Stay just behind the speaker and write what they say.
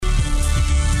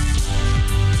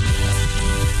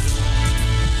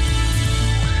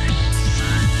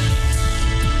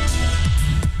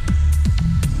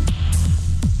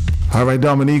All right,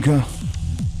 Dominica.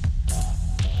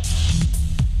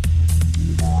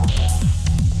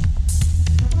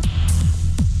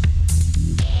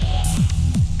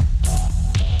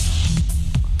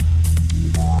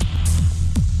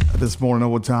 This morning,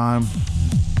 our time,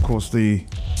 of course, the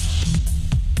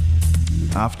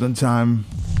afternoon time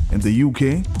in the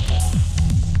UK.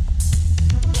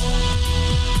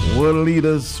 World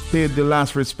leaders paid their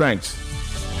last respects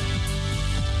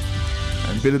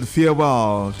and bid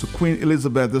farewell to Queen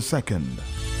Elizabeth II.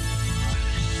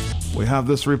 We have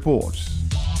this report.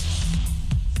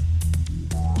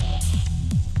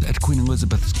 At Queen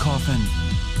Elizabeth's coffin.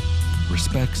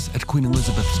 Respects at Queen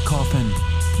Elizabeth's coffin.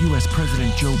 U.S.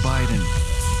 President Joe Biden,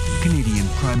 Canadian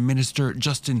Prime Minister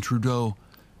Justin Trudeau,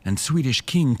 and Swedish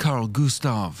King Carl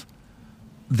Gustaf.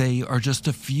 They are just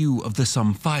a few of the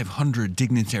some 500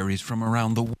 dignitaries from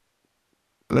around the world.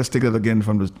 Let's take it again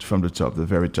from the top, the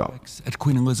very top. At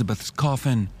Queen Elizabeth's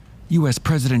coffin, U.S.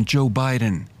 President Joe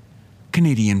Biden,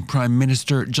 Canadian Prime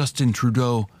Minister Justin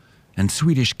Trudeau, and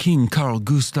Swedish King Carl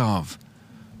Gustaf.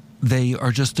 They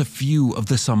are just a few of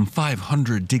the some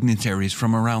 500 dignitaries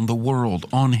from around the world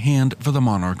on hand for the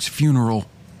monarch's funeral.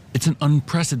 It's an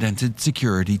unprecedented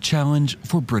security challenge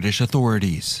for British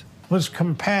authorities. Was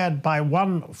compared by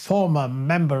one former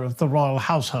member of the royal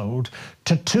household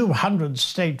to 200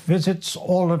 state visits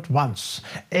all at once.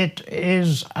 It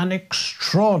is an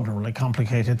extraordinarily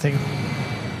complicated thing.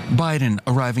 Biden,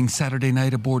 arriving Saturday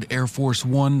night aboard Air Force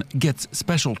One, gets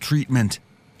special treatment.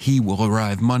 He will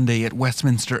arrive Monday at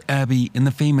Westminster Abbey in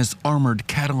the famous armored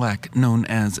Cadillac known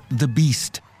as the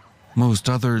Beast. Most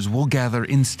others will gather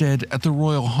instead at the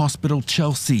Royal Hospital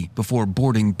Chelsea before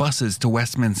boarding buses to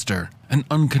Westminster, an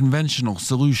unconventional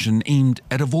solution aimed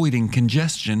at avoiding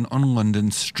congestion on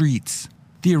London's streets.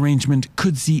 The arrangement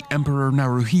could see Emperor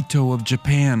Naruhito of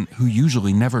Japan, who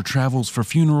usually never travels for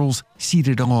funerals,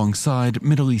 seated alongside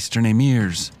Middle Eastern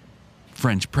emirs.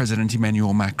 French President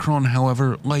Emmanuel Macron,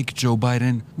 however, like Joe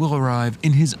Biden, will arrive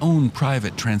in his own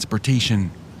private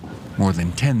transportation. More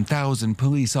than 10,000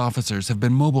 police officers have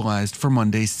been mobilized for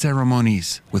Monday's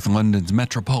ceremonies, with London's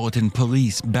Metropolitan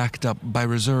Police backed up by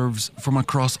reserves from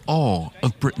across all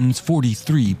of Britain's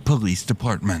 43 police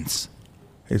departments.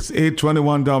 It's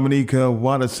 8:21, Dominica.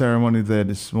 What a ceremony there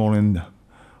this morning.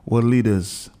 World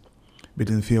leaders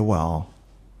bidding farewell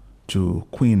to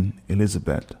Queen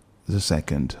Elizabeth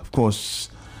II. Of course,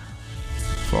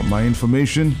 from my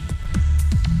information,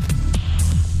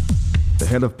 the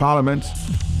head of Parliament,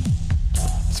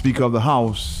 Speaker of the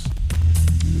House,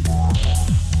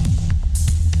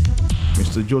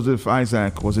 Mr. Joseph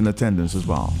Isaac, was in attendance as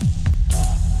well.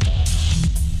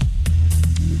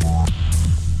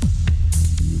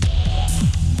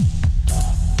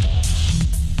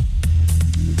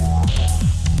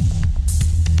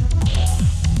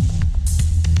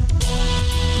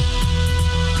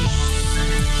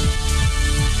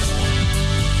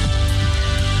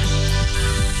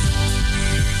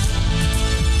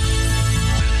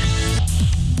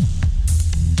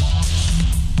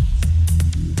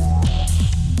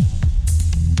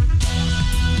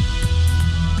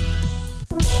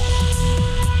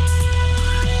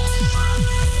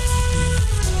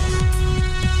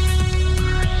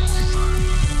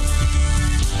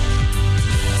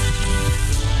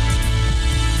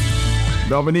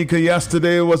 Dominica,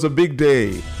 yesterday was a big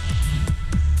day.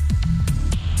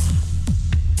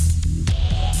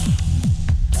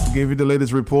 I gave you the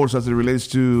latest reports as it relates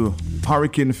to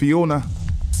Hurricane Fiona.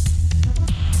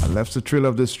 I left a trail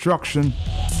of destruction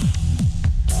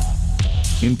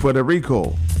in Puerto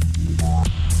Rico.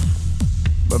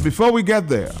 But before we get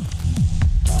there,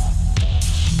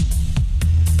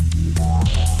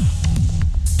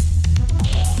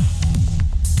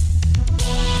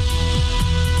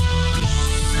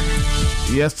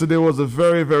 yesterday was a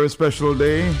very, very special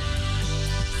day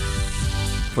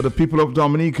for the people of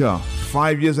Dominica,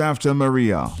 5 years after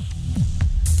Maria.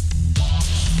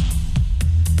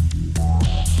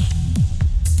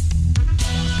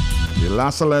 The La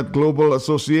Salette Global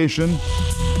Association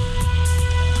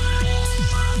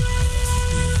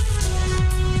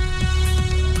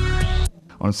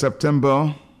on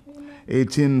September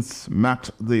 18th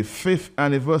marked the 5th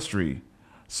anniversary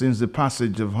since the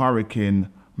passage of Hurricane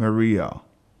Maria.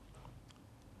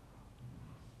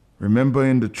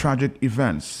 Remembering the tragic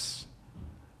events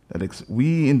that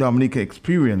we in Dominica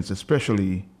experienced,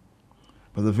 especially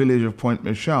for the village of Point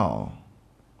Michel,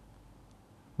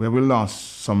 where we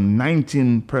lost some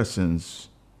 19 persons,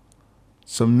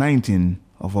 some 19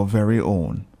 of our very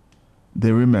own.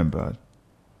 They remembered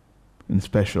in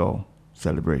special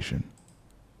celebration.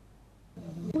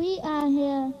 We are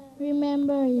here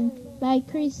Remembering by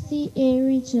Christy A.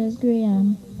 Richards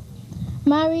Graham.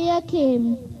 Maria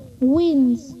came,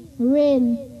 winds,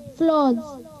 rain, floods,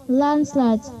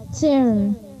 landslides,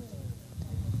 terror.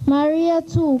 Maria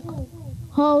took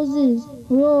houses,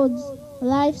 roads,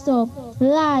 livestock,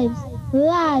 lives.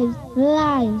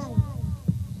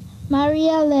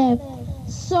 Maria left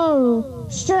sorrow,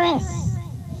 stress,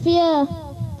 fear,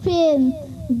 pain,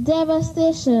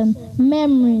 devastation,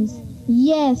 memories.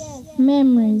 Yes,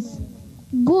 memories.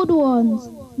 Good ones,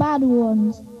 bad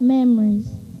ones, memories.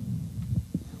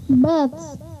 But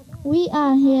we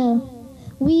are here.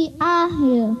 We are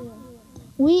here.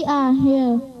 We are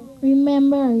here,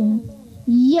 remembering.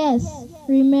 Yes,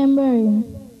 remembering.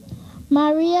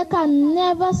 Maria can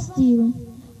never steal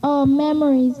our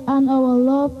memories and our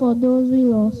love for those we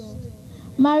lost.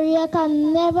 Maria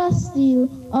can never steal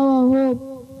our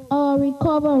hope, our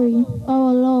recovery,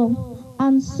 our love.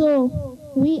 And so,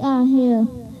 we are here.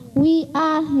 We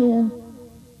are here,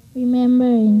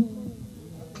 remembering.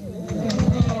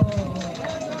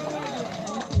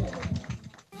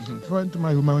 I went to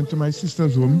my home, I went to my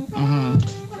sister's home,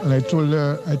 and I told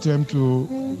him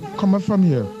to come up from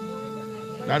here.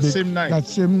 That same night?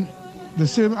 The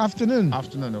same afternoon.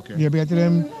 Afternoon, okay. Yeah, but I told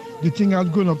them the thing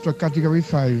had gone up to category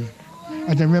 5.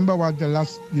 I remember what the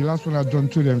last one I'd done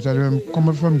to them, so I told them, come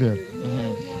up from there.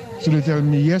 So they tell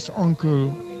me, yes,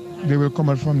 uncle, they will come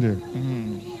out from there.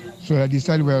 So I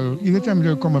decided, well, either time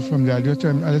they'll come out from there, I just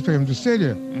tell them to stay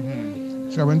there.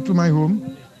 So I went to my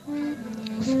home.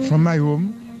 From my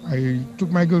home, I took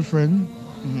my girlfriend.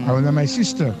 I went to my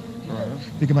sister.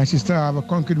 Because my sister have a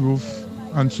concrete roof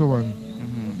and so on.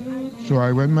 So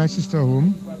I went to my sister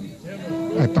home.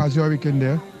 I passed the weekend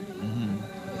there.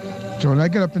 So when I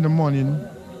get up in the morning,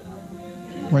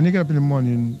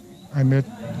 I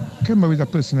came up with a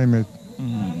person I met.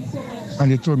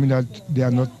 And they told me that they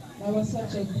are not.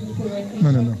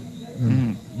 No.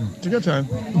 Take your time.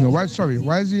 No, while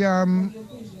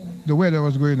the weather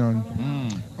was going on,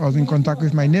 I was in contact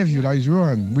with my nephew, that is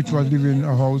Rohan, which was living in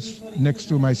a house next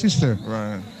to my sister.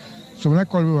 Right. So when I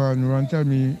called Rohan told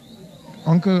me,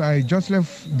 Uncle, I just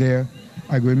left there.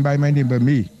 I go and buy my neighbor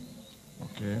May.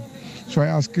 Okay. So I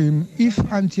asked him if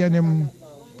Auntie and them,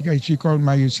 because she called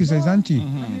my sister's auntie,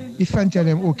 if Auntie and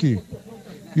them okay.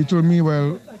 He told me,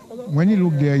 well, when you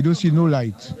look there, you don't see no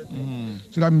light.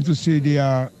 So that means to say they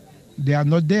are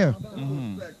not there.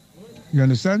 You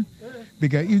understand?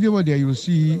 Because if they were there, you will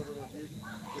see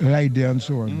light there and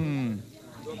so on.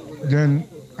 Then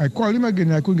I called him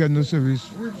again, I couldn't get no service.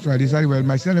 So I decided, well,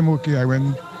 my son, I'm okay. I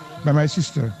went by my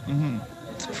sister.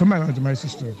 From my aunt to my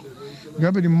sister. We got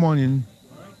up in the morning,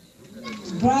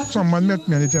 someone met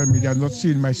me and they tell me they are not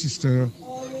seeing my sister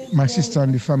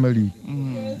and the family.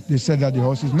 They said that the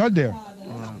house is not there.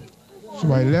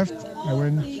 So I left, I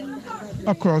went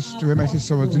across to where my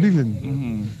sister was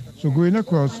living. So going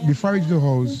across, before I reached the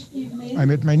house, I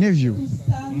met my nephew.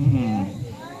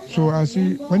 So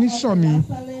when he saw me,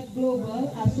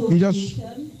 he just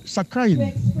started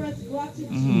crying.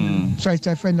 So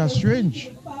I find that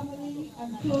strange.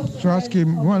 So I asked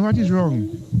him, what is wrong?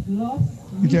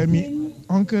 He told me,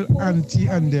 Uncle, Auntie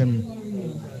and them.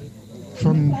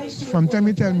 From time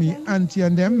he tell me, Auntie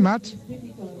and them, Matt,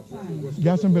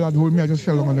 there's somebody that hold me, I just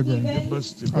fell on the ground.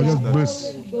 I just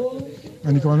burst.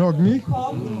 And he come and hug me.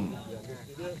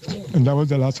 And that was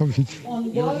the last of it.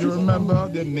 You remember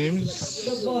their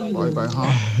names? Or by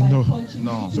heart?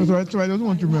 No. So I don't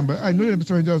want to remember. I know that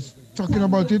so just talking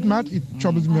about it, Matt, it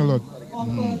troubles me a lot.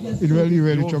 It really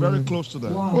troubles me. Very close to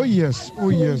that. Oh yes.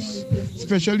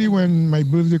 Especially when my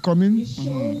birthday coming.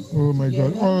 Oh my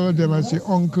God. All of them I say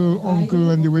uncle,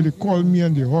 and the way they call me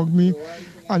and they hug me.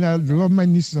 And I love my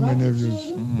nieces and my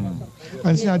nephews.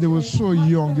 And see how they were so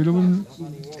young, they don't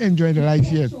enjoy the life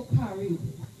yet.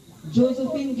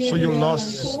 So you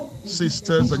lost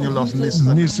sisters and you lost nieces?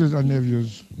 Nieces and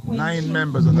nephews. 9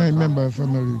 members of 9 member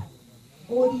family.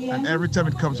 And every time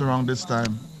it comes around this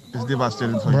time, it's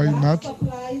devastating for you. Matt,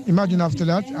 imagine after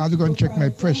that, I had to go and check my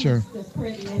pressure.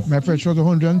 My pressure was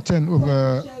 110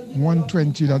 over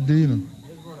 120 that day,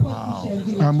 Wow.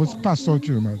 I almost passed out,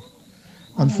 Matt.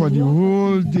 And for the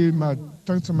whole day, Matt,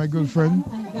 thanks to my girlfriend,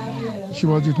 she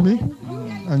was with me,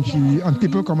 and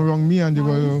people come around me and they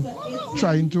were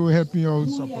trying to help me out,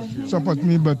 support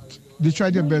me, but they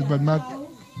tried their best, but Matt,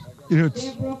 it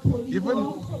hurts.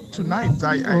 Even tonight,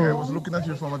 I was looking at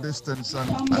you from a distance and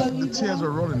the tears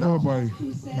were rolling. Oh boy,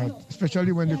 Matt,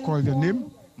 especially when they call their name.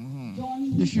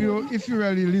 If you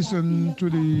really listen to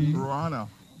Rohanna,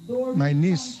 my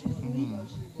niece,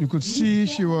 you could see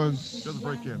she was just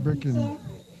breaking.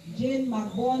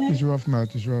 It's rough,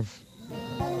 Matt, it's rough.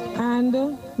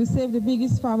 And we saved the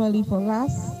biggest family for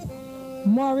last.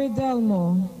 Maury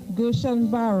Delmo, Gershon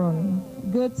Baron,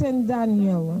 Gertin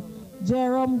Daniel,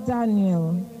 Jerome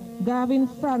Daniel, Gavin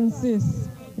Francis,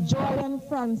 Joyan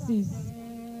Francis,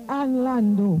 Ann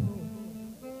Lando,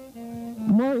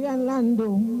 Morian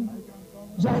Lando,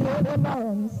 Jayeda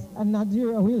Lawrence, and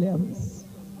Nadira Williams.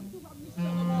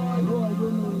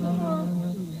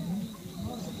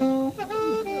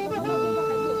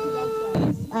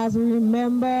 As we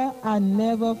remember and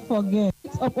never forget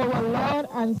of our Lord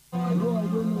and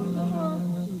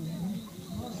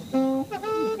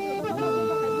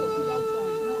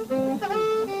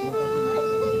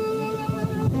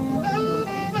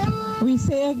we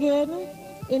say again,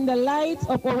 in the light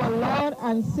of our Lord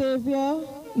and Savior,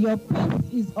 your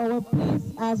peace is our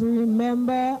peace as we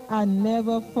remember and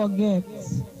never forget.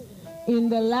 In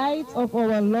the light of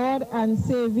our Lord and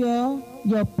Savior,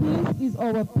 your peace is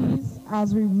our peace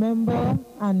as we remember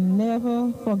and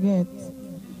never forget.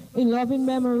 In loving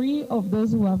memory of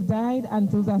those who have died and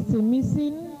those who are still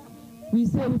missing, we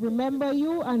say we remember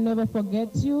you and never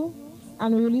forget you,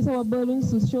 and we release our burdens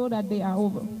to show that they are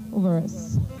over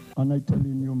us. And I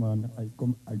telling you, man, I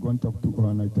go and talk to her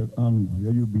and I tell Anne,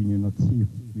 where you been, you're not safe.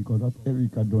 Because that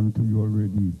Erica done to you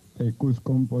already. Echoes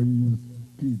come for his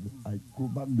kid. I go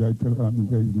back there, I tell Anne,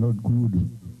 there is not good.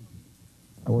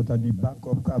 I was at the back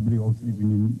of Cabri house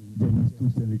living in Dennis to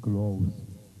Selical house.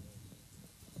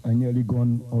 I nearly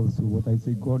gone also, but I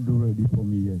say, God do ready for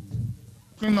me yet.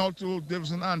 Now to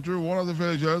Davison Andrew, one of the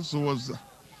villagers who was,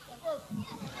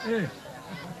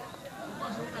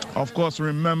 of course,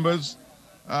 remembers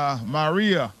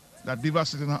Maria, that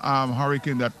devastating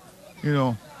hurricane that,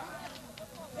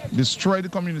 destroyed the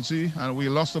community, and we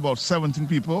lost about 17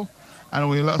 people, and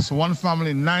we lost one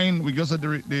family, 9. We just had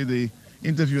the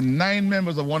interview 9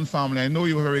 members of one family. I know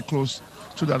you were very close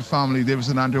to that family,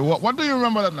 Davison Andrew. What do you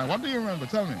remember that night? What do you remember?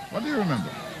 Tell me. What do you remember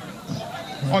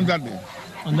on that day?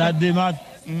 On that day, Matt?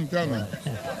 Tell me.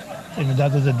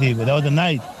 That was the day, but that was the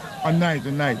night. A night.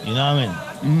 You know what I mean?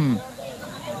 Mm-hmm.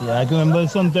 Yeah, I can remember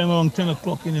sometime around 10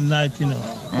 o'clock in the night,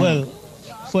 Mm-hmm. Well,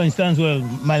 for instance,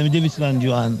 my name is Davison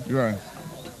Andrew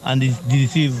and the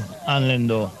deceived Ann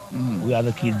Lendo. Mm-hmm. We have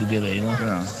a kid together,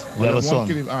 Yeah. We have a son.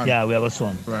 Yeah, we have a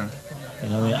son. Right.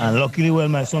 And luckily,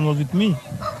 my son was with me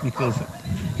because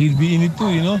he'd be in it too,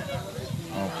 Okay.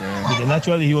 Because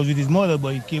naturally, he was with his mother,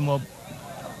 but he came up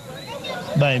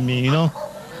by me,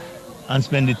 and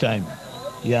spend the time.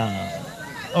 Yeah.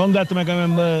 On that time, I can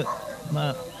remember,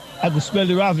 I could smell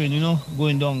the ravine,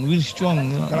 going down real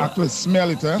strong. You can actually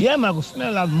smell it, eh? Yeah, man, I could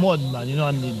smell that mud, man,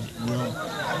 and the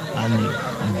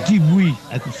debris.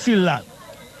 I could feel that.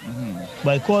 Mm-hmm. But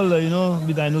I called her,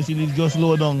 because I know she lives just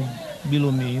lower down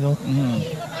below me,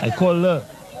 Mm-hmm. I called her,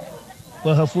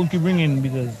 but her phone keep ringing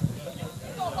because.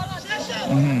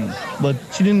 Mm-hmm. But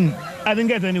I didn't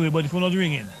get her anyway, but the phone was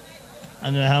ringing.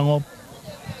 And then I hung up.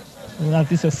 And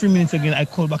after 3 minutes again, I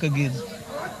called back again.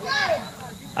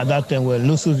 At that time,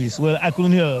 no service. I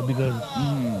couldn't hear her because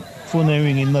phone ain't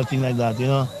ringing, nothing like that,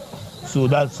 So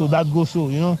that goes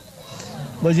so,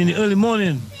 But in the early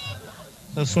morning,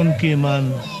 the son came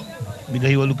and because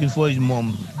he was looking for his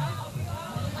mom.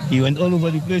 He went all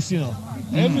over the place,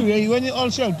 Everywhere. He went in all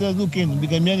shelters looking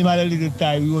because me and him had a little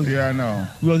tie. We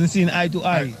wasn't seeing eye to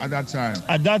eye. At that time.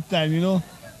 At that time,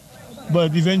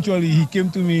 But eventually he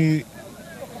came to me,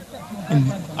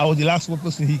 and I was the last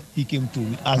person he came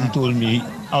to, as he told me.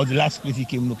 I was the last place he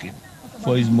came looking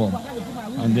for his mom.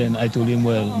 And then I told him,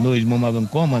 no, his mom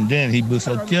haven't come. And then he burst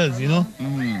out tears, and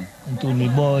told me,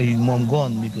 boy, his mom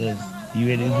gone because he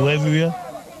ready to go everywhere.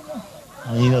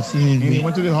 And he not seen him. He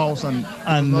went to the house and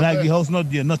the house not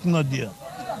there, nothing not there.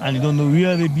 And he don't know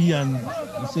where they be, and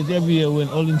he said everywhere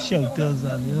went all in shelters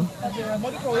and I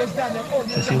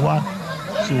say what?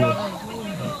 So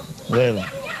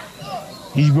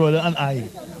his brother and I,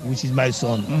 which is my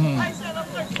son,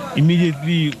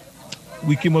 immediately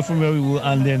we came up from where we were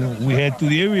and then we head to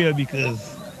the area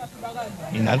because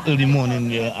in that early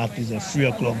morning at least 3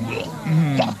 o'clock there.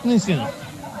 Darkness,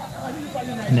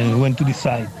 And then we went to the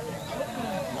side.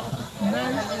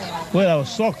 Well, I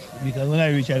was shocked because when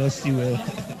I reached, I don't see where.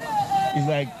 It's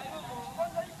like,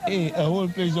 hey, the whole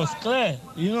place was clear,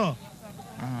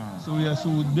 So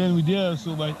then we there.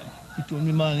 So he told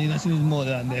me, man, he not seen his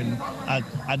mother. And then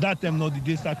at that time, now the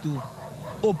day started to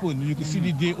open. You can see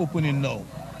the day opening now,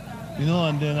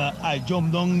 And then I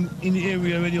jumped down in the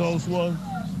area where the house was,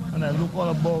 and I look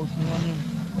all about,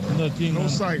 Nothing. No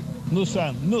sign. No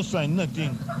sign,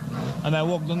 nothing. And I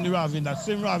walked down the ravine, that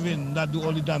same ravine that do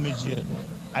all the damage here.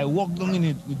 I walked down in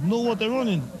it with no water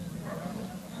running.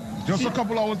 Just a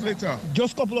couple hours later?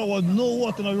 Just a couple hours, no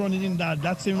water running in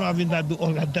that same ravine that do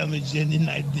all that damage in the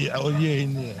night there. I was here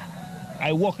in there.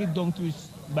 I walk it down to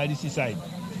by the seaside,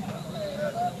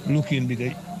 looking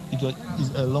because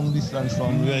it's a long distance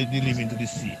from where they live into the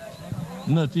sea.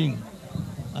 Nothing.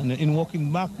 And in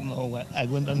walking back, I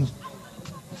went and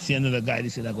see another guy. They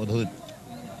said I got hurt.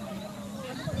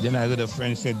 Then I heard a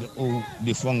friend said, oh,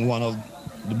 they found one of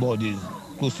the bodies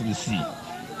close to the sea.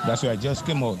 That's why I just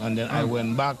came out. And then I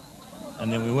went back,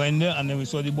 and then we went there, and then we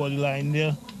saw the body lying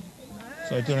there.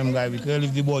 So I told them, guy, we can't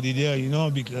leave the body there,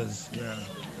 because... Yeah,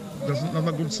 that's not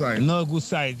a good sign. Not a good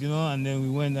sight, and then we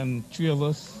went, and three of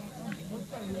us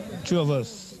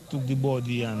took the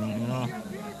body and,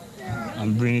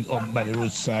 and bring it up by the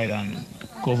roadside and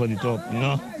covered it up,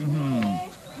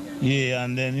 Yeah,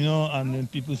 and then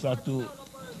people start to,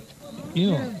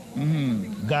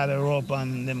 gather up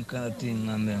and them kind of thing,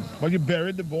 and then... But you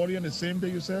buried the body on the same day,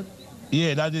 you said?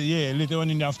 Yeah, later on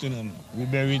in the afternoon, we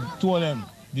buried two of them.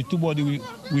 The two bodies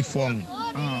we found.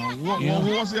 What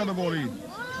was the other body?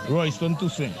 Royston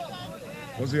Toussaint.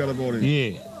 What's the other body?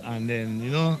 Yeah, and then,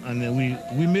 and then we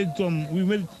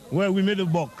made a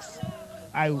box.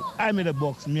 I made a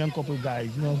box, me and a couple guys,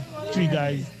 3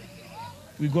 guys.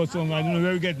 We got some, I don't know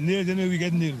where we get nails, we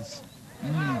get nails.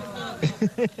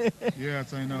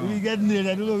 Yes, I know. We get nails,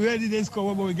 I don't know where did they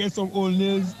come, but we get some old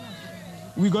nails.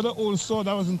 We got an old saw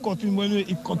that wasn't cutting when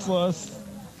it cut for us.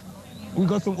 We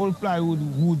got some old plywood,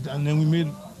 wood, and then we made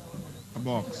a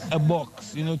box,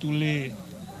 to lay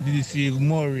the deceased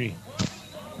Maury,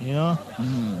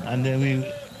 And then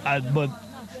but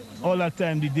all that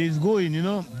time the day's going,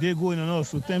 they going and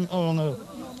also time around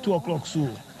 2 o'clock so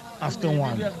after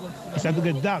 1. It started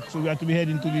to get dark, so we had to be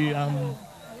heading to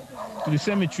the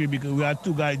cemetery because we had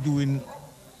 2 guys digging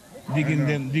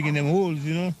them holes,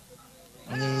 And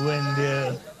then we went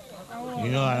there,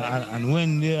 and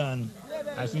went there, and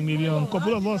I think maybe a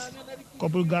couple of us,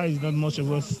 couple guys, not much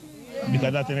of us,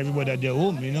 because that time everybody at their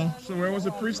home, So where was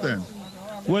the priest then?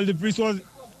 Well, the priest was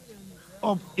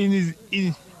up in his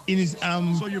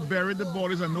So you buried the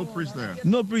bodies and no priest there?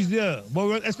 No priest there, but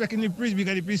we were expecting the priest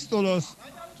because the priest told us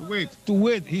to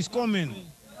wait. He's coming.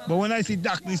 But when I see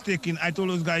darkness taking, I told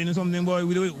those guys, something, boy,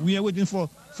 we are waiting for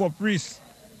priest.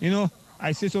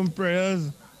 I say some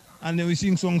prayers. And then we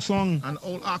sing some song. An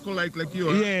old acolyte like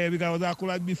you, Yeah, because I was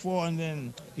acolyte before, and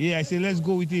then, I said, let's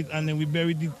go with it. And then we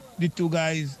buried the 2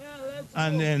 guys.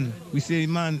 And then we say,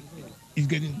 man, it's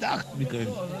getting dark because,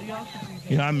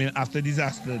 after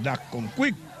disaster, dark come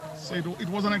quick. So it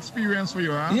was an experience for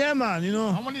you, huh? Yeah, man,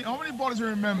 How many bodies do you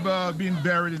remember being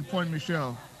buried in Point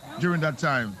Michel during that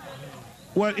time?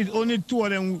 Well, it's only 2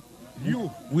 of them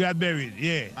we had buried,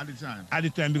 yeah. At the time? At the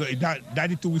time, because that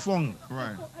the 2 we found.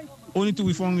 Right. Only 2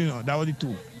 we found, that was the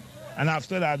 2. And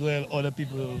after that, well, other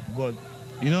people got,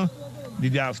 the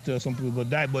day after, some people got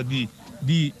died. But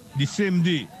the same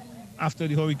day, after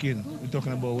the hurricane, we're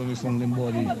talking about when we found them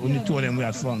body, only 2 of them we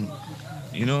had found,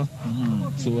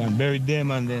 So I buried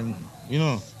them, and then,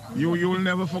 You will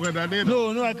never forget that day?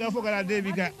 No, I can't forget that day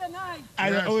because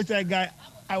I always tell guy,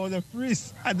 I was a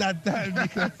priest at that time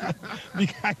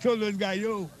because I told those guys,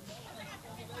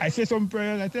 I say some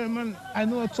prayers. I tell them, man, I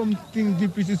know something the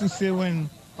priest used to say when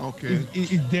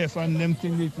it's deaf and them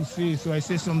things they to say. So I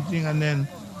say something and then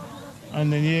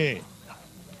yeah.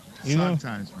 Sad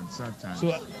times, man, sad times.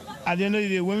 So at the end of the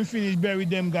day, when we finish bury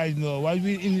them guys while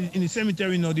we in the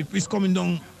cemetery the priest coming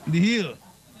down the hill.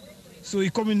 So he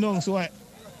coming down, so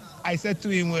I said to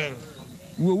him, well,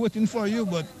 we were waiting for you,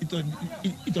 but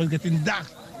it was getting dark.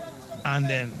 And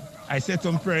then I said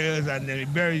some prayers and then we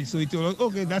buried. So he told us,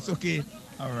 okay, that's okay.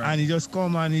 All right. And he just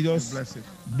come and he just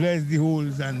blessed the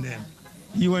holes, and then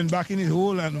he went back in his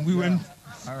hole, and we went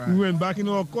back in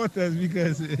our quarters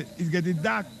because it's getting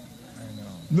dark. I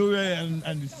know. Nowhere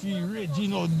and the sea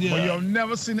raging out there. But you've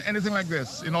never seen anything like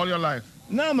this in all your life?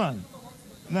 No, man.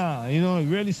 No,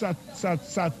 really sad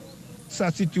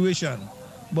situation.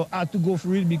 But I had to go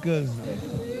for it because...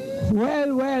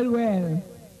 Well.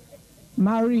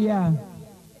 Maria.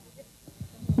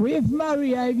 With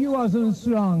Maria, if you wasn't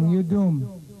strong, you doomed.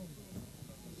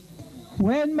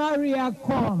 When Maria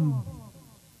come,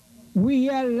 we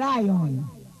hear lion,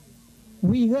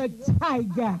 we heard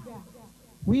tiger,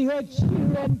 we heard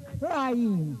children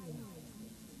crying.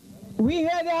 We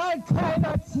heard all kind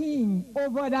of things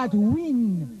over that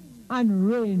wind and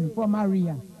rain for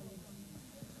Maria.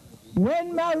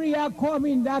 When Maria come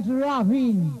in that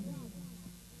ravine,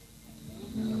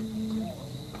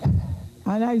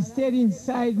 and I stayed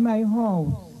inside my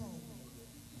house,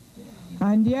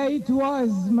 and there it was,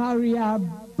 Maria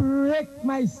break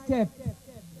my step.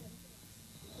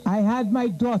 I had my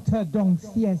daughter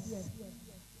downstairs,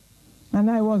 and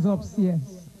I was upstairs.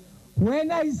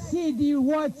 When I see the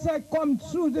water come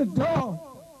through the door,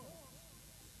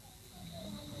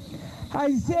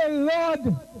 I say,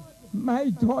 Lord, my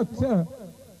daughter,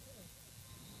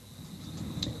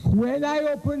 when I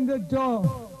opened the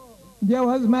door, there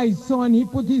was my son. He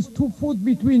put his 2 foot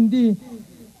between the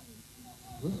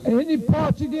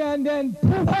porch there and then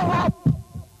pulled her up.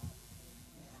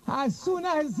 As soon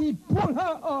as he pulled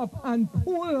her up and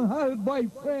pulled her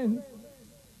boyfriend,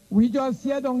 we just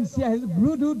hear downstairs, do.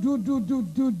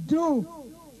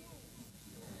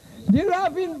 The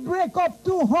ravine break up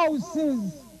 2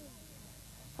 houses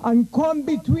and come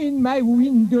between my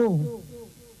window.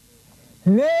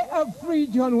 Lay a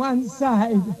fridge on one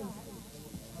side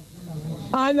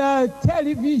and a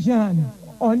television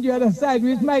on the other side,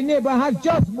 which my neighbor has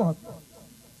just bought.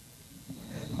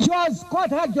 Just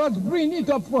cut her, just bring it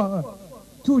up for her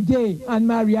today. And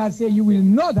Maria said, you will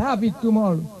not have it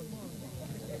tomorrow.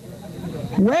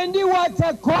 When the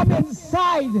water come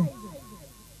inside,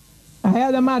 I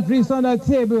had a mattress on the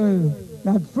table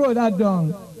that throw that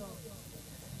down.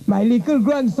 My little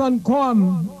grandson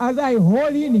come, as I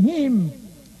hold in him,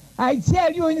 I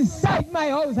tell you, inside my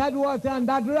house had water, and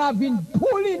that ravine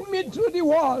pulling me through the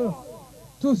wall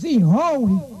to see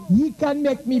how he can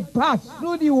make me pass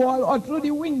through the wall or through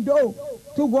the window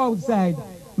to go outside.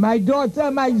 My daughter,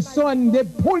 my son, they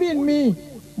pulling me,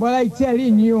 but I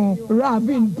telling you,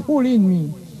 ravine pulling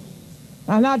me.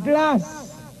 And at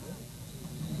last,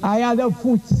 I had a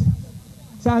foot.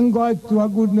 Thank God, to her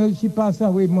goodness, she passed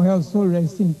away. May her soul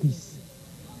rest in peace.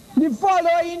 The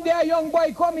following day, a young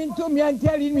boy coming to me and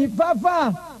telling me,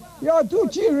 Papa, your 2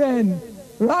 children,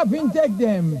 ravine take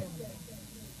them.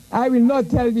 I will not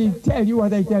tell you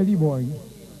what I tell the boy.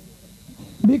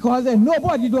 Because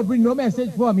nobody don't bring no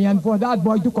message for me and for that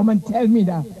boy to come and tell me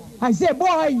that. I say,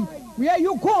 boy, where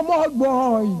you come out,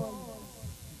 boy?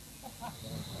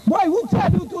 Boy, who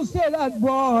tell you to say that,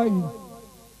 boy?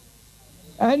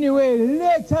 Anyway,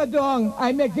 later on,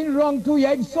 I make it wrong to you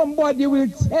if somebody will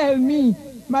tell me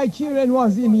my children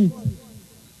was in it.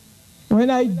 When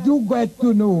I do get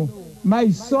to know,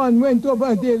 my son went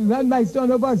over there, and my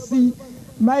son overseas,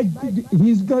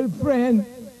 his girlfriend,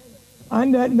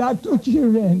 and then that 2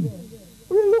 children.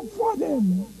 We look for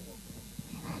them.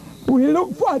 We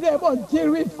look for them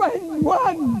until we find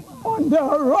one under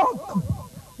a rock,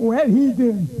 well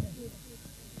hidden.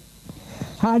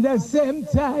 At the same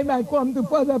time, I come to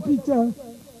Father Peter,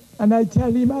 and I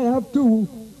tell him I have to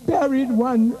bury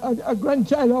a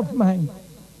grandchild of mine.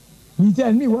 He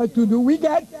tell me what to do.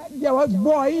 There was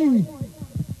boy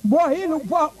look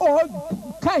for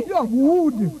all kind of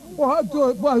wood for us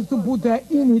to put her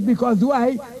in it, because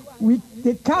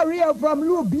they carry her from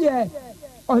Loubier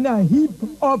on a heap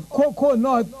of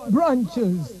coconut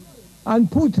branches and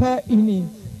put her in it.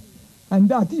 And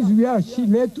that is where she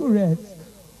lay to rest.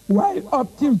 While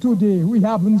up till today, we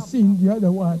haven't seen the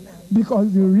other one,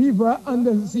 because the river and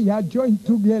the sea are joined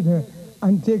together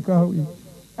and take her away.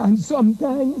 And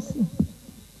sometimes,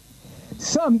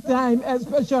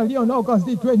 especially on August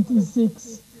the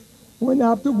 26th, when I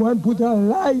have to go and put a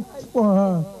light for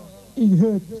her, it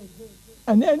hurt.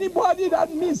 And anybody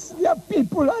that missed their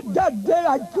people at that day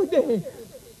like today,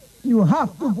 you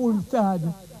have to pull sad.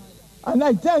 And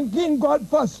I thanking God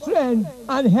for strength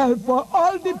and help for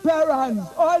all the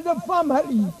parents, all the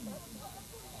family.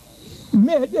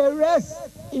 May they rest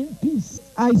in peace.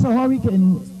 I saw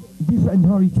different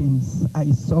hurricanes.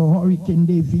 I saw Hurricane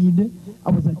David.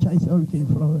 I was a child Hurricane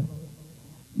Flora.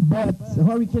 But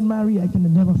Hurricane Maria, I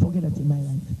can never forget that in my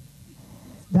life.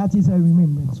 That is a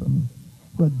remembrance for me.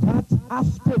 But that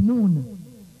afternoon,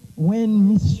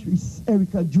 when Mistress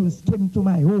Erica Jules came to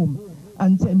my home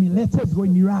and tell me, let us go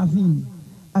in the ravine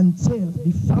and tell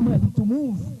the family to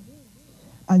move.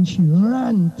 And she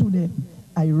ran to them.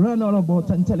 I ran all about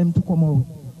and tell them to come out.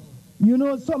 You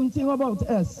know something about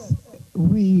us?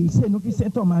 We say, no, we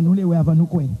have a no.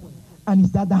 And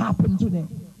it's that happened to them.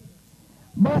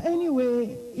 But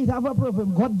anyway, it have a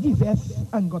problem. God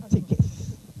giveth and God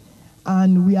taketh.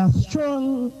 And we are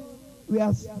strong. We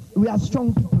are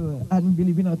strong people, and we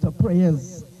believe in our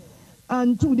prayers.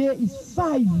 And today is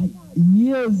 5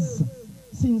 years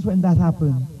since when that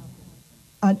happened.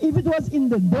 And if it was in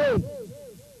the day,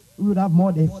 we would have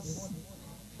more deaths,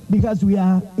 because we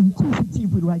are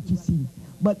inquisitive with what you see.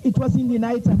 But it was in the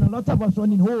night, and a lot of us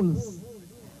running holes.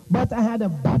 But I had a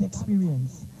bad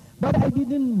experience. But I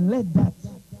didn't let that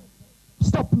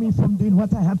stop me from doing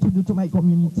what I have to do to my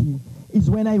community. It's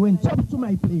when I went up to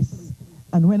my place,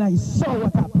 and when I saw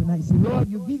what happened, I said, Lord,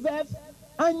 you giveth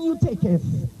and you taketh.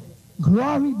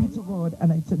 Glory be to God.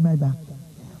 And I turned my back.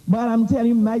 But I'm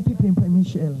telling my people in Père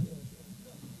Michel,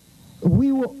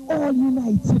 we were all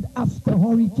united after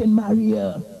Hurricane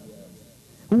Maria.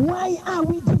 Why are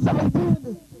we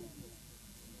divided?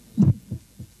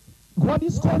 God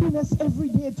is calling us every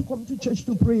day to come to church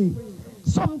to pray.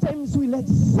 Sometimes we let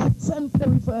Satan play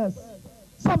with us.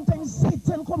 Sometimes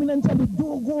Satan come in and tell the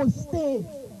door, go, stay.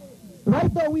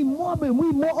 Right now we more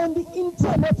on the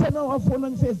internet and our phone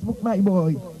and Facebook, my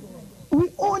boy. We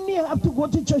only have to go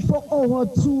to church for an hour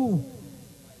or two.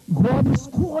 God is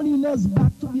calling us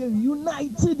back to be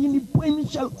united in the Point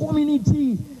Michel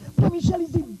community. Point Michel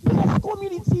is the best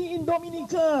community in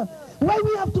Dominica. Why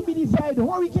we have to be divided?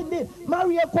 Hurricane Day,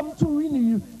 Maria come to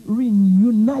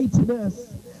reunite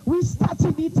us. We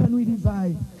started it and we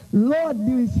divide. Lord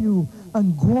be with you.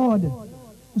 And God,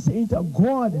 say it,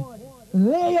 God,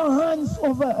 lay your hands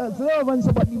over us, lay your hands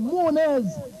over the mourners,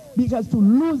 because to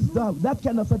lose that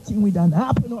kind of a thing with an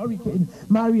happen Hurricane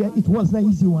Maria, it was an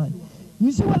easy one.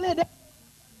 You see what lady?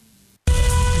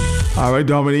 All right,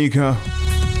 Dominica.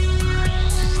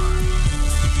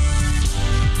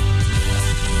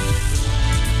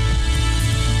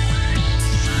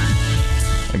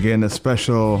 Again, a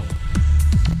special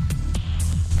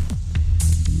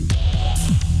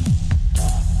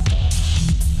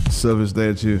service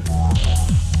there to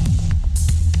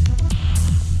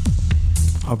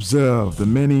observe the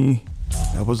many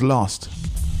that was lost.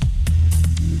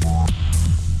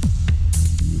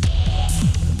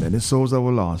 The many souls that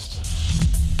were lost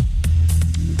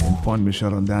in Point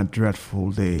Michel on that dreadful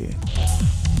day.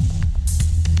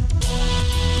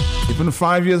 Even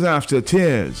 5 years after,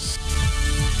 tears.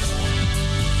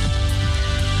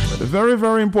 But a very,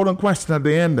 very important question at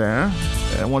the end there,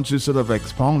 I want you to sort of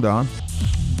expound on.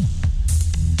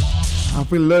 Have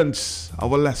we learnt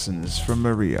our lessons from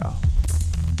Maria?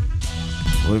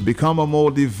 We've become a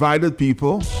more divided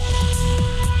people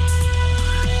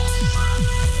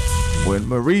when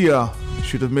Maria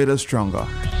should have made us stronger.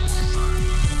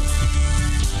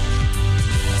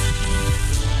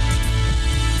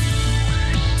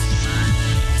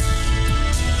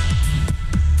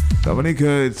 Dominica,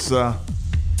 it's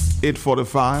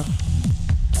 8:45.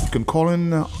 You can call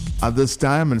in at this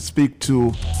time and speak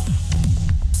to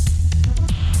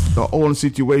your own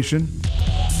situation,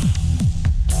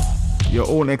 your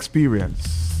own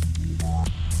experience.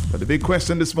 But the big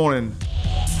question this morning,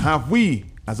 have we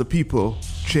as a people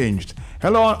changed?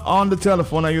 Hello, on the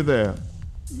telephone, are you there?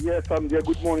 Yes, I'm there.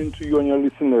 Good morning to you and your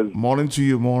listeners. Morning to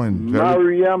you, morning.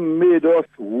 Maria made us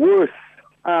worse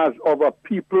as of a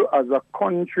people, as a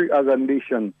country, as a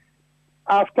nation.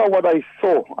 After what I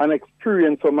saw and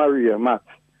experienced of Maria, Matt,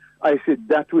 I said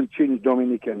that will change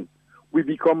Dominicans. We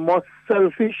become more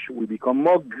selfish, we become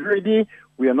more greedy,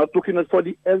 we are not looking out for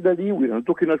the elderly, we are not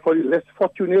looking out for the less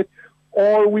fortunate.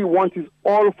 All we want is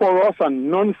all for us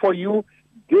and none for you,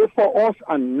 day for us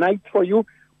and night for you.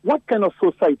 What kind of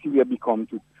society we have become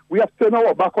to? We have turned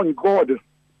our back on God.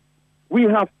 We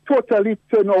have totally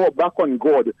turned our back on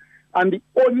God. And the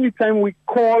only time we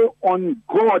call on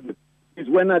God is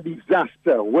when a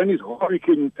disaster, when it's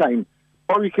hurricane time.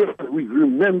 Hurricane, we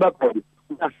remember God.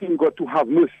 We are asking God to have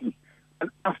mercy. And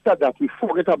after that, we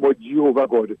forget about Jehovah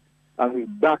God. And we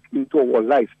back into our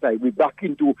lifestyle. We back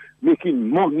into making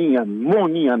money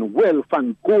and wealth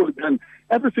and gold. And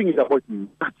everything is about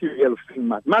material thing,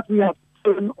 Matt. Matt, we have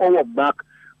turned our back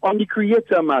on the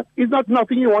Creator, Matt. It's not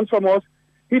nothing he wants from us.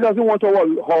 He doesn't want our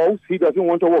house. He doesn't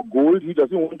want our gold. He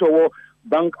doesn't want our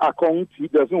bank account. He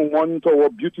doesn't want our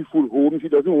beautiful homes. He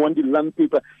doesn't want the land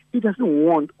paper. He doesn't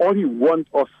want, all he wants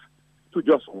us to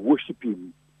just worship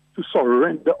him, to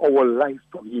surrender our life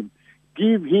to him.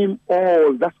 Give him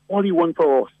all. That's all he wants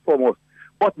from us.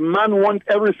 But man wants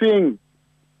everything.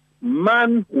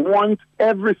 Man wants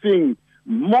everything.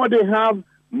 More they have,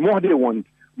 more they want.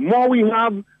 More we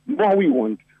have, more we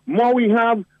want. More we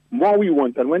have, more we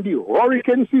want. And when the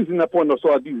hurricane season upon us,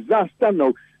 or a disaster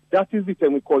now, that is the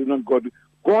time we're calling on God.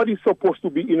 God is supposed to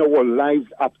be in our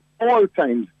lives at all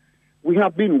times. We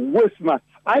have been worse, Matt.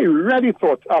 I really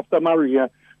thought after Maria,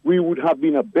 we would have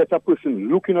been a better person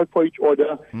looking out for each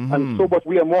other. And so, but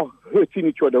we are more hurting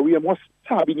each other. We are more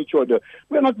stabbing each other.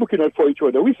 We are not looking out for each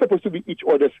other. We're supposed to be each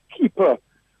other's keeper.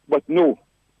 But no.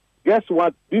 Guess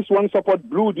what? This one support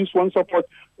blue, this one support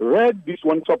red, this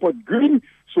one support green.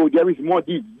 So there is more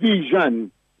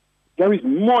division. There is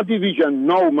more division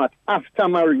now, Matt, after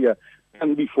Maria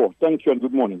than before. Thank you and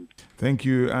good morning. Thank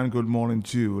you and good morning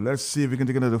too. Let's see if we can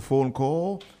take another phone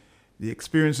call. The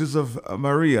experiences of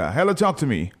Maria. Hello, talk to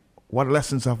me. What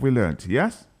lessons have we learned?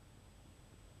 Yes?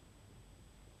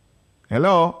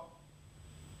 Hello?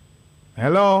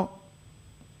 Hello?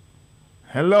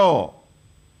 Hello?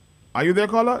 Are you there,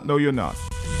 caller? No, you're not.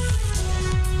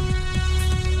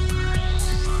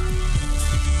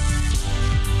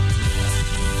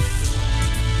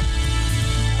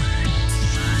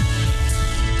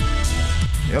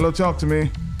 Hello, talk to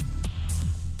me.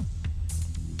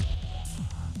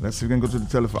 Let's see if we can go to the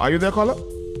telephone. Are you there, caller?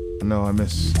 No, I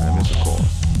miss a call.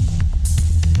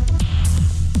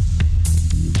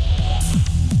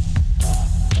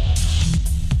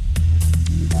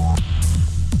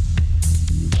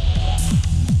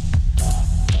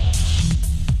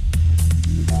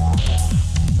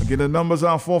 Again, the numbers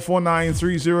are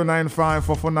 449-3095,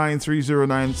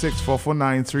 449-3096,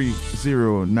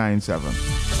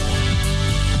 449-3097.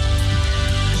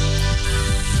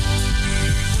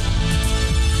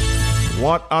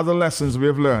 What are the lessons we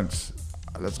have learned?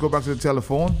 Let's go back to the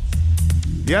telephone.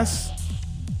 Yes?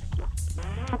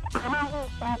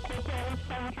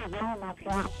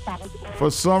 For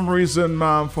some reason,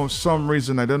 ma'am,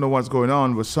 I don't know what's going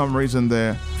on. For some reason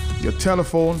there, your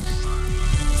telephone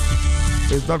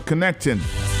is not connecting.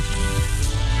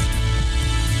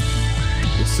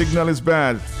 The signal is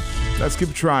bad. Let's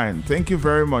keep trying. Thank you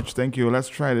very much. Thank you. Let's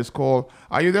try this call.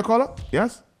 Are you there, caller?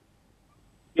 Yes?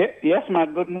 Yes,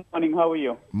 Matt. Good morning. How are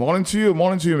you? Morning to you,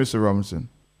 Mr. Robinson.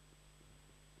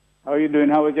 How are you doing?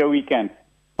 How was your weekend?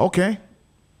 Okay.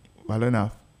 Well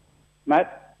enough.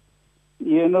 Matt,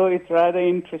 you know, it's rather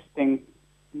interesting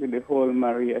with the whole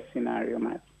Maria scenario,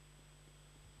 Matt.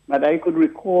 But I could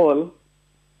recall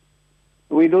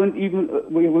we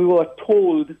were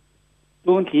told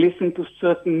don't listen to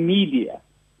certain media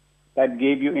that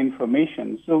gave you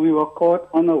information. So we were caught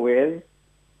unawares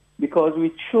because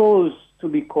we chose to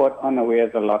be caught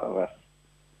unawares, a lot of us.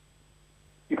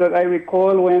 Because I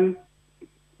recall when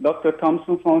Dr.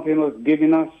 Thompson Fountain was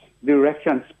giving us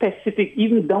directions, specific,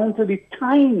 even down to the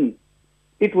time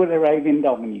it would arrive in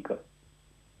Dominica,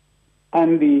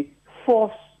 and the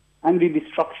force and the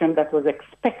destruction that was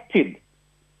expected.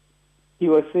 He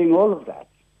was saying all of that.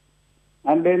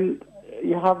 And then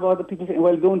you have other people saying,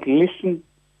 well, don't listen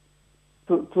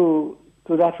to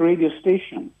that radio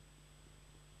station.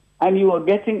 And you were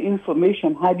getting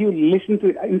information. Had you listened to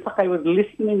it? In fact, I was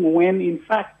listening when, in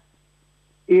fact,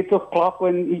 8 o'clock,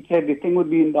 when he said the thing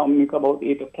would be in Dominica about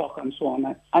 8 o'clock and so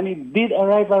on. And it did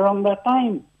arrive around that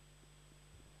time.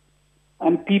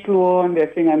 And people were on their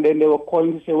thing, and then they were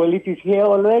calling to say, well, it is here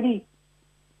already.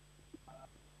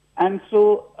 And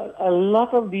so a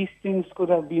lot of these things could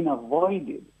have been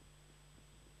avoided.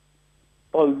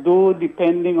 Although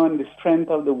depending on the strength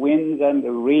of the winds and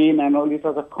the rain and all this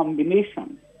other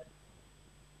combination.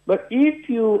 But if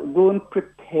you don't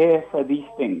prepare for these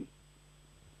things,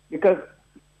 because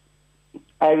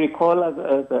I recall as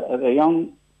a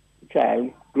young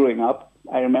child growing up,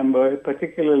 I remember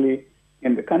particularly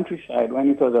in the countryside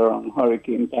when it was around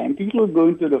hurricane time, people would go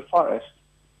into the forest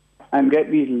and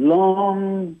get these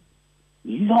long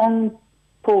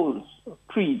poles of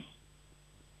trees,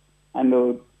 and they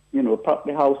would, prop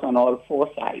the house on all four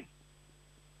sides.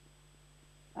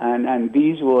 And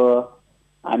these were,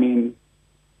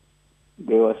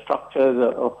 they were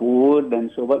structures of wood and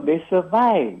so, but they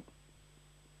survived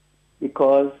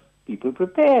because people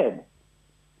prepared.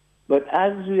 But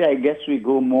as we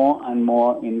go more and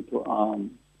more into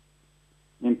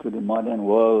the modern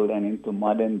world and into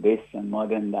modern this and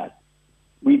modern that,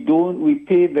 we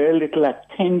pay very little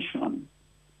attention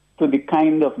to the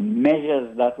kind of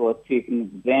measures that were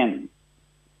taken then.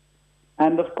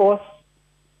 And of course,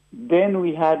 then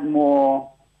we had more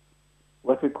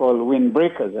what we call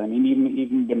windbreakers.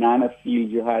 Even banana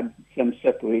fields, you had some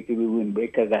separated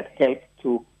windbreakers that helped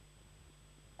to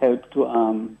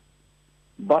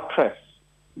buttress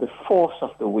the force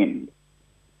of the wind.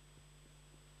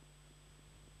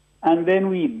 And then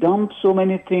we dump so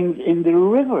many things in the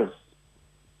rivers,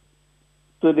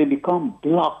 so they become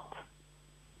blocked.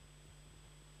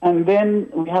 And then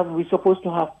we're supposed to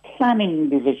have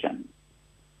planning division.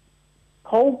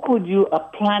 How could a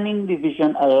planning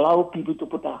division allow people to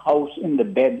put a house in the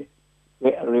bed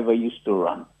where a river used to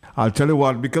run? I'll tell you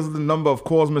what, because of the number of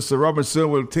calls, Mr. Robinson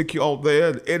will take you out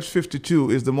there.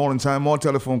 8:52 is the morning time. More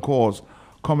telephone calls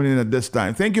coming in at this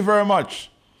time. Thank you very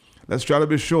much. Let's try to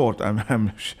be short.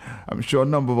 I'm sure a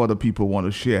number of other people want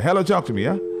to share. Hello, talk to me,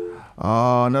 yeah?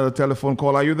 Another telephone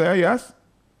call. Are you there? Yes?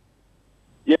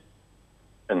 Yeah.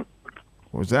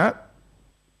 What's that?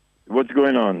 What's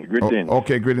going on? Greetings.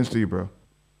 Okay, greetings to you, bro.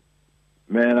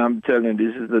 Man, I'm telling you,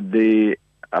 this is the day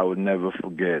I would never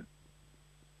forget.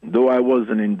 Though I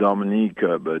wasn't in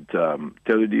Dominica, but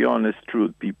tell you the honest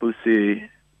truth, people saying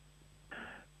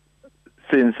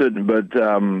certain, but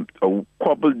a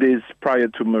couple days prior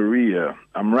to Maria,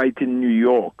 I'm right in New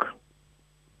York,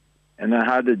 and I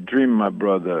had a dream, my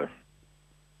brother.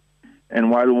 And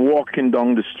while walking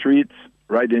down the streets,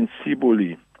 right in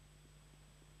Siboli,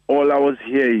 all I was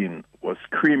hearing was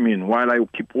screaming while I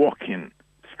keep walking,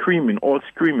 screaming,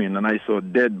 and I saw a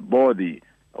dead body,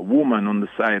 a woman on the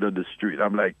side of the street.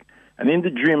 I'm like, And in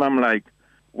the dream, I'm like,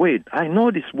 wait, I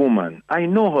know this woman. I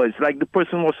know her. It's like the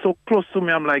person was so close to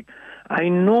me. I'm like, I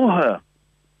know her.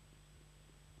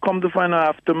 Come to find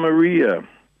out after Maria,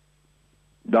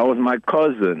 that was my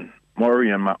cousin,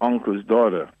 Maria, my uncle's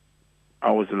daughter.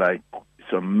 I was like,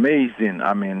 it's amazing.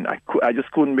 I mean, I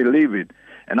just couldn't believe it.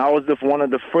 And I was one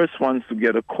of the first ones to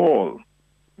get a call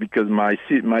because my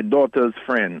daughter's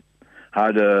friend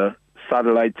had a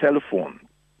satellite telephone.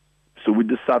 So with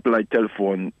the satellite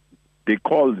telephone, they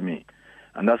called me.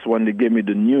 And that's when they gave me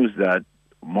the news that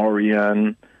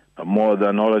Marianne, her mother,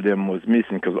 and all of them was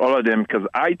missing. Because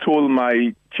I told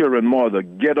my children mother,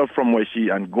 get up from where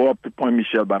and go up to Point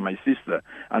Michelle by my sister.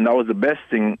 And that was the best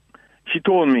thing she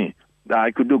told me that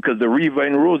I could do because the river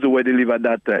in Rosa where they live at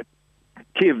that time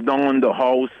caved down on the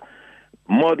house.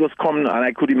 Mud was coming, and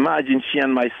I could imagine she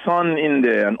and my son in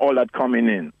there and all that coming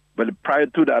in. But prior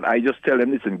to that, I just tell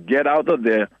them, listen, get out of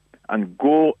there and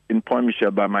go in Point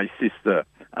Michelle by my sister.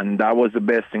 And that was the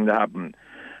best thing that happened.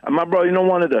 And my bro,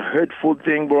 one of the hurtful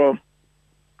thing, bro,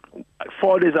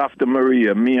 4 days after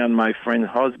Maria, me and my friend's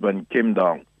husband came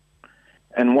down.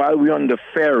 And while we were on the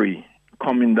ferry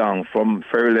coming down from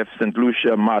ferry left St.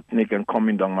 Lucia, Martinique, and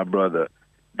coming down, my brother,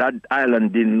 that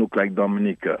island didn't look like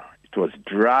Dominica. It was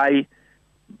dry,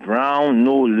 brown,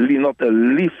 not a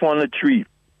leaf on a tree.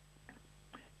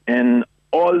 And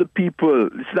all the people,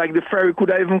 it's like the ferry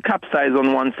could have even capsized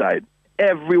on one side.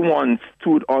 Everyone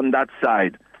stood on that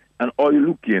side, and all you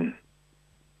looking.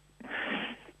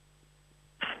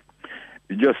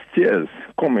 It just tears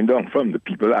coming down from the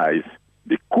people's eyes.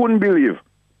 They couldn't believe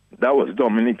that was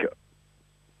Dominica.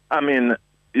 I mean,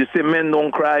 you say men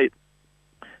don't cry,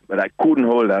 but I couldn't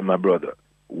hold that, my brother.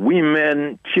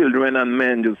 Women, children, and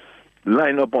men just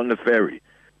line up on the ferry,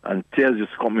 and tears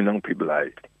just coming down people's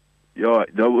eyes. Yo,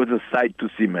 that was a sight to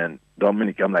see, man.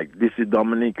 Dominica, I'm like, this is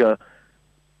Dominica.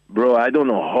 Bro, I don't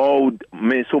know how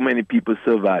so many people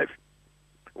survive.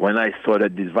 When I saw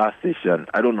that devastation,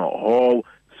 I don't know how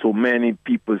so many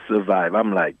people survive.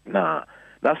 I'm like, nah.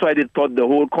 That's why they thought the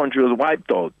whole country was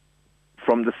wiped out.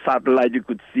 From the satellite, you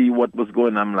could see what was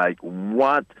going on. I'm like,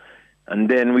 what? And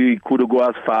then we could go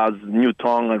as far as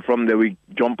Newtown, and from there we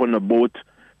jump on a boat.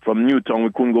 From Newtown,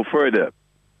 we couldn't go further.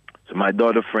 So my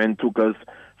daughter friend took us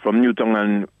from Newtown,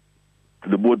 and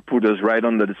the boat put us right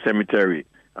under the cemetery.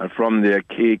 And from there,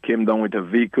 Kay came down with a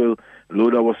vehicle,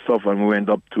 load our stuff, and we went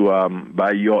up to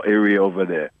by your area over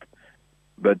there.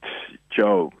 But,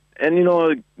 Joe, and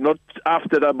not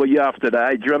after that, but year after that,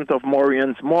 I dreamt of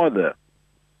Maureen's mother.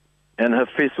 And her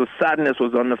face was sadness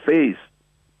was on her face.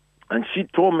 And she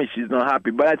told me she's not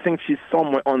happy, but I think she's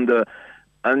somewhere under,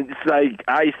 and it's like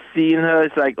I seen her,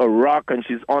 it's like a rock, and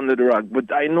she's under the rock.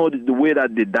 But I know that the way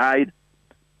that they died,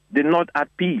 they're not at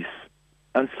peace.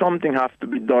 And something has to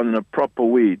be done in a proper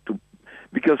way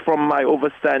because from my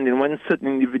understanding, when certain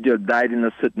individual died in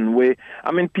a certain way,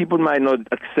 I mean, people might not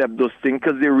accept those things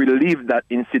because they relieve that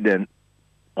incident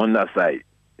on that side.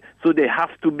 So there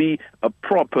have to be a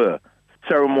proper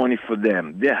ceremony for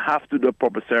them. They have to do a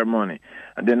proper ceremony.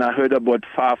 And then I heard about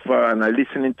Fafa, and I'm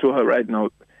listening to her right now.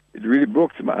 It really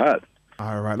broke to my heart.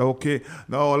 All right, okay.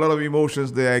 Now, a lot of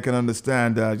emotions there I can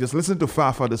understand. Just listen to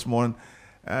Fafa this morning.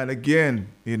 And again,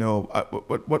 the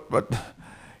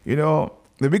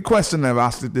big question I've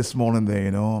asked it this morning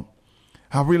there,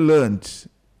 have we learned?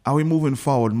 Are we moving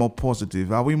forward more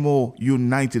positive? Are we more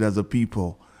united as a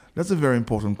people? That's a very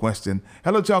important question.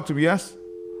 Hello, talk to me, yes?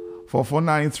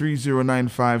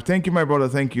 4493095. Thank you, my brother,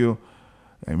 thank you.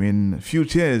 I mean, few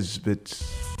tears, but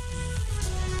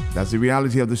that's the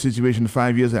reality of the situation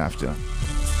 5 years after.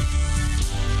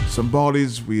 Some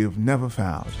bodies we have never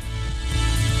found.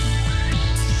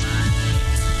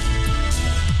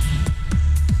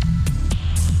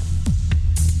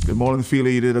 Good morning,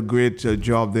 Philly. You did a great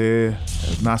job there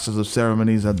as Masters of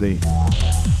Ceremonies at the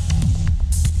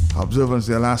observance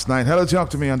there last night. Hello, talk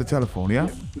to me on the telephone, yeah?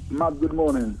 Matt, good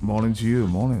morning. Morning to you,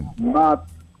 morning. Matt,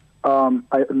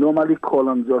 I normally call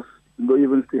and just don't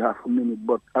even stay half a minute,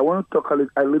 but I want to talk a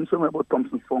little. I learned something about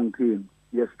Thompson Fontaine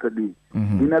yesterday.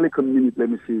 Mm-hmm. In a little minute, let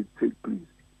me say it, please.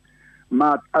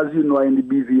 Matt, as you know, in the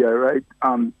BVI, right?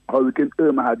 Hurricane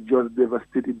Irma had just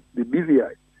devastated the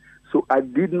BVI. So I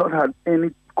could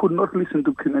not listen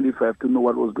to Q95 to know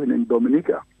what was going on in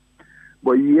Dominica.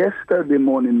 But yesterday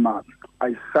morning, Matt,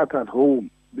 I sat at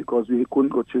home because we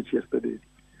couldn't go to church yesterday.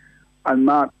 And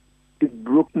Matt, it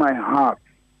broke my heart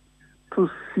to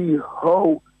see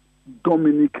how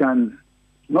Dominicans,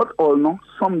 not all, no,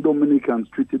 some Dominicans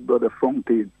treated Brother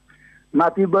Fontaine.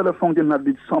 Matt, if Brother Fontaine had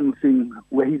did something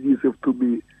where he deserved to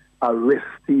be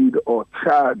arrested or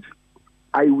charged,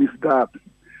 I wish that.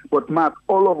 But Matt,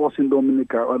 all of us in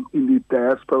Dominica and in the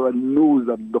diaspora knows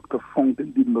that Dr.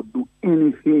 Fountain did not do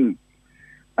anything.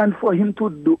 And for him to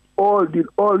did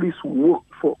all this work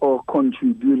for our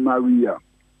country during Maria,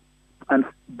 and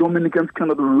Dominicans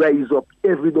cannot rise up,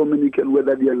 every Dominican,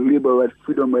 whether they are labor rights,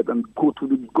 freedom rights, and go to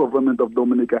the government of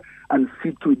Dominica and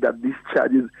see to it that these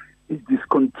charges is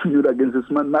discontinued against this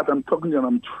man. Matt, I'm talking to you and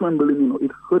I'm trembling.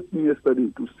 It hurt me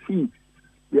yesterday to see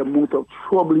the amount of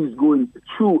trouble he's going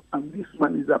through, and this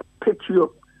man is a patriot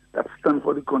that stands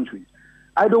for the country.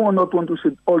 I don't want to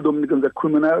say all Dominicans are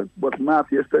criminals, but Matt,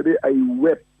 yesterday I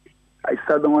wept. I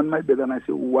sat down on my bed and I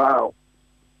said, wow,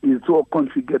 is our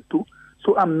country get to?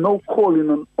 So I'm now calling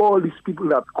on all these people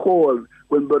that called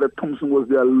when Brother Thompson was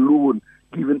there alone,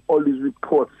 giving all these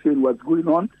reports saying what's going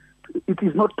on. It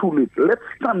is not too late. Let's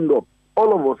stand up,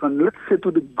 all of us, and let's say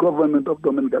to the government of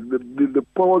Dominica, the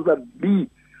powers that be,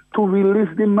 to release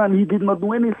the man. He did not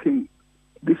do anything.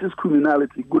 This is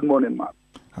criminality. Good morning, Matt.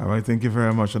 All right, thank you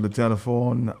very much on the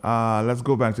telephone. Let's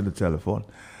go back to the telephone.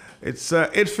 It's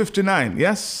 8:59.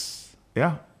 Yes?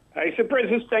 Yeah? I say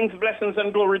praises, thanks, blessings,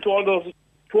 and glory to all those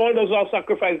who have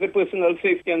sacrificed their personal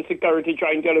safety and security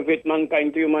trying to elevate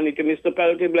mankind to humanity. Mr.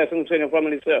 Pelty, blessings to your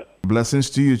family, sir. Blessings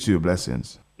to you too,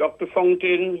 blessings. Dr.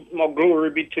 Fountain, more glory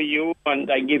be to you,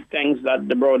 and I give thanks that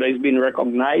the brother has been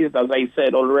recognized, as I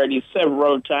said already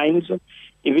several times.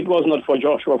 If it was not for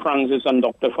Joshua Francis and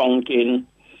Dr. Fountain,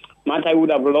 Matt, I would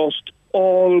have lost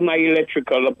all my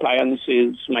electrical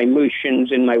appliances, my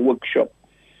machines in my workshop.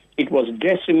 It was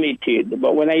decimated.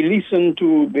 But when I listened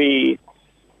to the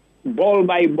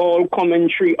ball-by-ball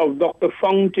commentary of Dr.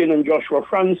 Fountain and Joshua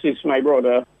Francis, my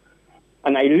brother,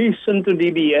 and I listened to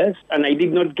DBS, and I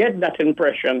did not get that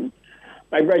impression.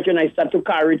 My brethren, I started to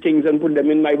carry things and put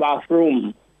them in my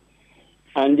bathroom.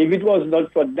 And if it was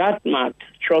not for that, Matt,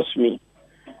 trust me.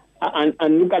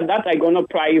 And look at that, I'm going to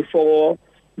apply for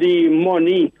the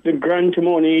money, the grant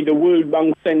money the World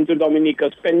Bank sent to Dominica,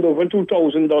 spend over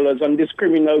 $2,000, and these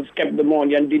criminals kept the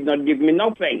money and did not give me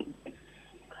nothing.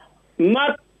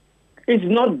 Matt, it's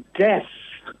not death,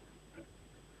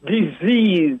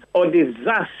 disease, or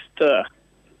disaster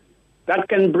that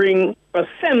can bring a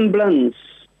semblance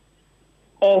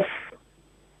of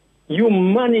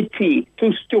humanity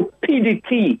to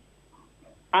stupidity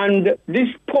and this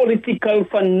political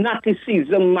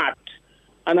fanaticism, Matt.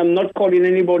 And I'm not calling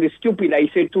anybody stupid. I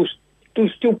say to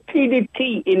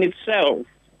stupidity in itself.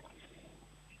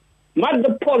 Matt,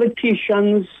 the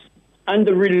politicians and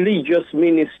the religious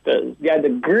ministers, they are the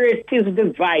greatest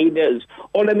dividers.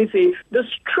 Or let me say, the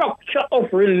structure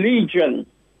of religion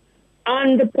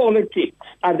and the politics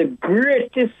are the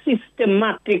greatest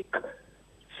systematic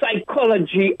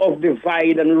psychology of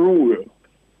divide and rule.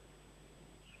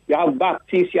 You have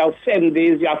Baptists, you have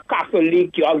Sundays, you have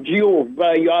Catholic, you have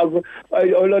Jehovah, you have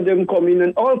all of them coming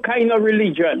in, all kind of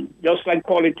religion, just like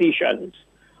politicians.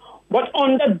 But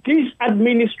under this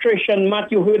administration,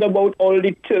 Matt, you heard about all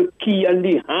the turkey and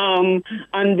the ham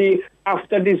and the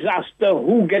after disaster,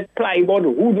 who get plywood,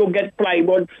 who don't get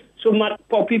plywood. So, Matt,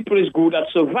 poor people is good at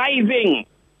surviving.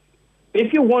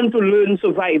 If you want to learn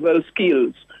survival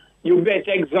skills, you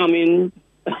better examine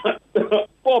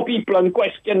poor people and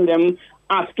question them,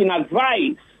 asking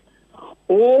advice.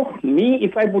 Or me,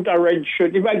 if I put a red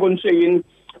shirt, if I go and say in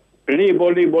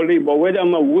labor, whether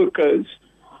I'm a workers,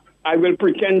 I will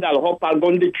pretend I'll hop, I'll go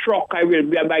on the truck, I will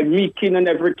be by meeting and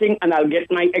everything, and I'll get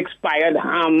my expired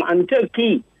ham and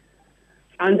turkey.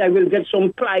 And I will get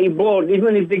some plywood,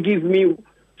 even if they give me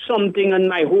something and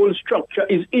my whole structure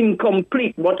is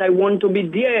incomplete, but I want to be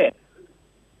there.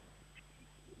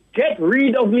 Get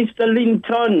rid of Mr.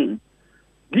 Linton.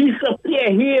 Disappear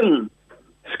him.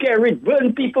 Scare it,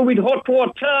 burn people with hot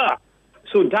water.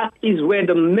 So that is where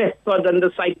the method and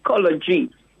the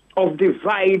psychology of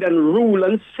divide and rule,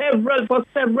 and for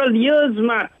several years,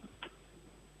 Matt.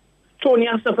 Tony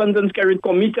Astafanton Skerrit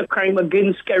commit a crime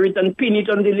against Skerrit and pin it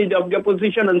on the leader of the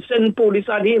opposition and send police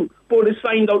at him. Police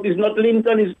find out it's not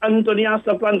Linton, it's Anthony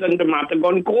Astafanton, the matter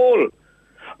gone cold.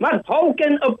 But how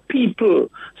can a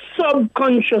people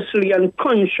subconsciously and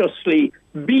consciously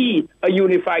be a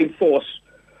unified force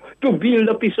to build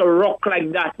a piece of rock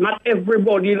like that? Not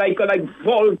everybody like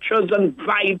vultures and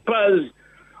vipers.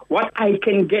 What I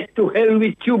can get to hell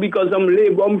with you because I'm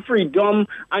labor, I'm freedom,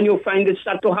 and you find it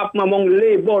start to happen among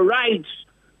labor rights.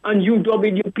 And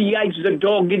UWPI, the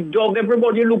dog,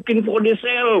 everybody looking for this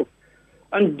hell.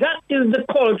 And that is the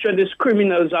culture these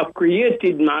criminals have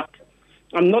created, Matt.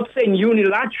 I'm not saying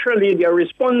unilaterally they're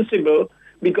responsible,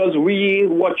 because we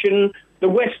watching the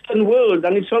Western world,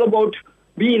 and it's all about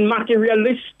being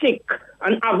materialistic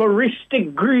and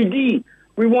avaristic, greedy.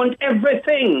 We want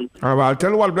everything. All right, I'll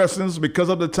tell you what, blessings, because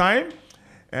of the time,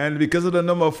 And because of the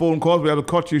number of phone calls, we have to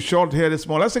cut you short here this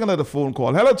morning. Let's take another phone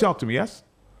call. Hello, talk to me, yes?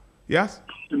 Yes?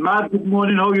 Matt, good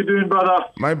morning. How you doing, brother?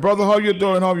 My brother, how you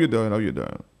doing? How you doing? How you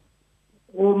doing?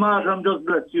 Oh, Matt, I'm just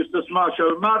blessed. Eustace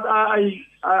Marshall. Matt, I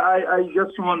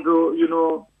just want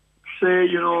to, say,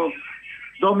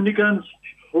 Dominicans,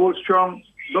 hold strong.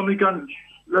 Dominicans,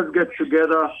 let's get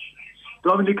together.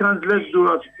 Dominicans, let's do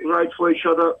what's right for each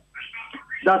other.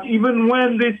 That even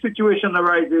when this situation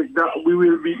arises, that we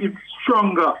will be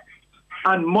stronger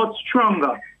and much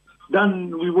stronger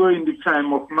than we were in the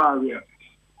time of Maria.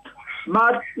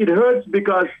 Matt, it hurts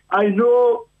because I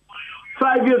know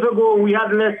 5 years ago we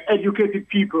had less educated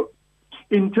people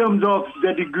in terms of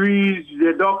their degrees,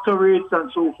 their doctorates,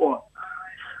 and so forth.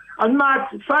 And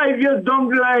Matt, 5 years down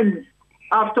the line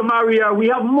after Maria, we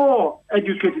have more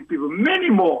educated people,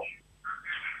 many more.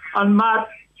 And Matt,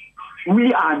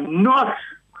 we are not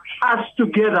as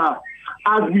together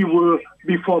as we were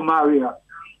before Maria.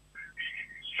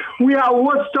 We are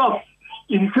worse off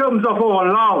in terms of our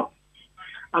love.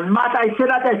 And Matt, I say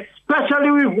that especially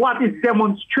with what is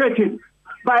demonstrated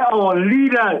by our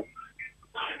leaders.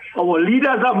 Our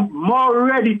leaders are more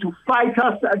ready to fight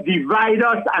us, divide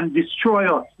us, and destroy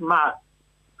us, Matt.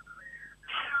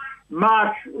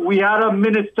 Matt, we had a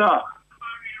minister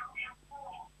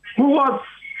who was,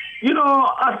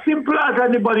 as simple as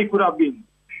anybody could have been.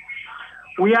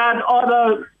 We had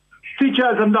other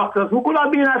teachers and doctors who could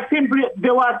have been as simple as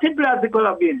they could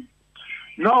have been.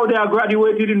 Now they are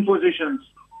graduated in positions.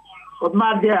 But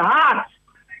Matt, their hearts,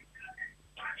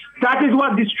 that is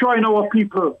what destroying our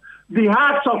people. The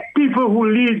hearts of people who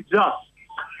lead us.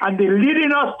 And they're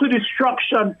leading us to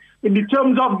destruction in the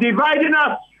terms of dividing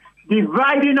us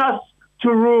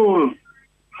to rule.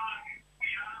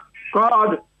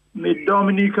 God, may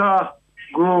Dominica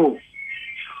grow.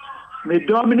 May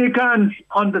Dominicans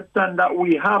understand that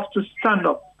we have to stand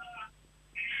up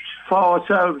for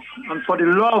ourselves and for the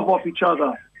love of each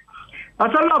other.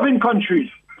 That's a loving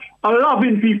country, a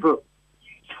loving people.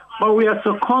 But we are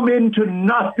succumbing to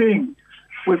nothing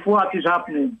with what is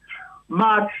happening.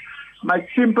 Matt, my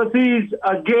sympathies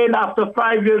again after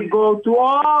 5 years go to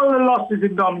all the losses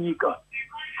in Dominica.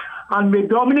 And may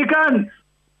Dominicans,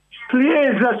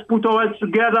 please let's put our heads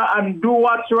together and do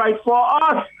what's right for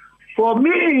us, for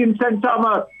me in St.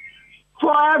 Thomas,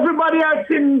 for everybody else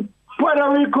in Puerto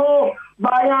Rico,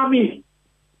 Miami.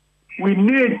 We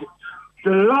need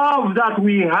the love that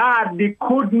we had, the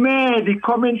kudme, the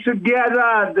coming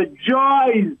together, the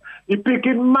joys, the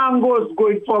picking mangoes,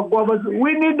 going for guavas.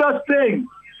 We need those things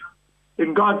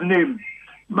in God's name.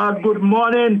 Matt, good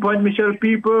morning, Point Michelle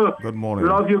people. Good morning.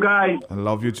 Love you guys. I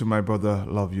love you too, my brother.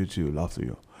 Love you too. Love to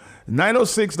you.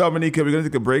 9:06, Dominica. We're going to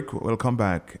take a break. We'll come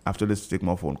back after this to take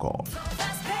more phone calls.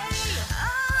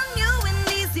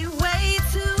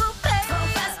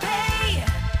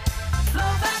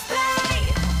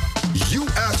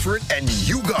 For it and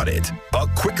you got it. A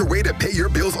quicker way to pay your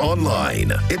bills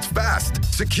online. It's fast,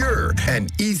 secure,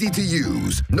 and easy to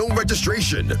use. No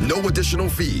registration, no additional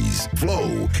fees.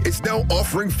 Flow is now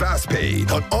offering FastPay,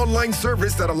 an online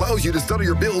service that allows you to settle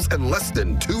your bills in less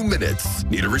than 2 minutes.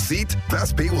 Need a receipt?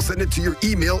 FastPay will send it to your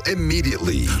email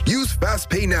immediately. Use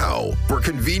FastPay now for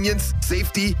convenience,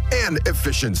 safety, and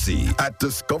efficiency at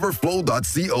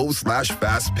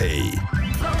discoverflow.co/fastpay.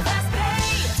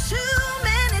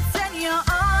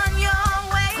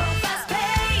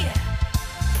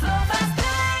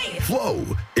 Flow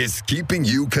is keeping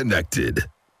you connected.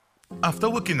 After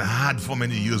working hard for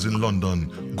many years in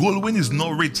London, Goldwyn is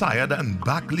now retired and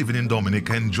back living in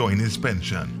Dominica enjoying his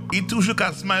pension. He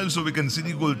toujours smile so we can see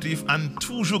the gold teeth and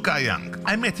toujours yank.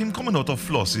 I met him coming out of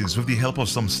Floss's with the help of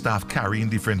some staff carrying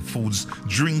different foods,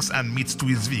 drinks and meats to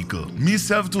his vehicle.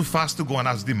 Myself too fast to go and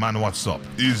ask the man what's up.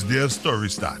 Is their story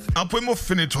start? Après mo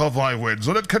fini to avoid words,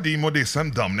 so that Kadimo de San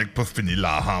Dominic per fini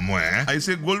la hamwe. I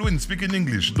said, Goldwyn, speak in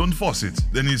English, don't force it.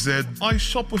 Then he said, I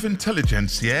shop with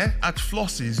intelligence, yeah? At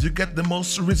Floss's, you get the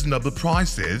most reasonable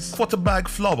prices. Quarter bag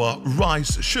flour,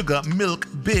 rice, sugar, milk,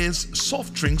 beers,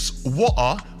 soft drinks,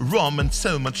 water, rum, and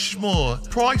so much more.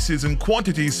 Prices and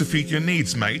quantities to fit your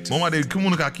needs, mate.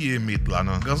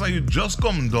 Because you just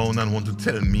come down and want to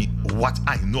tell me what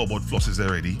I know about Floss's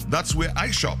already. That's where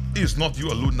I shop. It's not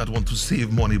you alone that want to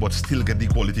save money but still get the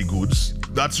quality goods.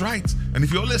 That's right. And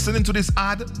if you're listening to this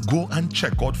ad, go and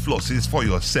check out Floss's for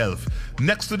yourself.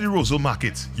 Next to the Rosal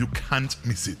Market. You can't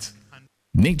miss it.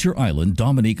 Nature Island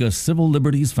Dominica Civil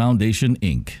Liberties Foundation,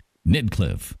 Inc.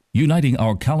 Nidcliff, uniting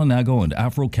our Kalinago and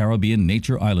Afro-Caribbean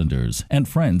nature islanders and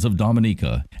friends of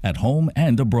Dominica at home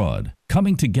and abroad,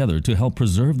 coming together to help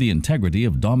preserve the integrity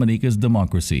of Dominica's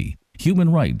democracy,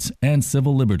 human rights, and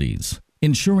civil liberties,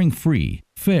 ensuring free,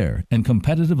 fair and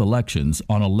competitive elections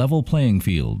on a level playing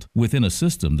field within a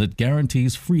system that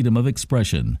guarantees freedom of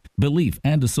expression, belief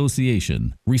and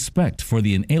association, respect for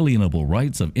the inalienable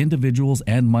rights of individuals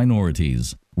and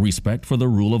minorities, respect for the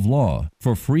rule of law,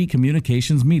 for free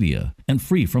communications media, and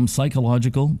free from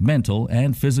psychological, mental,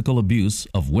 and physical abuse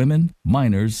of women,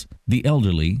 minors, the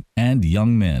elderly, and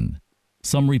young men.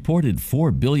 Some reported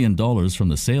 $4 billion from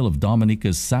the sale of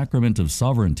Dominica's Sacrament of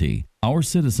Sovereignty, our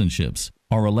citizenships,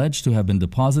 are alleged to have been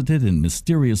deposited in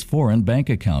mysterious foreign bank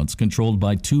accounts controlled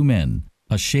by two men,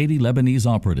 a shady Lebanese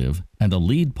operative and a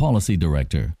lead policy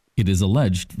director. It is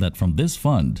alleged that from this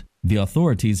fund, the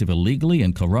authorities have illegally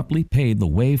and corruptly paid the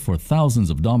way for thousands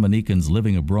of Dominicans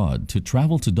living abroad to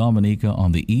travel to Dominica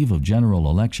on the eve of general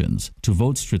elections to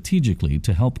vote strategically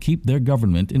to help keep their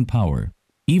government in power.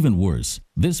 Even worse,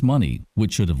 this money,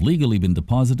 which should have legally been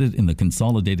deposited in the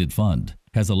consolidated fund,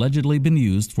 has allegedly been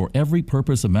used for every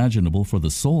purpose imaginable for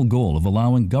the sole goal of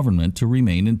allowing government to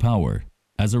remain in power.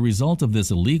 As a result of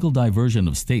this illegal diversion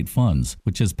of state funds,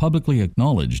 which is publicly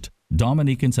acknowledged,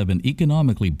 Dominicans have been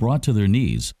economically brought to their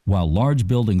knees, while large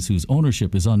buildings whose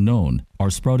ownership is unknown are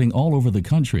sprouting all over the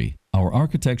country. Our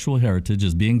architectural heritage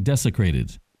is being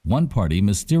desecrated. One party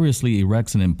mysteriously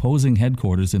erects an imposing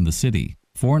headquarters in the city.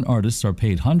 Foreign artists are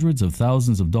paid hundreds of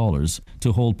thousands of dollars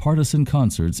to hold partisan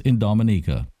concerts in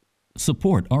Dominica.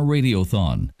 Support our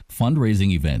Radiothon,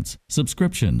 fundraising events,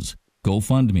 subscriptions,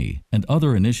 GoFundMe, and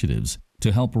other initiatives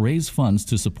to help raise funds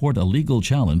to support a legal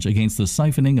challenge against the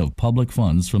siphoning of public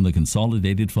funds from the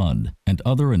Consolidated Fund and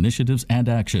other initiatives and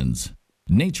actions.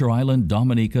 Nature Island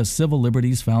Dominica Civil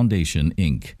Liberties Foundation,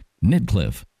 Inc.,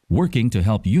 Nidcliff, working to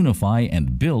help unify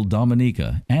and build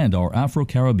Dominica and our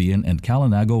Afro-Caribbean and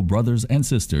Kalinago brothers and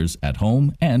sisters at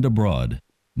home and abroad.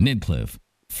 Nidcliff,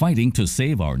 fighting to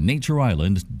save our nature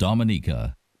island,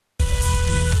 Dominica.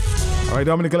 All right,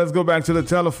 Dominica, let's go back to the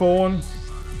telephone.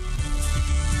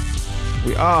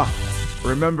 We are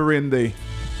remembering the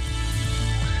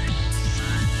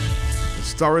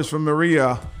stories from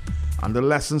Maria and the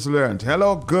lessons learned.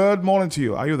 Hello, good morning to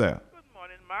you. Are you there?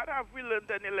 Matt, have we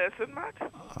learned any lesson, Matt?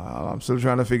 I'm still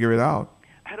trying to figure it out.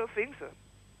 I don't think so.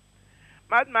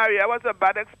 Matt, Maria was a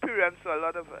bad experience for a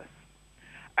lot of us.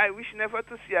 I wish never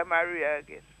to see a Maria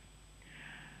again.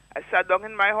 I sat down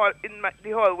in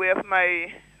the hallway of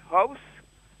my house,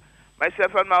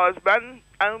 myself and my husband,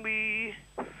 and we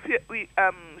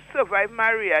survived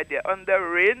Maria there under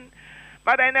rain.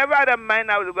 But I never had a mind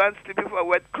I was going to sleep with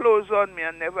wet clothes on me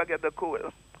and never get a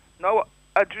cold. Now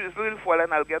a drizzle will fall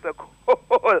and I'll get a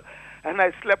cold. And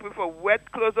I slept with a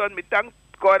wet clothes on me. Thank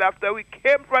God after we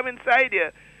came from inside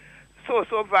here,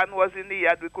 So-So van was in the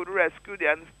yard. We could rescue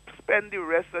them and spend the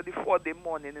rest of the 4-day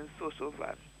morning in So-So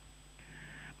van.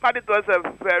 But it was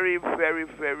a very, very,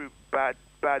 very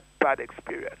bad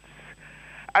experience.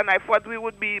 And I thought we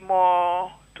would be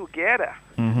more together.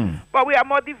 Mm-hmm. But we are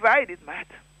more divided, Matt.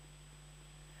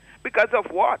 Because of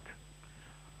what?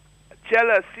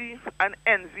 Jealousy and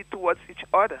envy towards each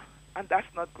other. And that's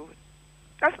not good.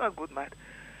 That's not good, Matt.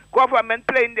 Government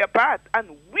playing their part, and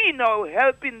we now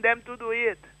helping them to do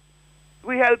it.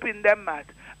 We helping them, Matt.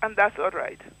 And that's all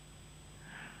right.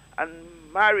 And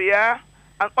Maria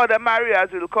and other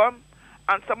Marias will come,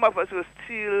 and some of us will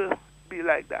still be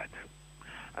like that.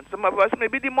 And some of us,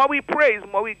 maybe the more we praise,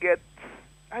 more we get.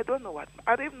 I don't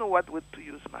even know what word to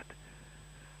use, Matt.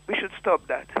 We should stop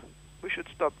that. We should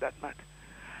stop that, Matt.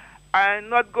 I'm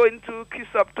not going to kiss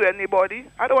up to anybody.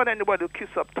 I don't want anybody to kiss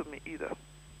up to me either.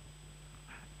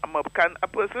 I'm a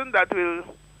person that will,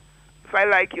 if I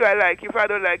like you, I like you. If I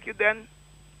don't like you, then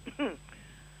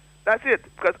that's it.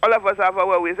 Because all of us have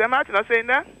our ways. Am I not saying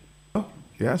that?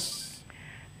 Yes.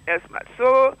 Yes, Matt.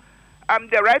 So I'm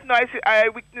there right now. I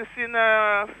witnessing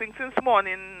things since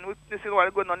morning, witnessing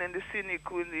what's going on in the scenic,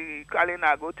 in the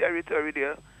Kalinago territory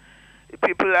there. The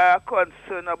people are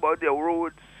concerned about the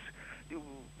roads,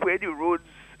 where the roads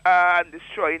are, and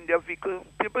destroying their vehicle.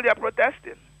 People are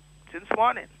protesting since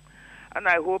morning. And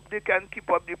I hope they can keep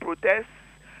up the protests,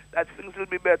 that things will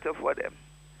be better for them.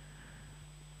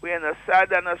 We're in a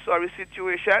sad and a sorry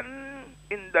situation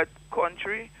in that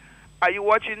country. Are you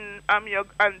watching your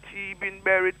auntie being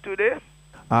buried today?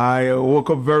 I woke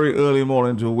up very early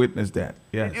morning to witness that,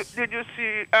 yes. Did you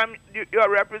see your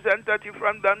representative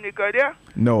from Dominica there?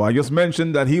 No, I just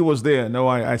mentioned that he was there. No,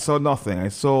 I saw nothing. I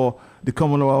saw the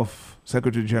Commonwealth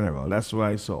Secretary General. That's what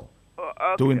I saw.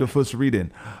 Okay. Doing the first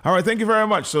reading. All right, thank you very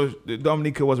much. So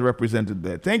Dominica was represented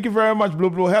there. Thank you very much, Blue.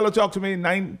 Hello, talk to me,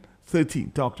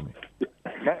 9:13. Talk to me.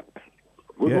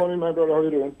 Good morning, my brother. How are you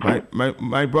doing?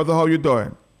 My brother, how you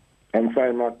doing? I'm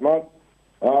fine, Matt.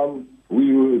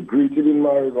 We were greeted in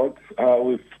Marigot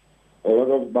with a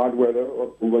lot of bad weather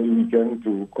over the weekend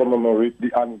to commemorate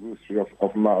the anniversary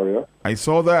of Maria. I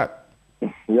saw that.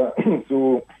 Yeah,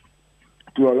 so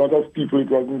to a lot of people, it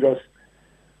wasn't just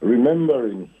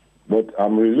remembering, but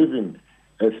reliving,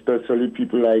 especially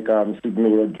people like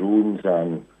Signora Jones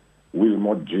and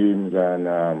Wilmot James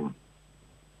and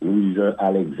Louisa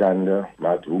Alexander,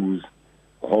 Matt, whose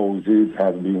houses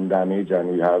have been damaged, and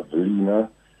we have Lena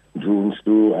Jones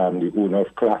too, the owner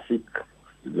of Classic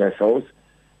Guest House,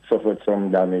 suffered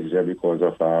some damage there because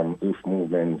of earth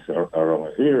movements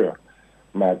around the area.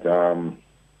 But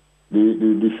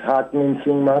the disheartening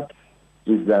thing, Matt,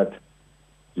 is that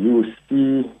you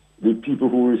see the people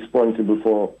who are responsible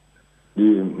for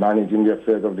managing the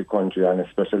affairs of the country, and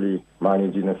especially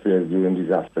managing affairs during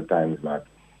disaster times, Matt.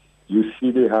 You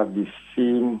see they have the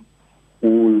same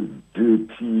old,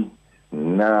 dirty,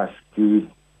 nasty,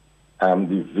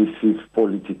 divisive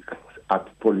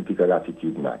political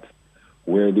attitude, Matt,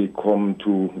 where they come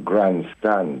to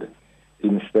grandstand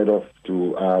instead of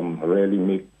to really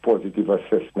make positive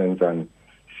assessments and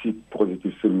seek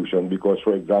positive solutions. Because,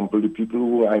 for example, the people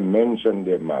who I mentioned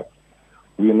there, Matt,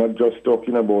 we're not just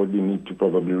talking about the need to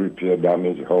probably repair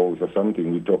damaged house or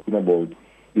something. We're talking about,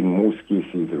 in most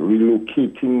cases,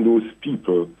 relocating those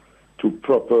people to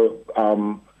proper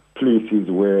places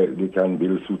where they can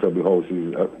build suitable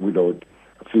houses without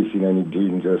facing any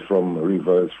dangers from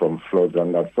rivers, from floods,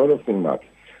 and that sort of thing, Matt.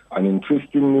 And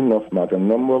interestingly enough, Matt, a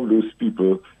number of those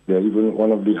people, there even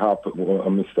one of the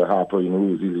Mr. Harper in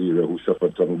Rosie's area who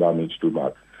suffered some damage to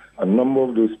Matt. A number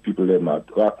of those people there, Matt,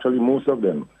 actually most of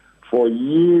them, for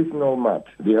years now, Matt,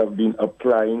 they have been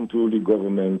applying to the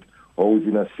government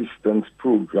housing assistance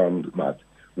program, Matt,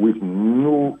 with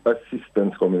no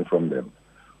assistance coming from them.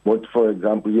 But, for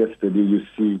example, yesterday you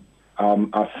see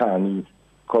Asani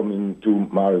coming to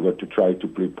Marigot to try to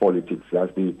play politics.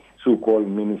 That's the so-called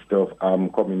Minister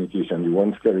of Communication, the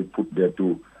one Kerry put there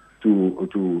to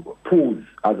pose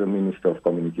as a Minister of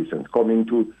Communications, coming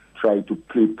to try to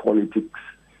play politics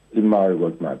in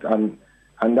Marigot, Matt.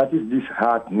 And that is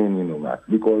disheartening, you know, Matt,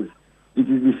 because it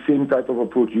is the same type of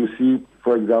approach you see,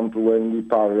 for example, when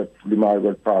the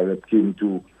Marigot Parliament came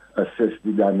to assess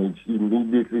the damage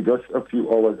immediately, just a few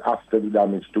hours after the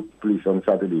damage took place on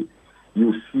Saturday.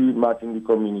 You see, Matt, in the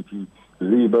community,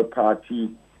 Labour Party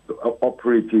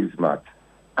operatives, Matt,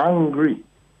 angry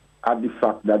at the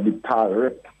fact that the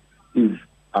Parliament is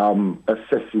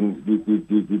assessing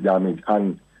the damage.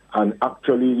 And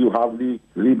actually, you have the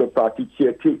Labour Party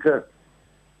caretaker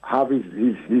have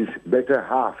his better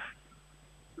half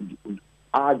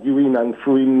arguing and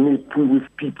throwing nipple with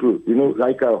people, you know,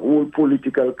 like a whole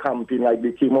political campaign, like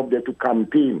they came up there to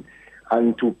campaign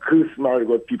and to curse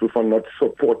Marigot people for not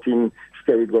supporting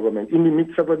state government in the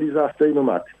midst of a disaster, you know,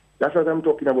 Matt. That's what I'm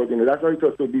talking about, you know. That's why it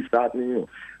was so disheartening, you know.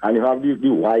 And you have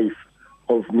the wife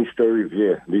of Mr.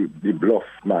 Riviere, the bluff,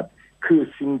 Matt,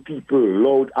 cursing people,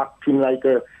 loud, acting like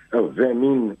a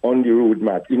vermin on the road,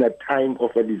 Matt, in a time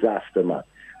of a disaster, Matt.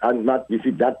 And, Matt, you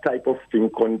see, that type of thing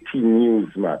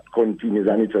continues, Matt, continues,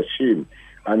 and it's a shame.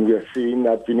 And we are saying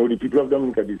that, you know, the people of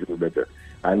Dominica deserve better.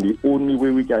 And the only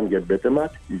way we can get better,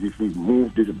 Matt, is if we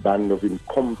move this band of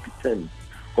incompetence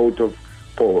out of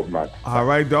power, Matt. All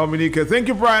right, Dominica. Thank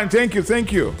you, Brian. Thank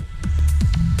you.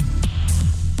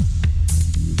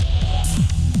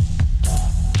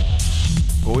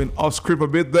 Going off script a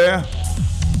bit there.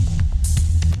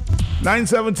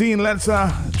 9:17, let's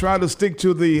try to stick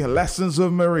to the lessons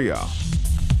of Maria.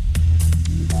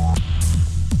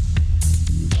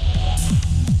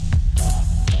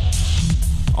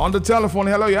 On the telephone,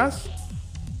 hello, yes?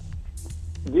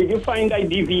 Did you find I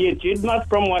deviated, not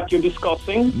from what you're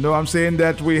discussing? No, I'm saying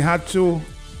that we had to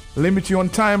limit you on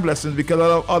time, Blessings,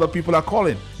 because other people are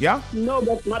calling, yeah? No,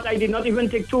 but Matt, I did not even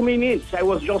take 2 minutes. I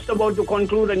was just about to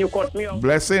conclude and you cut me off.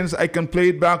 Blessings, I can play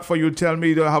it back for you. Tell me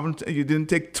you didn't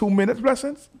take 2 minutes,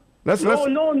 Blessings?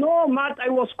 No, Matt, I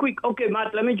was quick. Okay,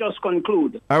 Matt, let me just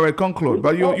conclude. All right, conclude.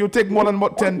 But you take more than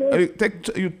 10. Okay.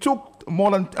 You took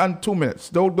more than 2 minutes.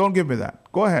 Don't give me that.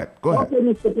 Go ahead. Okay,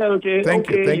 Mr. Peltier. Thank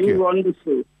you. Run the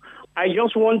show. I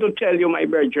just want to tell you, my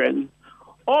brethren,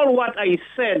 all what I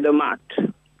said, Matt,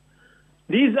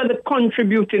 these are the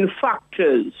contributing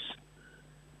factors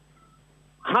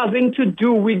having to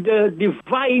do with the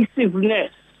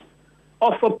divisiveness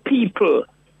of a people.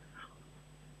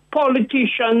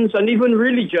 Politicians and even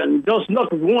religion does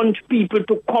not want people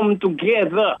to come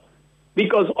together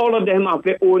because all of them have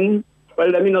their own, well,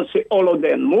 let me not say all of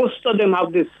them. Most of them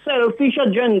have this selfish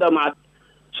agenda, Matt.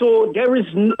 So it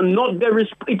is not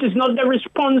the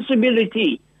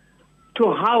responsibility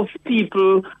to have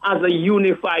people as a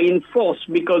unifying force,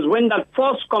 because when that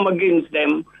force come against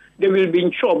them, they will be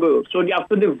in trouble. So they have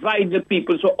to divide the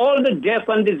people. So all the death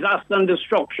and disaster and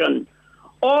destruction,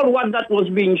 all what that was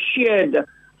being shared,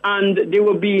 and they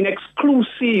were being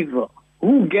exclusive,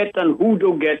 who get and who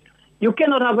don't get. You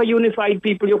cannot have a unified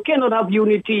people. You cannot have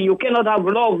unity. You cannot have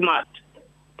love, Matt.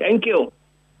 Thank you.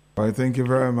 All right, thank you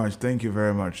very much. Thank you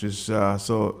very much.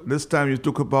 So this time you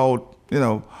took about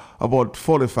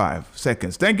 45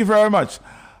 seconds. Thank you very much.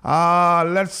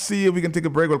 Let's see if we can take a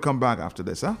break. We'll come back after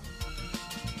this, huh?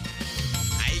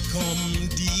 I come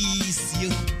this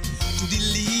year to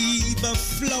deliver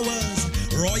flowers,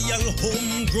 royal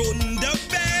homegrown, the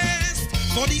best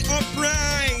for the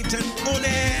upright and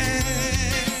honest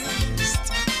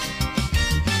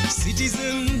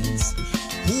citizens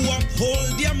who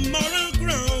uphold their moral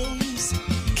grounds.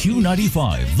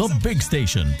 Q95, the big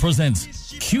station, presents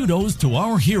Kudos to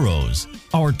Our Heroes.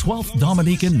 Our 12th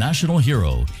Dominican national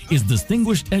hero is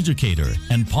distinguished educator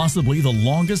and possibly the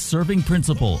longest serving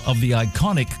principal of the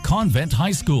iconic Convent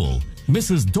High School,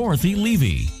 Mrs. Dorothy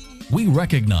Levy. We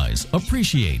recognize,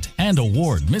 appreciate, and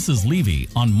award Mrs. Levy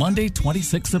on Monday,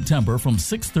 26 September from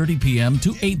 6:30 p.m.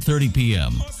 to 8:30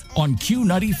 p.m. on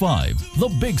Q95, the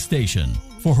big station,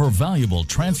 for her valuable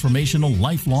transformational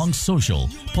lifelong social,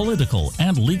 political,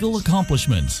 and legal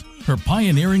accomplishments, her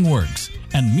pioneering works,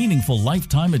 and meaningful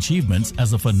lifetime achievements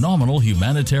as a phenomenal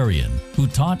humanitarian who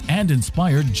taught and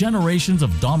inspired generations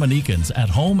of Dominicans at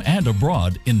home and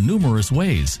abroad in numerous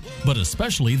ways, but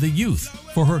especially the youth,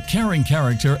 for her caring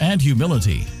character and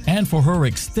humility, and for her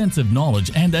extensive knowledge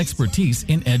and expertise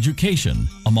in education,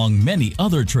 among many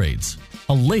other traits.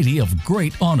 A lady of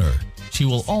great honor. She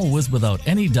will always, without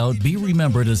any doubt, be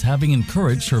remembered as having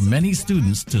encouraged her many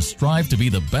students to strive to be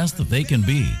the best that they can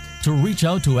be, to reach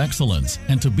out to excellence,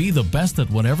 and to be the best at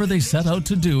whatever they set out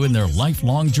to do in their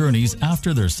lifelong journeys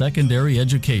after their secondary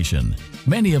education.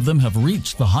 Many of them have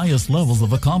reached the highest levels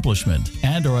of accomplishment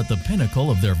and are at the pinnacle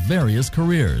of their various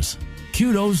careers.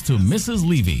 Kudos to Mrs.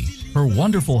 Levy, her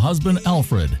wonderful husband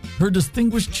Alfred, her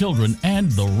distinguished children,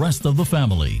 and the rest of the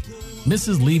family.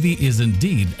 Mrs. Levy is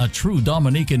indeed a true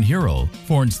Dominican hero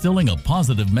for instilling a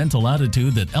positive mental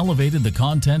attitude that elevated the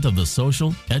content of the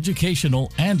social,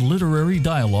 educational, and literary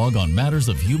dialogue on matters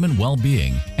of human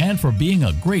well-being, and for being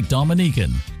a great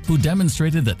Dominican who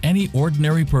demonstrated that any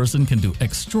ordinary person can do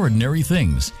extraordinary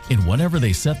things in whatever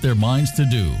they set their minds to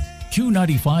do.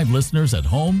 Q95 listeners at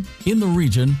home, in the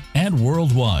region, and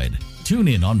worldwide, tune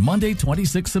in on Monday,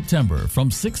 26 September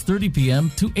from 6:30 p.m.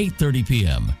 to 8:30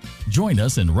 p.m. Join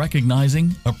us in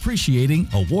recognizing, appreciating,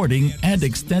 awarding, and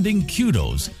extending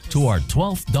kudos to our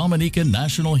 12th Dominican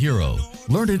national hero,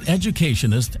 learned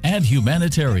educationist and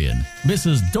humanitarian,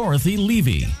 Mrs. Dorothy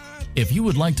Levy. If you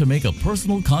would like to make a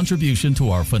personal contribution to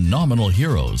our phenomenal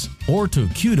heroes or to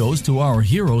Kudos to Our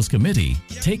Heroes Committee,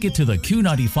 take it to the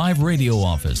Q95 radio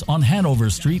office on Hanover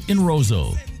Street in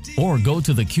Roseau, or go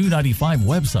to the Q95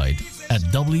 website at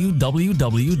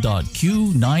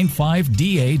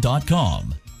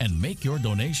www.q95da.com and make your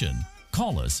donation.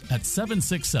 Call us at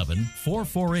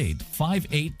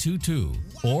 767-448-5822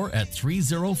 or at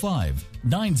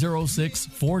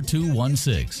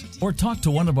 305-906-4216 or talk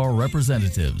to one of our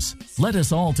representatives. Let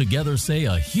us all together say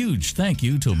a huge thank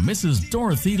you to Mrs.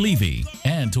 Dorothy Levy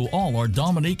and to all our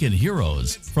Dominican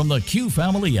heroes from the Q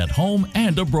family at home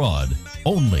and abroad.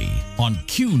 Only on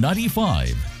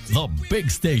Q95, the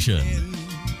big station.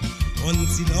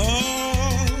 Until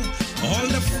all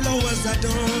the flowers are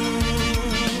done.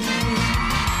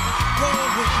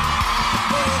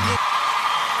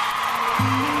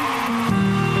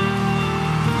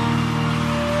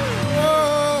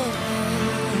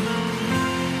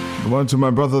 One to my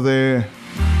brother there,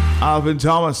 Alvin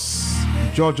Thomas,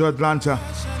 Georgia, Atlanta.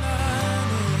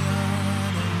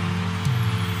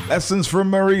 Lessons from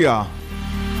Maria.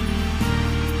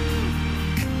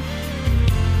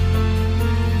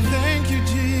 Thank you,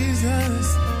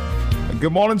 Jesus.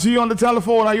 Good morning to you on the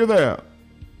telephone. Are you there?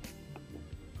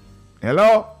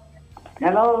 Hello?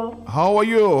 Hello. How are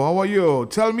you? How are you?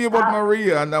 Tell me about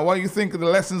Maria and what you think the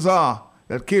lessons are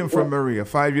that came from Maria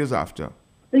 5 years after.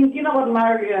 Thinking about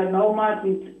Maria now, Matt,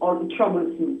 it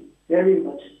troubles me very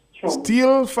much.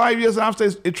 Still 5 years after,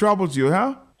 it troubles you,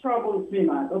 huh? Troubles me,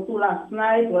 man. Up to last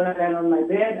night when I got on my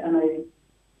bed and I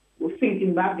was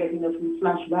thinking back, getting a few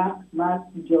flashback, Matt,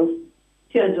 tears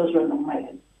just ran on my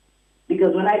head.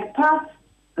 Because when I passed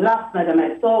last night and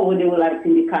I saw when they were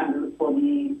lighting the candles for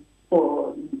the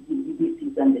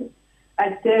deceased, and then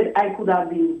I said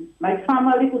my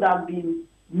family could have been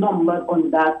numbered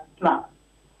on that plaque.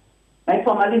 My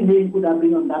family name could have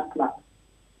been on that plaque.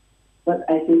 But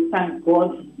I say, thank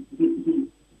God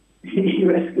he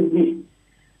rescued me.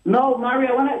 No, Maria,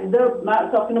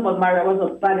 talking about Maria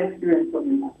was a bad experience for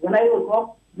me. When I woke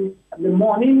up the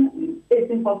morning,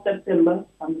 18th of September,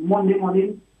 on Monday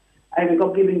morning, I wake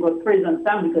up giving God praise and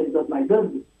thanks because it was my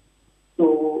birthday.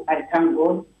 So I thank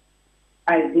God.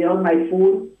 I did on my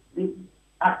phone,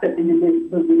 accepting the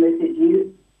birthday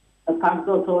messages. A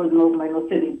pastor told me, I was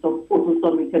sending some photos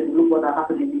of me, telling look what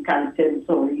happened in the Caribbean,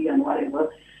 sorry, and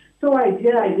whatever. So I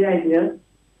did.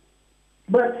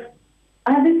 But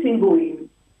I had this thing going.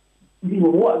 The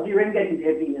rain getting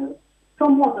heavier.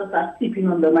 Some water starts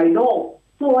seeping under my door.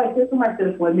 So I said to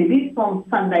myself, well, maybe it's some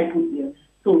sand I put there.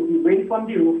 So the rain from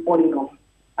the roof falling off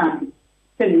and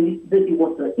telling this dirty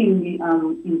water in the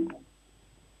inside.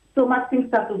 So my things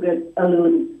start to get a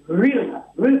little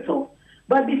real tough.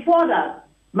 But before that,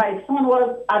 my son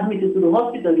was admitted to the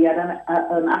hospital. He had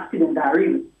an accident,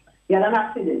 diarrhea. He had an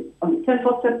accident on the 10th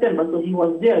of September, so he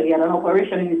was there. He had an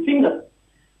operation in his finger.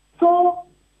 So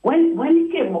when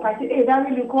he came up, I said, hey, that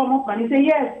really come up? And he said,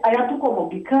 yes, I have to come up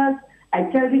because I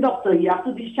tell the doctor he has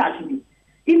to discharge me.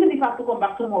 Even if I have to come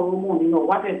back tomorrow morning or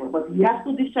whatever, but he has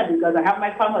to discharge because I have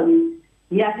my family.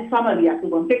 He has his family, he has to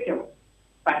go and take care of.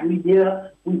 But we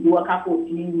there, we do a cup of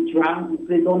tea, we drank, we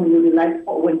played on, the lights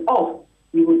went off.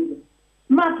 We was there.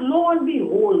 But lo and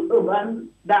behold, Urban,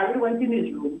 Darryl went in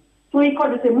his room. So he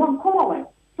called and said, Mom, come away.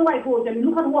 So I go and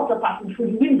look at water passing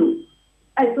through the window.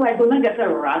 So I go and get a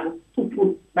rag to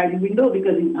put by the window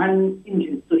because he's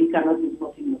uninjured, so he cannot do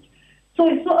nothing much. So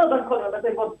it's so Urban called and I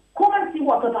said, come and see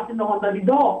water passing under the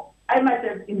door. I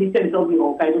myself in the center of the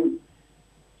house, I don't know.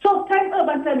 So time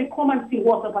Urban tell me, come and see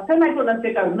water pass. I might go and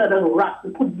take another rack to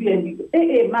put behind the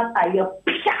hey, man, I hear,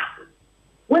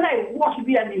 when I wash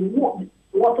behind the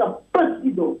water burst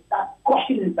the door, that's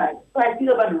gushing inside. So I see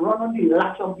Urban run on the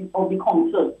latch of the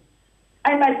console.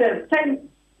 I myself, time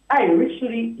I reached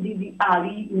the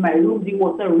alley in my room, the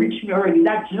water reached me already.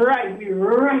 That drives me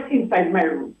right inside my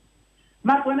room.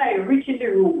 But when I reach in the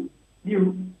room,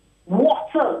 the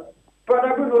water,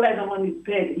 Brother Bruno lies on his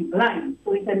bed, he's blind.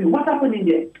 So he said me, what happened in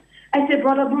there? I said,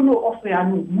 Brother Bruno, off me, I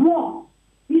know more.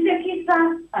 He said,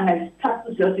 Kisa, and I start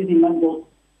to just see the man just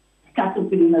start to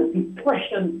feel in a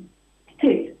depression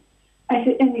state. I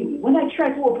said, anyway, when I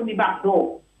try to open the back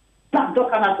door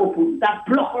cannot open. That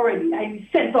block already. I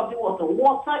sent up the water.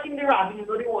 Water in the ravine. You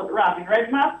know the water ravine,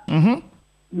 right, Matt? Mm-hmm.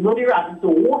 You know the ravine. So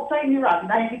water in the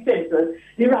ravine. I in the center.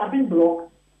 The ravine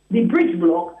block, the bridge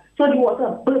block. So the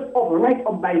water burst up right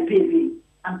up by baby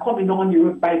and coming down the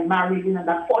road by Marilyn and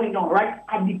that falling down right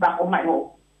at the back of my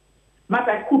house. Matt,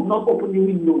 I could not open the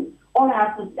window. All I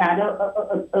had to add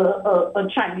a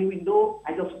shiny window.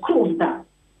 I just closed that.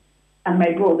 And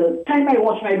my brother, time I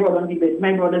watched my brother on the bed,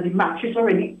 my brother, the mattress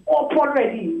already up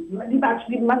already. The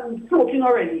mattress floating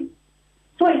already.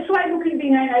 So I looking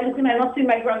behind, I not see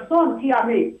my grandson,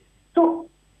 TRA. So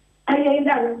I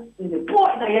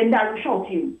end up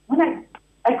shouting. When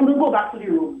I couldn't go back to the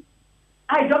room.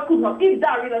 I just could not. If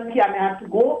Darryl and TRA had to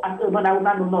go, and Urban, I would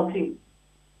not know nothing.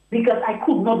 Because I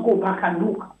could not go back and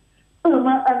look.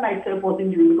 Irma and myself was in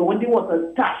the room. So when the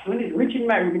water dashed, when it reached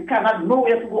my room, it cannot know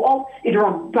where to go out. It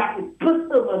runs back, it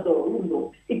bursts over the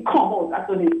window. It comes out. That's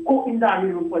when it go in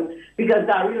Darryl room because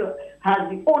Darryl has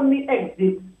the only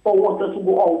exit for water to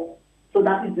go out. So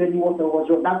that is when the water was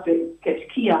run. That's where it catch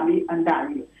Kiame and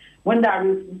Darryl. When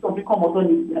Darryl something come out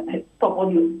on his top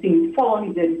on his things, fall on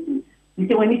his head. He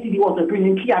say when he see the water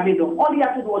bringing Kiame down, all he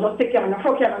has to do was just take Kiame and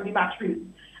throw Kiame on the mattress.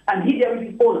 And he there with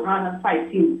his old hand and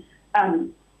fight him.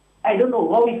 And I don't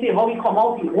know how he come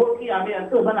out, he hold Kiame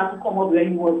and Urban had to come out where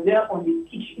he was there on the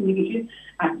kitchen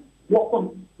and walk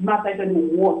on matter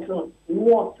and water,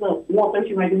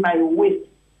 she went in my waist.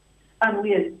 And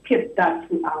we escaped that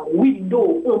to our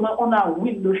window, Irma on our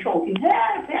window shouting,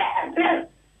 help.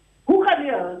 Who can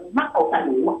hear knock outside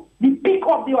the wall? The peak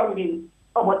of the organ,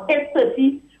 about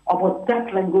 8:30, about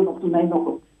that line going up to 9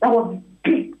 o'clock. That was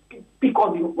the peak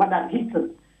of the what that hit us.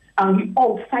 And we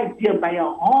outside there by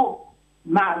our house.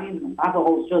 Marlene, other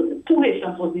house, just 2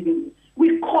 Haitians was living there.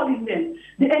 We calling them.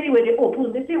 Anyway, they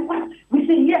open. They say, what? We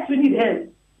say, yes, we need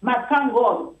help. But thank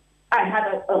God, I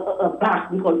had a bag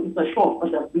because it's a shop,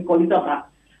 but we call it a bag.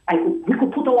 We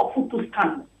could put our foot to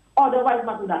stand. Otherwise,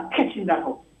 we would have catch in that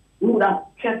house. We would have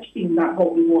catch in that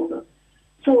house with water.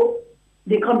 So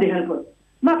they come to help us.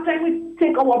 Next time we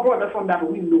take our brother from that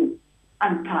window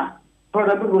and pass.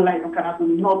 Brother Bruno Lion cannot do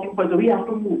nothing for us. We have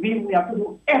to move him. We have to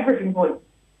do everything for him.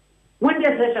 When they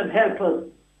session help us,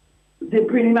 they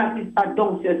bring him at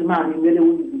downstairs, Marvin, where they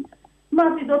will be.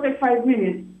 Marvin, don't take 5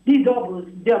 minutes. These doubles,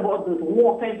 they're about the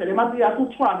water inside. They must be able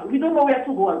to travel. We don't know where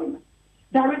to go again.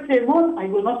 Darryl said, no, I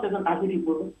will not send an agri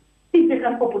people. If they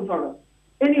can open for us.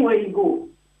 Anywhere you go,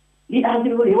 He asked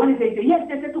me, when he said, yes,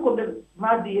 they took up the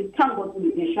Tango to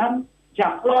the nation,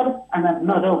 Jack Claude, and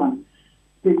another one.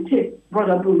 They take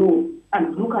Brother Bruno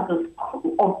and look at us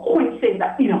on point saying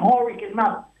that in hurricane,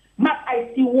 Matt,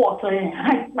 I see water and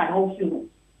hide my house, you know.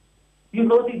 You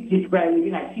know the ditch where I live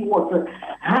in, I see water,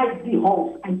 hide the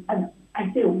house. And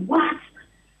I say, what?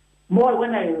 More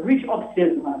when I reach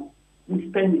upstairs, man, we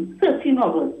spend 13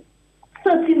 of us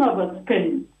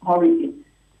spend hurricane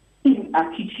in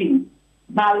a kitchen.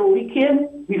 Mallory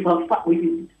came with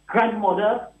his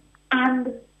grandmother and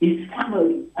his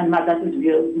family, and that is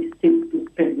where we stay to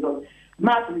spend because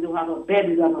Matt, we don't have a bed,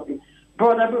 we don't have nothing.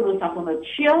 Brother Bruno sat on a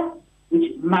chair,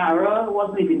 which Mara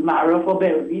was living, Mara for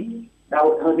Belleville.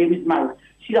 Her name is Mara.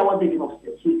 She was living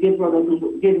upstairs. She gave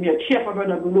me a chair for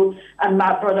Brother Bruno, and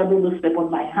my Brother Bruno slept on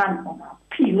my hand on a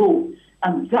pillow,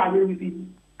 and Zari with his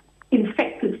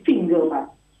infected finger,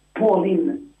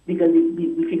 Pauline, because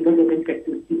the fingers are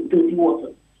infected with dirty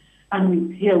water. And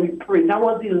we pray. That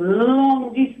was the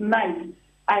longest night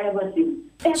I ever seen.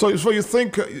 So you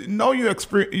think now you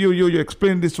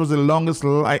explained this was the longest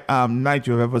night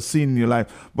you've ever seen in your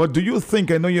life. But do you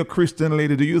think, I know you're a Christian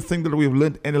lady, do you think that we've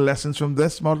learned any lessons from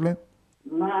this, Madeleine?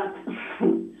 Matt,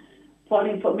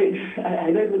 funny for me,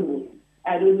 I don't even know.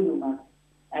 I don't even know, Matt.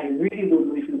 I really don't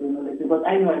know if you don't know lessons, but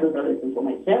I know I don't know lessons for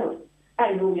myself.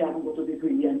 I know we haven't got to be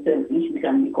greedy and selfish. We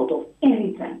can be cut off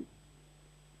anytime.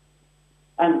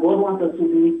 And God wants us to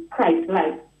be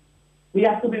Christ-like. We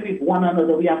have to be with one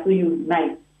another. We have to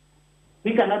unite.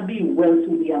 We cannot be well to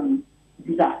the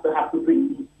disaster, have to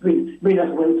bring us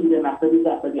well to them after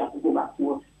disaster. We have to go back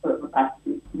to a past.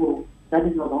 No, that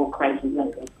is not how Christ is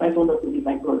like us. Christ wants us to be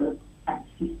like brothers and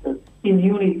sisters in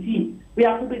unity. We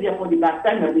have to be there for the bad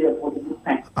time and be there for the good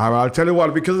time. All right, I'll tell you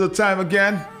what, because of the time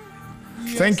again,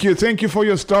 thank you for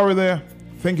your story there.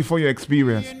 Thank you for your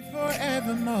experience.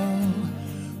 Forevermore.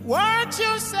 What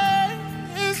you say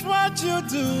is what you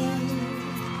do.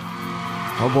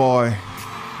 Oh boy.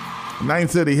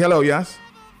 9:30. Hello, yes?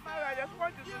 I just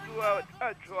want you to do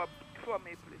a job for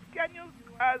me, please. Can you,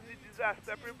 as the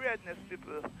disaster preparedness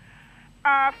people,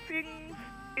 are things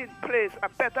in place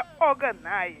and better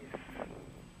organized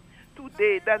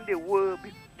today than they were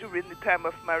during the time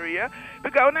of Maria?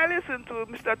 Because when I listen to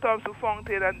Mr. Thompson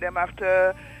Fontaine and them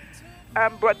after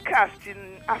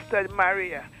broadcasting after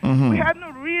Maria, we had no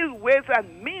real ways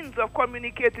and means of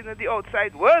communicating with the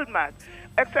outside world, man.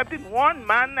 Except in one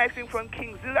man, I think from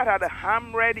Kingsville, that had a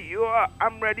ham radio,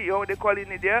 they call it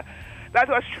there, that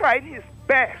was trying his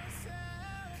best.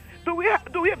 Do we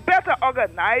better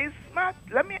organize, Matt?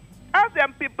 Let me ask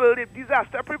them people, the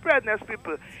disaster preparedness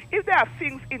people, if there are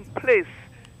things in place.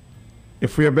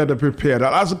 If we are better prepared.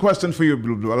 I'll ask a question for you,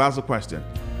 Blue. I'll ask a question.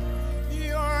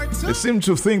 They seem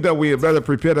to think that we are better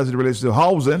prepared as it relates to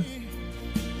housing.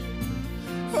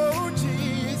 Oh,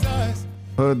 Jesus.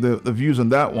 Heard the views on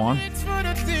that one. It's for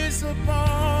the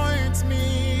disappoint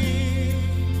me.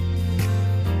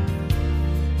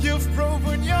 You've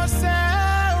proven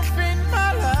yourself in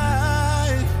my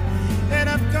life, and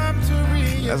I've come to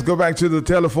realize. Let's go back to the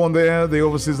telephone there, the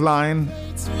overseas line.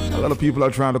 A lot of people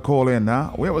are trying to call in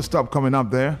now. We have a stop coming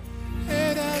up there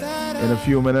in a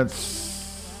few minutes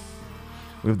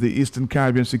with the Eastern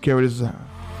Caribbean Securities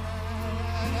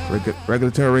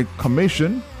Regulatory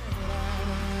Commission.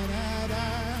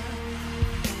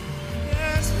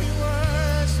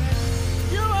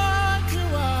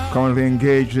 Currently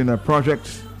engaged in a project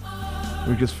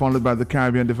which is funded by the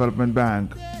Caribbean Development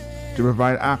Bank to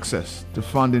provide access to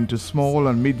funding to small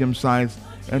and medium-sized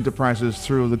enterprises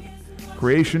through the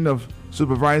creation of a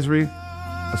supervisory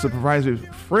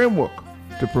framework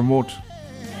to promote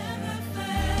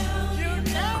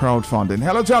crowdfunding.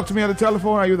 Hello, talk to me on the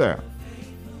telephone. Are you there?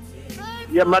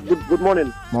 Yeah, Matt, good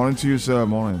morning. Morning to you, sir.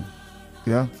 Morning.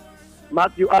 Yeah?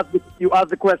 Matt, you asked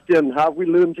the question, have we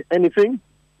learned anything?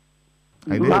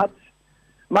 I did.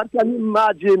 Matt, can you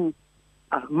imagine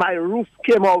my roof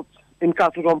came out in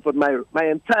Castle Comfort, my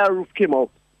entire roof came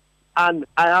out. And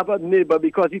I have a neighbor,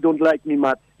 because he don't like me,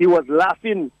 Matt, he was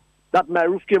laughing that my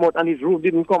roof came out and his roof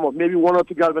didn't come out. Maybe one or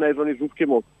two galvanized on his roof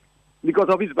came out. Because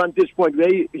of his vantage point, where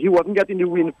he wasn't getting the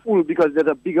wind full because there's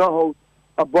a bigger house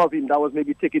above him that was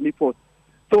maybe taking the force.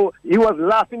 So he was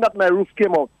laughing that my roof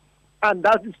came out. And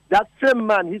that same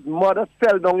man, his mother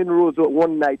fell down in Rosewood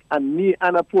one night, and me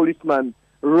and a policeman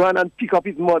ran and pick up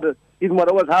his mother. His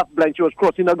mother was half blind. She was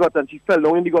crossing a gutter and she fell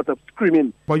down in the gutter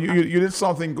screaming. But you did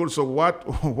something good. So what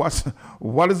is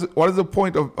the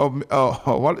point of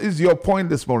what is your point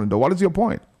this morning though? What is your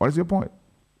point? What is your point?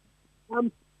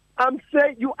 I'm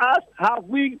saying, you asked, have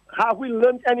we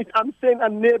learned anything? I'm saying a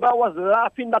neighbor was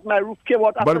laughing that my roof came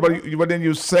out. But then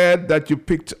you said that you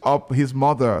picked up his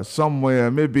mother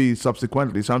somewhere, maybe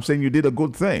subsequently. So I'm saying you did a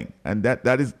good thing, and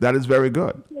that is very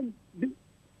good.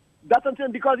 That's what I'm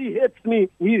saying, because he hates me.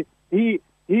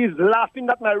 He's laughing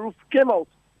that my roof came out,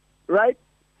 right?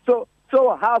 So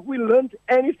have we learned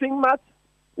anything, Matt?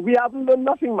 We haven't learned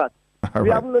nothing, Matt. All we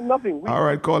right. haven't learned nothing. All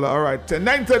right, caller. All right.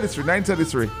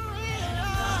 933.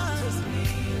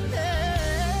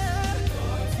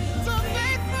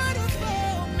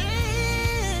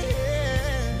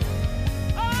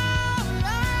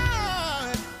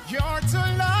 You're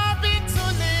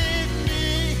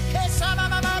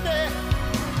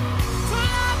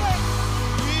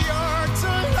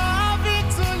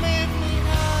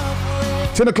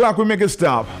 10 o'clock, we make it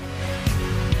stop.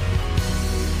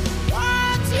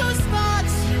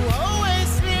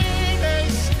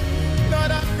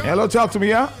 Hello, talk to me,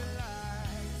 yeah?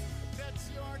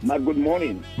 Matt, good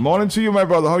morning. Morning to you, my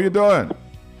brother. How you doing?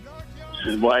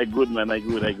 Boy, good, man. I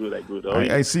good.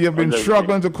 I see you've been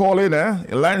struggling to call in, eh?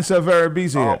 Your lines are very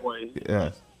busy here. Boy.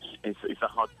 Yes. It's a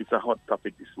hot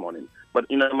topic this morning. But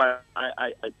I'm gonna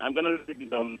leave it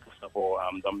down for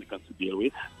Dominicans to deal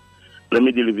with. Let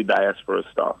me deal with the diaspora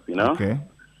stuff, Okay.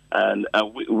 And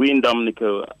we in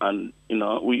Dominica, and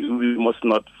we must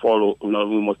not follow.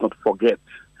 We must not forget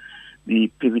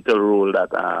the pivotal role that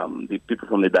the people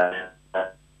from the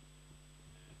diaspora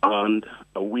and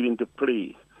are willing to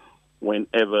play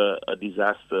whenever a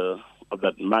disaster of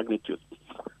that magnitude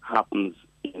happens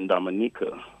in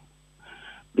Dominica.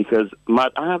 Because,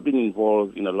 Matt, I have been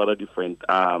involved in a lot of different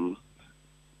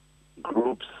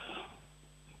groups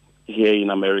here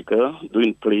in America,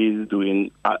 doing plays,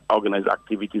 doing organized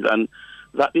activities, and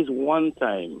that is one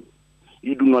time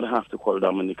you do not have to call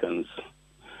Dominicans.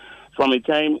 From the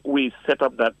time we set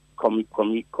up that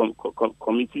committee,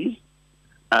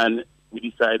 and we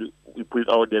decided, we put it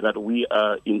out there that we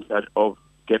are in charge of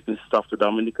getting stuff to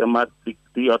Dominica, Matt,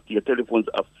 your telephones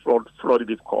are flooded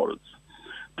with calls.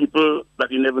 People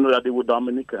that you never know that they were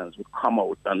Dominicans would come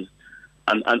out and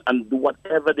do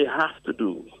whatever they have to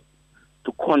do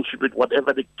to contribute,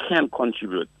 whatever they can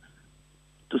contribute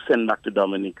to send back to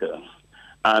Dominica.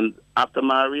 And after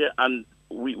Maria, and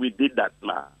we did that,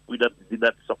 Matt. We did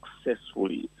that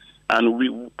successfully. And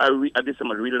at this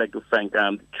time, I'd really like to thank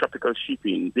Tropical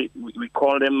Shipping. We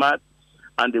called them, Matt,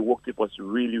 and they worked with us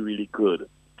really, really good.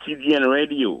 TDN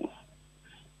Radio,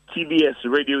 TBS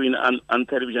Radio and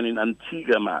television in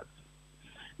Antigua, Matt.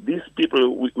 These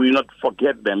people, we will not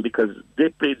forget them because they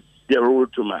played their role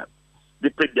too, Matt. They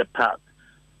played their part.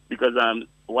 Because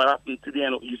what happened today, I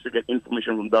used to get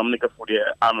information from Dominica for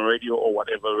their radio or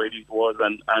whatever radio it was,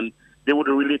 and they would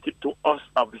relate it to us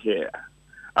up here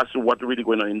as to what's really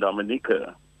going on in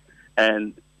Dominica.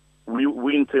 And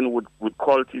we in turn would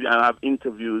call TDN and have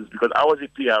interviews, because I was the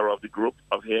PR of the group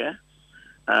up here,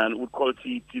 and would call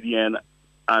TDN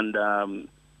and,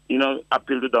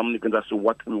 appeal to Dominicans as to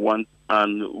what we want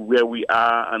and where we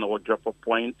are and our drop-off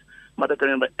point. But I can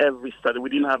remember every Saturday. We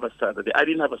didn't have a Saturday. I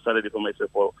didn't have a Saturday for myself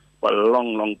for a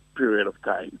long, long period of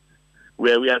time,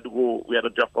 where we had to go. We had a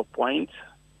drop-off point.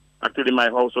 Actually, my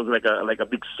house was like a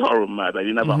big storeroom, man. I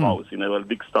didn't have a house, it was a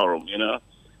big storeroom,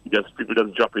 Just people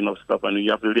just dropping off stuff, and you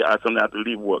have to have to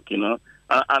leave work, And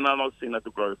I'm not saying that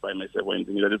to glorify myself or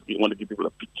anything. I just want to give people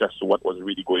a picture as to what was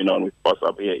really going on with us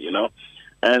up here,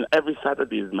 And every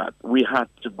Saturday, Matt, we had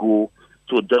to go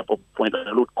to a drop-off point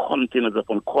and load containers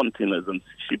upon containers and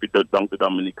ship it down to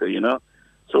Dominica,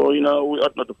 So, we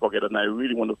ought not to forget, and I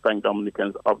really want to thank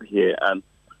Dominicans up here and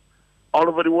all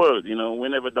over the world,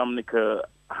 whenever Dominica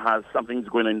has something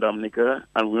going on in Dominica,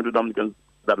 and we want the Dominicans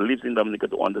that lives in Dominica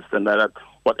to understand that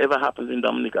whatever happens in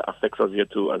Dominica affects us here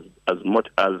too, as much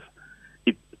as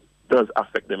it does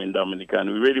affect them in Dominica.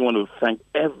 And we really want to thank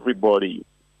everybody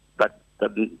that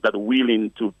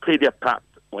willing to play their part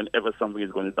whenever something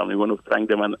is going on. We want to thank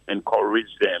them and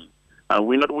encourage them. And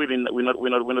we're not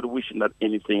wishing that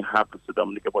anything happens to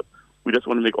Dominica, but we just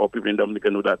want to make our people in Dominica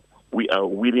know that we are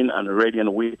willing and ready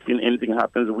and waiting. Anything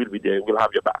happens, we'll be there. We'll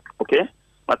have your back. Okay?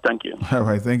 But thank you. All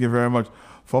right. Thank you very much.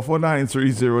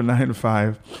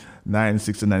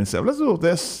 449-3095-9697. Let's do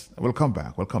this. We'll come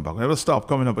back. Never stop.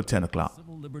 Coming up at 10 o'clock.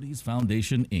 Civil Liberties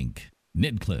Foundation, Inc.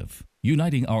 Nidcliff,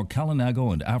 uniting our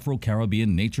Kalinago and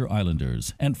Afro-Caribbean nature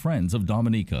islanders and friends of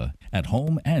Dominica at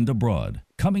home and abroad,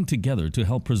 coming together to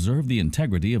help preserve the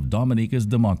integrity of Dominica's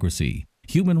democracy,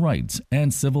 human rights,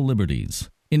 and civil liberties,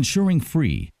 ensuring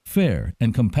free, fair,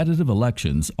 and competitive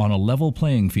elections on a level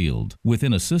playing field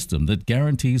within a system that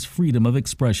guarantees freedom of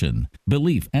expression,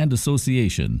 belief and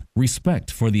association,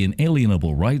 respect for the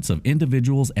inalienable rights of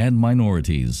individuals and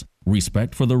minorities,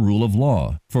 respect for the rule of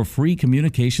law, for free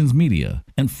communications media,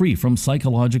 and free from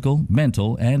psychological,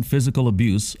 mental, and physical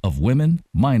abuse of women,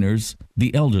 minors,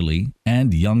 the elderly,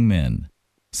 and young men.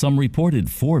 Some reported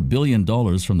 $4 billion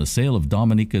from the sale of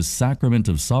Dominica's Sacrament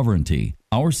of Sovereignty,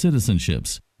 our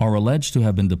citizenships, are alleged to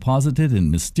have been deposited in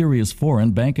mysterious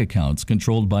foreign bank accounts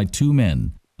controlled by two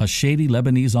men, a shady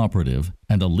Lebanese operative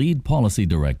and a lead policy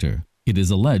director. It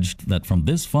is alleged that from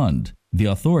this fund, the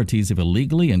authorities have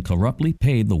illegally and corruptly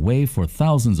paid the way for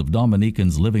thousands of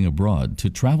Dominicans living abroad to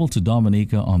travel to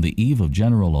Dominica on the eve of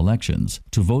general elections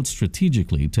to vote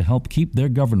strategically to help keep their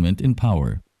government in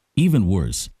power. Even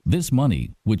worse, this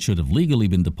money, which should have legally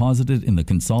been deposited in the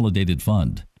Consolidated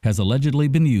Fund, has allegedly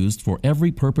been used for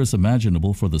every purpose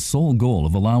imaginable for the sole goal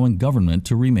of allowing government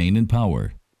to remain in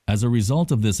power. As a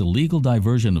result of this illegal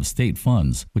diversion of state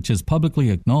funds, which is publicly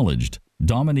acknowledged,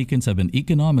 Dominicans have been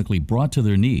economically brought to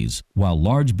their knees, while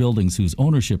large buildings whose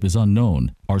ownership is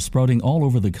unknown are sprouting all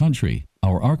over the country.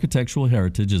 Our architectural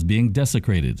heritage is being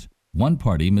desecrated. One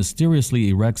party mysteriously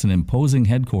erects an imposing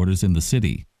headquarters in the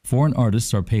city. Foreign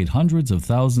artists are paid hundreds of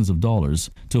thousands of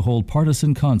dollars to hold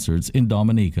partisan concerts in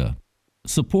Dominica.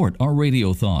 Support our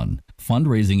Radiothon,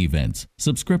 fundraising events,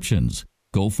 subscriptions,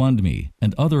 GoFundMe,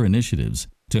 and other initiatives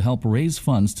to help raise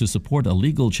funds to support a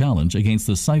legal challenge against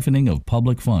the siphoning of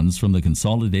public funds from the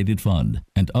Consolidated Fund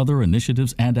and other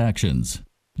initiatives and actions.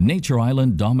 Nature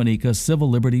Island Dominica Civil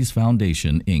Liberties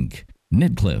Foundation, Inc.,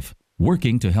 Nidcliff,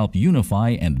 working to help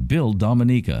unify and build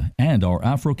Dominica and our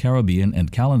Afro-Caribbean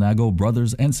and Kalinago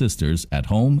brothers and sisters at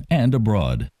home and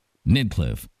abroad.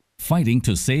 Nidcliff, fighting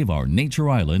to save our nature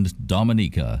island,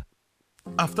 Dominica.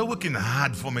 After working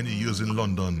hard for many years in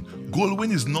London,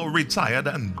 Goldwyn is now retired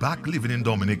and back living in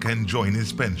Dominica enjoying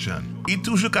his pension. He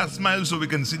toujours smile so we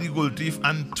can see the gold teeth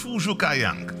and toujours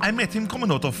yank. I met him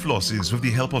coming out of Floss's with the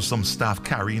help of some staff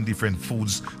carrying different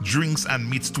foods, drinks and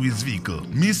meats to his vehicle.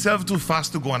 Myself too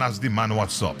fast to go and ask the man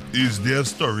what's up. Is their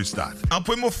story start?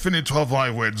 Après mo fini to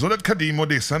avoid words, so that Kadimo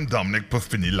de Sam Dominic per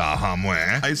fini la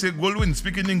hamwe. I said, Goldwyn,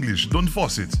 speak in English, don't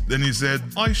force it. Then he said,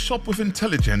 I shop with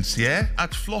intelligence, yeah?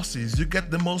 At Floss's you get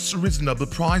the most reasonable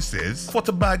prices.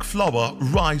 Quarter bag flour,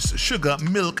 rice, sugar,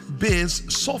 milk, beers,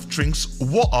 soft drinks,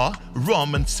 water,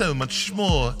 rum, and so much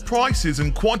more. Prices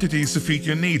and quantities to fit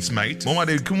your needs, mate. Mama,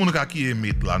 they come on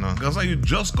mate, lana. Because you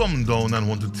just come down and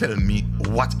want to tell me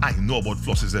what I know about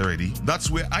Floss's already.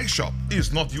 That's where I shop.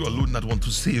 It's not you alone that want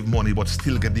to save money but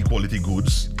still get the quality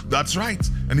goods. That's right.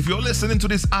 And if you're listening to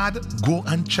this ad, go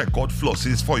and check out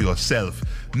Floss's for yourself.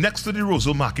 Next to the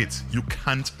Roseau Market, you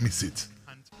can't miss it.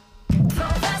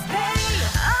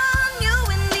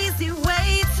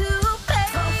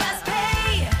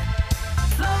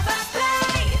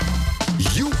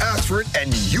 You asked for it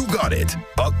and you got it.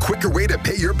 A quicker way to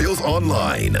pay your bills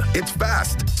online. It's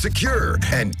fast, secure,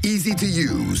 and easy to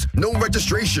use. No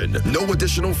registration, no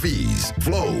additional fees.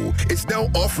 Flow is now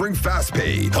offering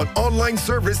FastPay, an online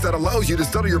service that allows you to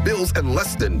settle your bills in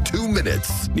less than 2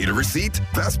 minutes. Need a receipt?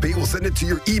 FastPay will send it to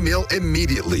your email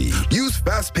immediately. Use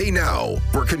FastPay now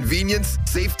for convenience,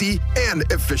 safety, and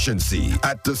efficiency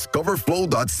at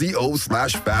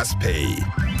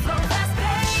discoverflow.co/fastpay.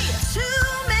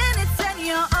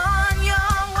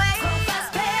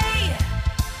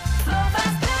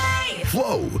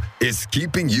 Flow is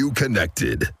keeping you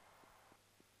connected.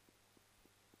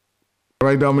 All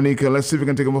right, Dominica, let's see if we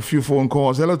can take a few phone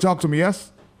calls. Hello, talk to me,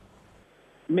 yes?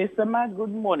 Mr. Matt,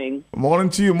 good morning. Morning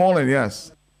to you, morning,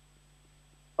 yes.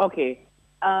 Okay.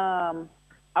 I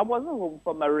wasn't home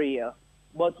for Maria,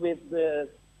 but with the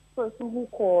person who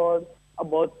called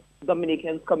about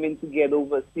Dominicans coming together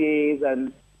overseas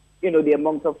and, the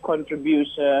amount of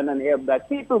contribution and help that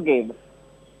people gave.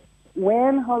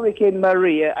 When Hurricane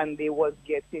Maria and they was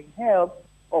getting help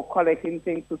or collecting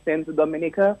things to send to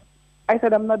Dominica, I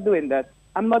said, I'm not doing that.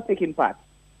 I'm not taking part.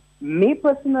 Me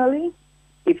personally,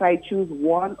 if I choose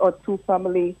 1 or 2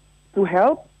 families to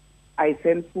help, I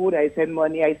send food, I send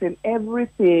money, I send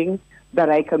everything that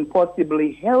I can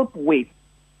possibly help with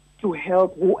to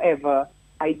help whoever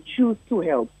I choose to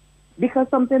help. Because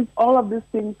sometimes all of these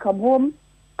things come home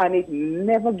and it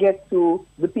never gets to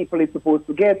the people it's supposed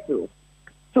to get to.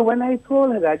 So when I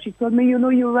told her that, she told me,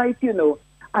 you're right,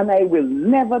 and I will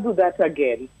never do that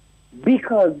again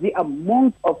because the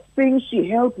amount of things she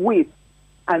helped with,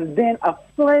 and then a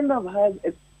friend of hers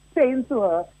is saying to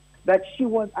her that she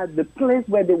was at the place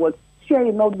where they were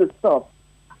sharing out the stuff,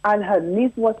 and her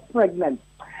niece was pregnant.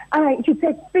 And she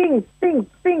said, things.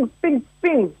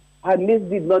 Her niece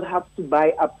did not have to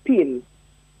buy a pill.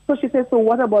 So she said, so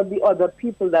what about the other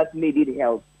people that needed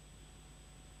help?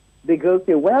 The girl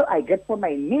said, well, I get for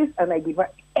my niece and I give her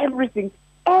everything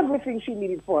she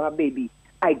needed for her baby.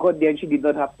 I got there and she did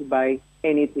not have to buy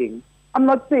anything. I'm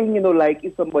not saying, like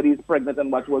if somebody is pregnant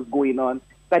and what was going on,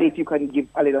 that if you can give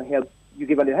a little help, you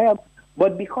give a little help.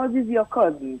 But because it's your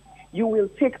cousin, you will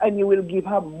take and you will give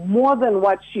her more than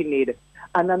what she needs.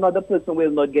 And another person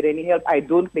will not get any help. I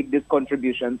don't make this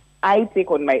contribution. I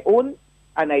take on my own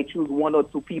and I choose 1 or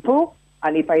 2 people.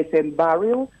 And if I send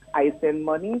barrel, I send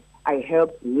money, I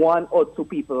help 1 or 2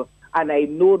 people. And I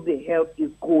know the help is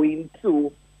going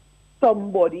to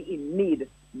somebody in need,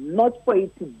 not for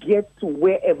it to get to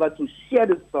wherever to share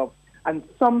the stuff. And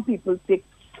some people take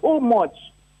so much,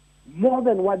 more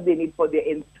than what they need for their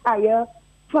entire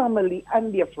family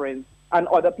and their friends. And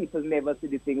other people never see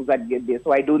the things that get there.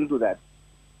 So I don't do that.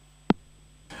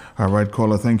 All right,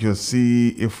 caller, thank you. See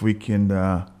if we can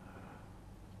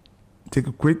take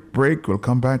a quick break. We'll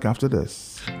come back after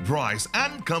this. Bryce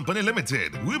and Company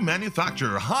Limited. We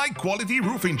manufacture high-quality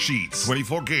roofing sheets,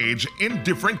 24 gauge in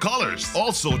different colors,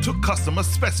 also to customer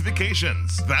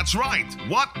specifications. That's right,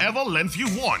 whatever length you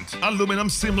want. Aluminum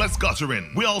seamless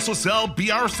guttering. We also sell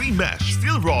BRC mesh,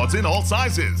 steel rods in all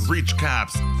sizes, breach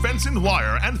caps, fencing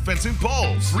wire and fencing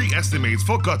poles. Free estimates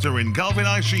for guttering,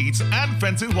 galvanized sheets and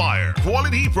fencing wire.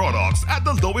 Quality products at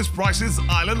the lowest prices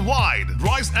island-wide.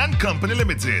 Bryce and Company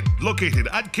Limited, located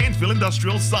at Caneville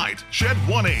Industrial Site, Shed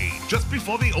 1A, just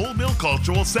before the Old Mill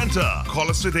Cultural Center. Call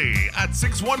us today at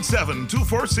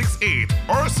 617-2468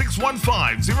 or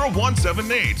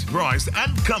 615-0178. Bryce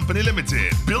and Company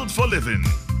Limited. Built for living.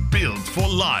 Built for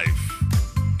life.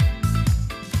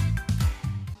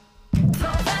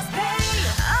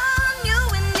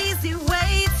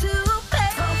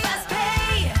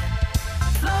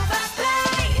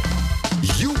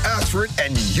 You asked for it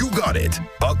and you got it.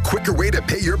 A quicker way to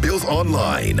pay your bills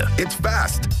online. It's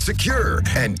fast, secure,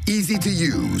 and easy to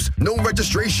use. No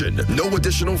registration, no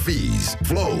additional fees.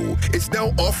 Flow is now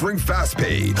offering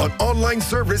FastPay, an online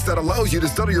service that allows you to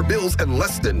settle your bills in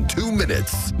less than 2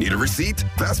 minutes. Need a receipt?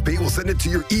 FastPay will send it to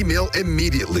your email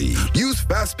immediately. Use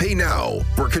FastPay now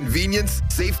for convenience,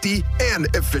 safety, and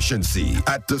efficiency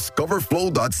at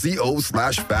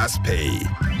discoverflow.co/fastpay.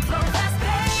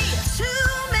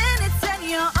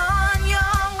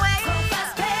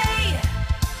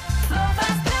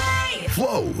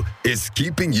 Flow is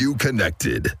keeping you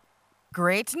connected.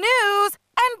 Great news!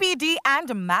 NBD and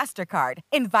MasterCard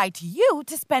invite you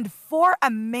to spend 4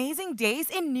 amazing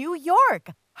days in New York.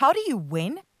 How do you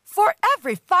win? For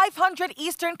every 500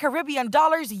 Eastern Caribbean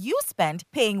dollars you spend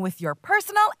paying with your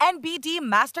personal NBD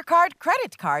MasterCard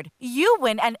credit card, you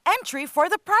win an entry for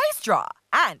the prize draw.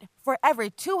 And for every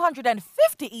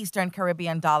 250 Eastern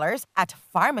Caribbean dollars at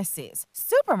pharmacies,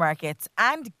 supermarkets,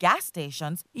 and gas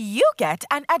stations, you get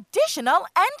an additional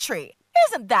entry.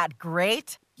 Isn't that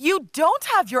great? You don't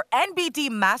have your NBD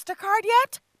MasterCard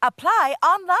yet? Apply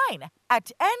online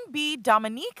at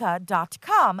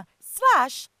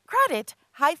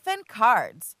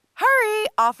nbdominica.com/credit-cards. Hurry!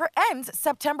 Offer ends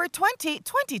September 20,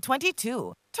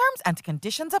 2022. Terms and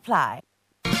conditions apply.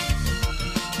 I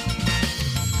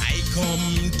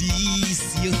come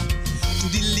this year to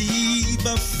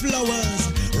deliver flowers,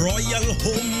 royal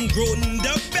homegrown,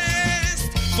 the best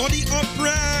for the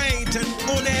upright and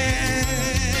honest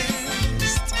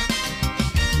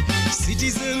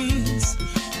citizens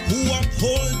who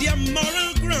uphold their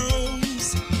moral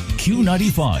grounds.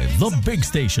 Q95, the big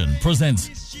station, presents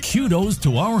Kudos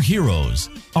to Our Heroes.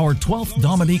 Our 12th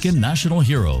Dominican national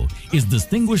hero is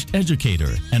distinguished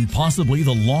educator and possibly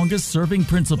the longest serving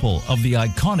principal of the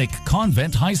iconic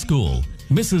Convent High School,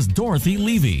 Mrs. Dorothy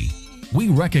Levy. We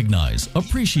recognize,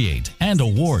 appreciate, and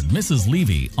award Mrs.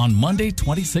 Levy on Monday,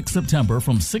 26 September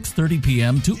from 6:30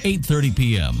 p.m. to 8:30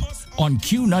 p.m. on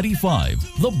Q95,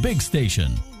 the big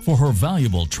station, for her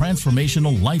valuable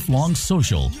transformational lifelong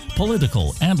social,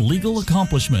 political, and legal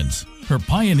accomplishments, her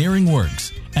pioneering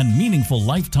works, and meaningful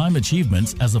lifetime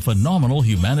achievements as a phenomenal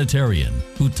humanitarian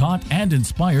who taught and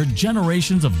inspired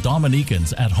generations of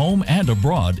Dominicans at home and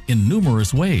abroad in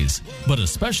numerous ways, but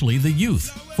especially the youth,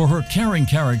 for her caring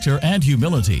character and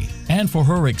humility, and for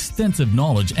her extensive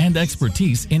knowledge and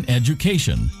expertise in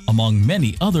education, among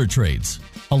many other traits.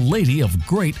 A lady of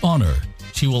great honor.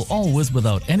 She will always,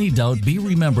 without any doubt, be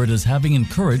remembered as having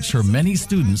encouraged her many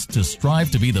students to strive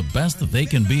to be the best that they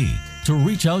can be, to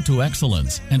reach out to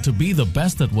excellence, and to be the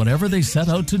best at whatever they set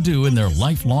out to do in their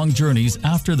lifelong journeys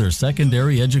after their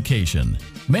secondary education.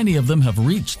 Many of them have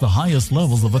reached the highest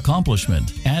levels of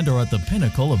accomplishment and are at the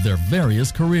pinnacle of their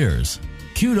various careers.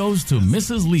 Kudos to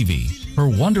Mrs. Levy, her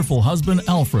wonderful husband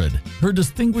Alfred, her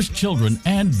distinguished children,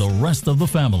 and the rest of the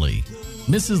family.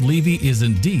 Mrs. Levy is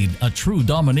indeed a true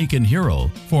Dominican hero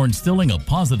for instilling a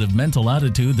positive mental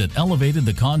attitude that elevated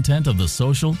the content of the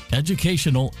social,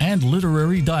 educational, and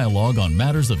literary dialogue on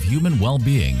matters of human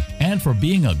well-being, and for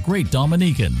being a great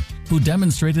Dominican who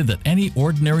demonstrated that any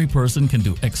ordinary person can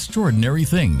do extraordinary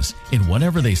things in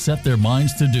whatever they set their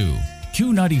minds to do.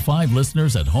 Q95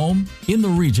 listeners at home, in the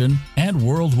region, and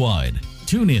worldwide.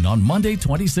 Tune in on Monday,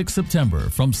 26 September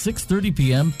from 6:30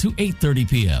 p.m. to 8:30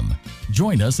 p.m.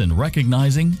 Join us in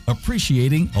recognizing,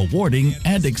 appreciating, awarding,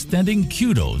 and extending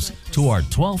kudos to our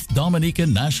 12th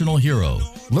Dominican national hero,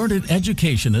 learned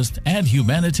educationist and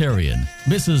humanitarian,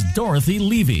 Mrs. Dorothy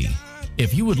Levy.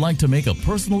 If you would like to make a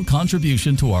personal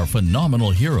contribution to our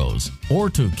phenomenal heroes or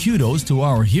to kudos to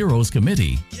our Heroes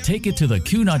Committee, take it to the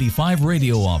Q95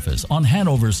 radio office on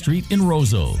Hanover Street in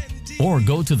Roseau, or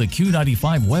go to the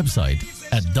Q95 website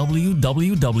at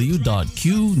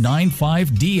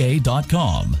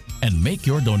www.q95da.com and make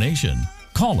your donation.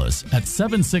 Call us at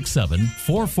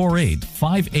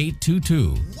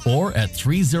 767-448-5822 or at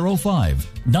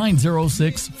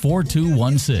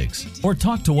 305-906-4216 or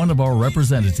talk to one of our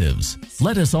representatives.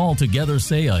 Let us all together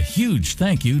say a huge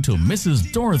thank you to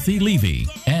Mrs. Dorothy Levy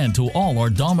and to all our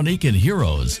Dominican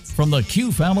heroes from the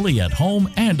Q family at home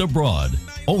and abroad.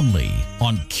 Only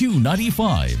on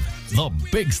Q95, the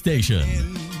big station.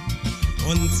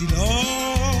 Until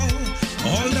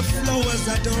all the flowers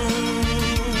are done.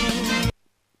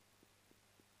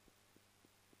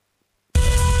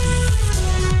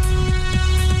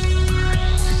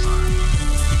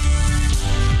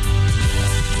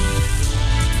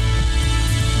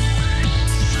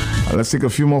 Let's take a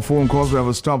few more phone calls. We have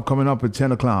a stop coming up at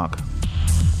 10 o'clock.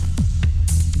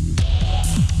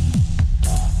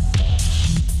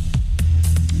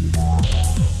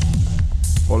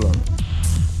 Hold on.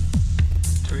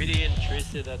 It's really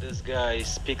interesting that this guy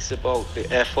speaks about the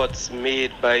efforts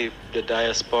made by the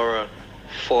diaspora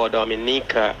for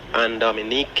Dominica and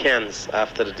Dominicans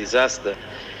after the disaster,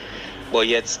 but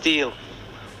yet still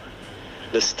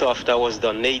the stuff that was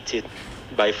donated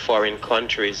by foreign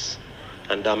countries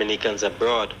and Dominicans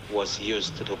abroad was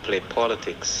used to play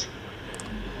politics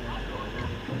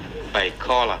by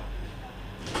color,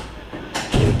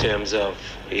 in terms of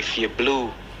if you're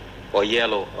blue or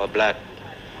yellow or black,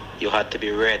 you had to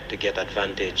be red to get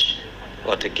advantage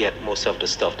or to get most of the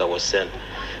stuff that was sent,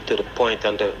 to the point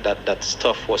that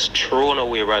stuff was thrown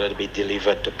away rather than be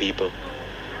delivered to people.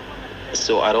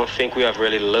 So I don't think we have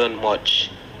really learned much.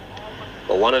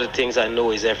 But one of the things I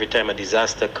know is every time a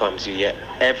disaster comes, you hear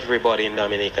everybody in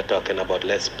Dominica talking about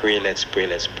let's pray, let's pray,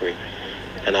 let's pray.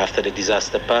 And after the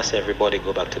disaster passes, everybody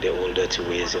go back to their old dirty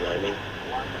ways, you know what I mean?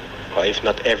 Or if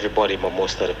not everybody, but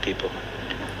most of the people.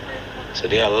 So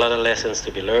there are a lot of lessons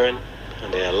to be learned,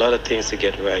 and there are a lot of things to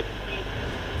get right.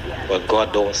 But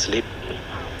God don't sleep.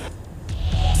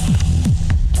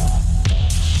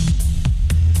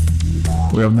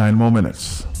 We have 9 more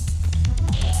minutes.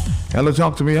 Hello,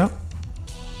 talk to me, yeah?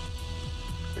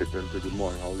 Hey, Peter, good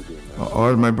morning. How are you doing, man? All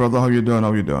right, my brother, how you doing?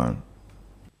 How you doing?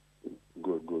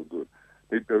 Good, good, good.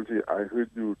 Hey, Delty, I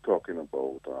heard you talking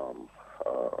about,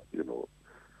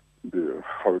 the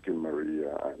Hurricane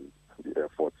Maria and the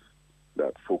efforts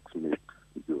that folks make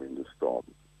during the storm.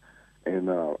 And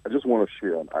I just want to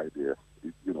share an idea.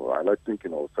 I like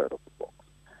thinking outside of the box.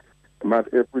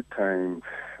 Matt, every time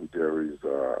there is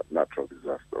a natural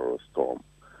disaster or a storm,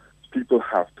 people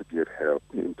have to get help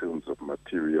in terms of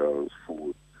materials,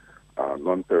 food,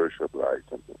 non-perishable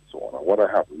items, and so on. And what I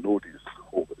have noticed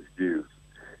over the years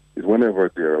is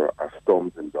whenever there are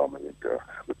storms in Dominica,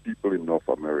 the people in North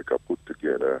America put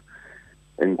together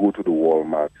and go to the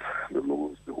Walmart, the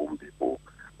Lowe's, the Home Depot,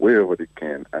 wherever they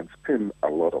can, and spend a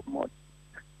lot of money.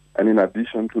 And in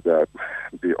addition to that,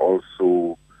 they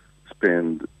also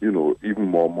spend, even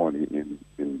more money in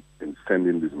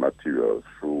sending these materials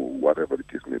through whatever the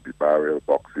case may be, barrel,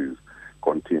 boxes,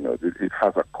 containers. It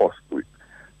has a cost to it.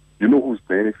 You know who's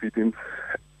benefiting?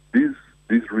 These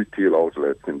retail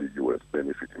outlets in the U.S.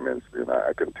 benefit immensely, and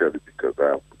I can tell you because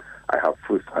I have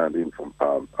first-hand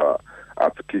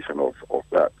application of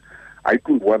that. I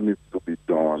think what needs to be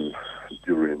done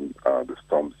during the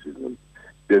storm season,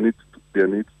 there needs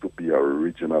to be a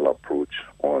regional approach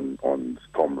on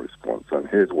storm response. And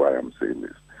here's why I'm saying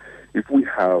this. If we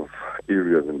have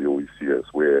areas in the OECS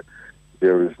where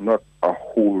there is not a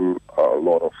whole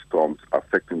lot of storms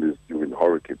affecting this during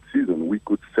hurricane season, we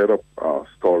could set up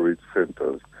storage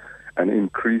centers and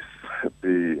increase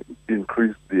the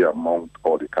amount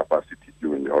or the capacity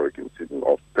during the hurricane season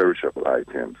of perishable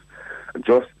items,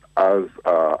 just as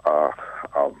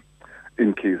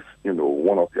in case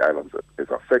one of the islands is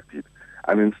affected.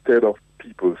 And instead of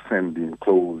people sending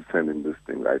clothes, sending this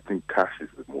thing, I think cash cash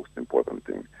is the most important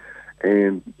thing.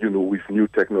 And, with new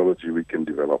technology, we can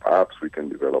develop apps, we can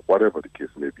develop whatever the case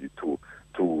may be to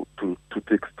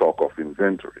take stock of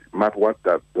inventory. Matt, what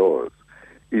that does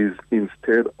is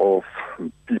instead of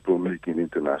people making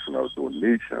international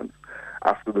donations,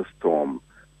 after the storm,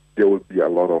 there will be a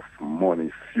lot of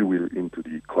money fuel into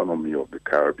the economy of the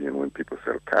Caribbean when people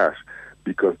sell cash,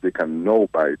 because they can now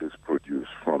buy this produce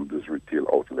from these retail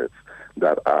outlets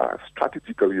that are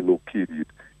strategically located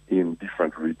in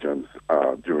different regions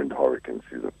during the hurricane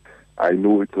season. I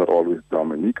know it's not always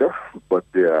Dominica, but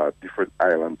there are different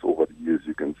islands over the years.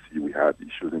 You can see we had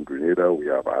issues in Grenada, we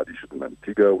have had issues in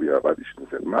Antigua, we have had issues in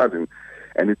St. Martin,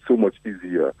 and it's so much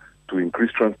easier to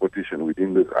increase transportation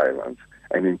within those islands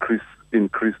and increase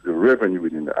the revenue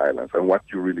within the islands. And what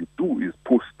you really do is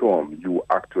post-storm, you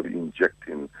actually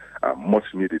injecting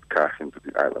much-needed cash into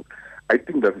the island. I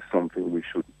think that is something we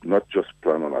should not just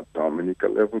plan on a Dominica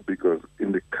level, because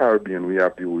in the Caribbean we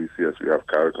have the OECS, we have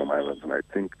CARICOM Islands, and I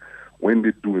think when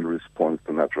they do in response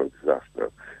to natural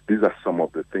disaster, these are some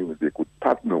of the things they could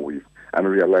partner with and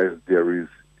realize there is,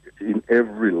 in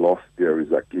every loss, there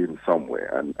is a gain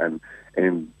somewhere.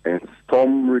 And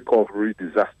storm recovery,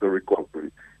 disaster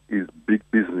recovery is big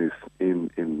business in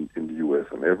the U.S.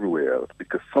 and everywhere else,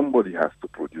 because somebody has to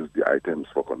produce the items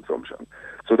for consumption.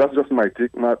 So that's just my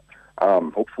take, Matt.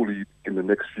 Hopefully in the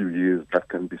next few years that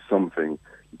can be something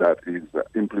that is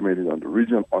implemented on the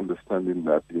region, understanding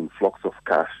that the influx of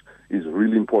cash is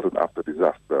really important after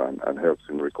disaster and helps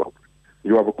in recovery.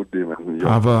 You have a good day, man.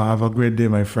 Have a great day,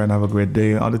 my friend. Have a great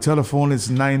day. On the telephone, it's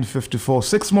 9:54.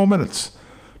 6 more minutes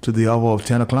to the hour of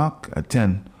 10 o'clock. At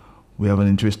 10, we have an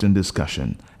interesting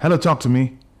discussion. Hello, talk to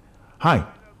me. Hi.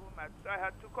 I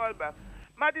had to call back.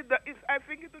 Matt, I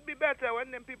think it would be better when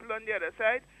them people on the other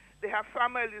side, they have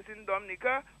families in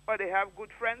Dominica or they have good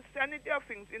friends, sending their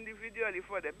things individually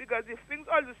for them. Because if things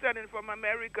all of a sudden from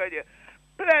America, they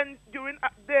planned during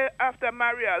day after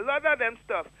Maria, a lot of them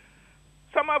stuff.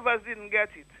 Some of us didn't get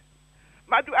it.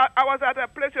 But I was at a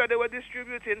place where they were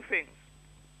distributing things.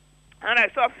 And I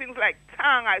saw things like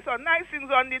tang. I saw nice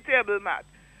things on the table, Matt.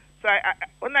 So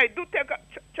when I do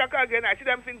check again, I see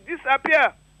them things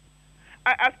disappear.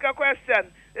 I ask a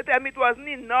question. They tell me it wasn't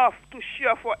enough to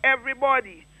share for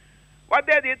everybody. What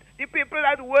they did, the people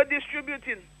that were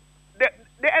distributing,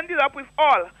 they ended up with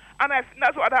all. And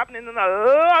that's what happened in a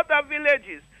lot of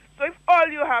villages. So if all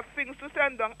you have things to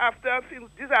send down after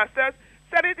disasters,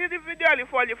 send it individually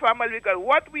for your family, because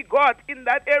what we got in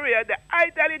that area, I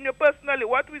telling you personally,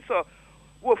 what we saw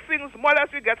were things more or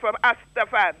less we get from Asta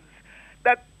fans.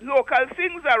 That local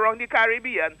things around the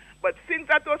Caribbean, but things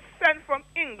that were sent from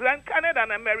England, Canada,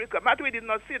 and America. Matt, we did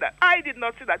not see that. I did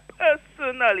not see that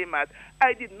personally, Matt.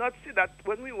 I did not see that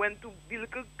when we went to the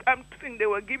little camp thing they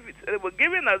were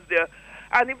giving us there.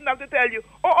 And even have to tell you,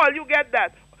 all you get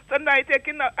that. So now I think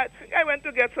I went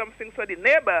to get something for the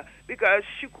neighbor because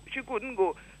she couldn't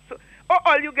go. So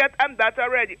all you get and that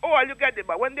already. All you get it.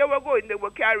 But when they were going, they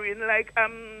were carrying like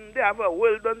they have a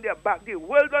world on their back. The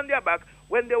world on their back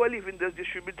when they were leaving this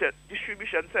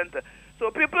distribution center.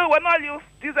 So people, when all you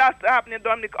disaster happened in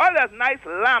Dominic, all those nice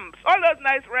lamps, all those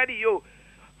nice radio,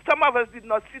 some of us did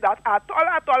not see that at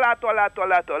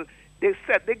all. They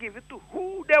said they give it to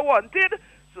who they wanted.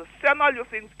 So send all your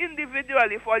things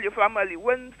individually for your family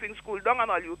when things cool down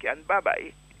and all you can.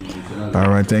 Bye-bye. All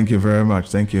right, thank you very much.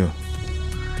 Thank you.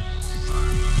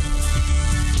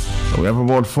 So we have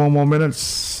about 4 more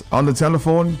minutes on the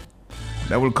telephone.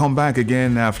 That will come back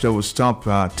again after we stop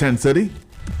 10:30.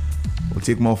 We'll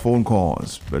take more phone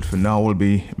calls, but for now we'll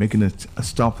be making a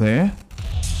stop there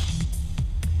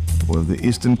with the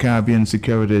Eastern Caribbean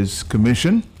Securities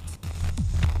Commission.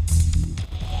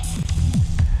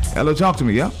 Hello, talk to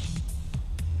me, yeah?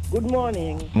 Good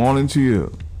morning. Morning to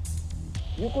you.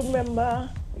 You could remember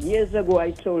years ago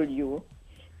I told you,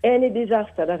 any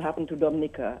disaster that happened to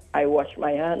Dominica, I wash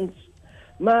my hands.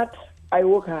 Matt, I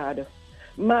work hard.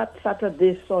 Matt,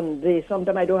 Saturday, Sunday,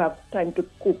 sometimes I don't have time to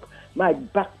cook. My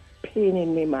back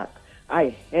paining me, Matt.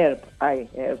 I help.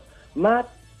 Matt,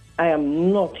 I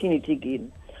am not in it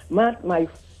again. Matt, my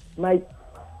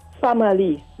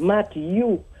family, Matt,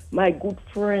 you, my good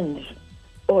friends,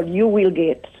 all you will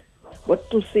get. But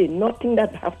to say nothing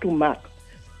that have to mark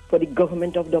for the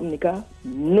government of Dominica,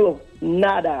 no,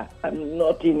 nada. I'm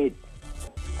not in it.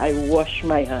 I wash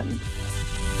my hands.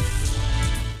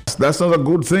 That's not a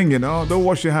good thing, you know. Don't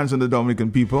wash your hands on the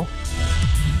Dominican people.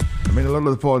 I mean, a lot of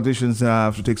the politicians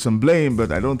have to take some blame,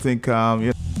 but I don't think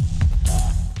that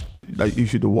you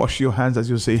should wash your hands, as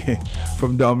you say,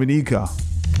 from Dominica.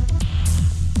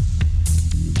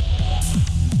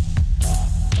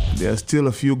 There are still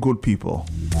a few good people.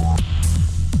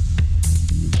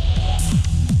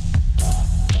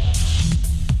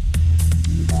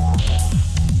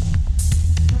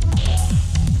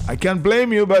 can't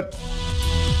blame you, but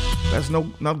let's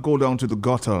not go down to the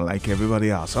gutter like everybody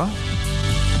else, huh?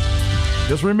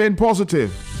 Just remain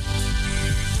positive.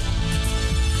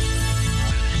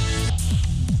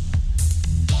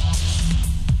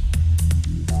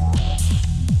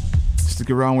 Stick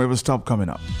around, we have a stop coming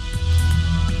up.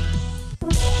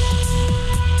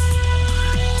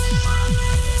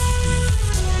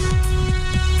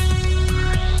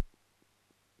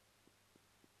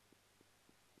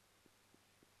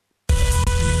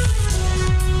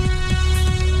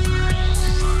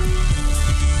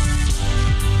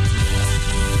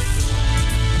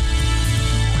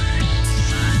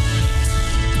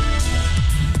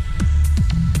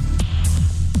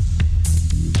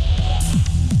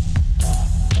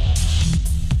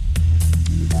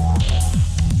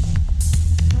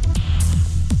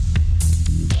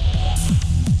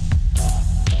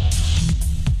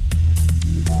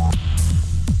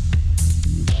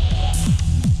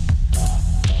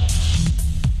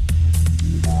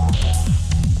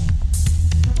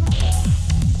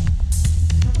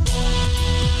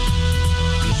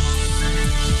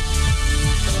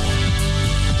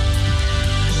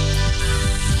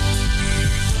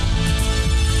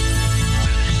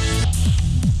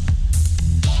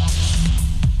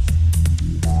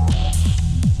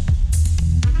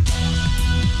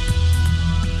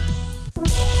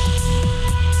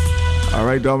 All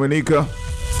right, Dominica.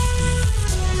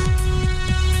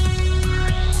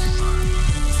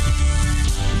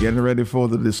 Getting ready for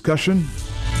the discussion.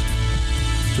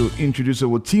 To introduce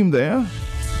our team there.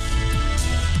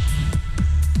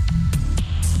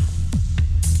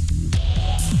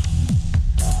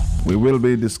 We will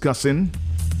be discussing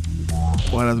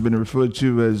what has been referred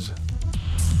to as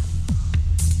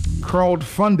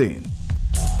crowdfunding.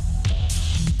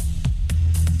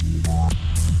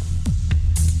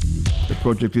 The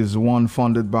project is one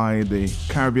funded by the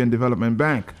Caribbean Development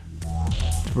Bank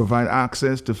to provide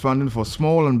access to funding for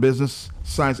small and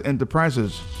business-sized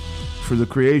enterprises through the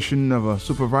creation of a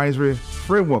supervisory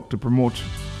framework to promote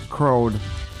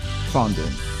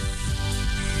crowdfunding.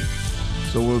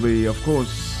 So we'll be, of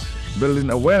course, building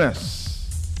awareness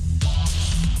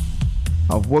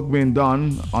of work being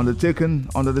done, undertaken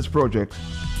under this project,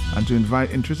 and to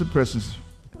invite interested persons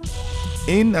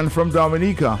in and from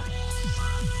Dominica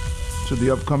to the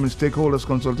upcoming stakeholders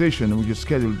consultation, which is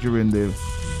scheduled during the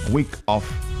week of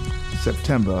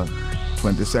September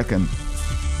 22nd.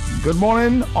 Good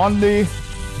morning. On the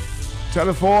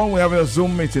telephone, we're having a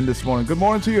Zoom meeting this morning. Good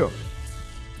morning to you.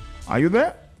 Are you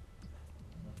there?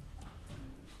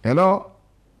 Hello?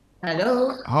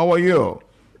 Hello. How are you?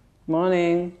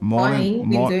 Morning. Morning.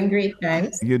 We're doing great,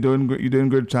 thanks. You're doing great. You're doing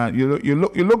good. Time. You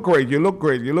look great. You look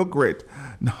great. You look great.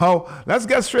 Now let's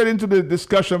get straight into the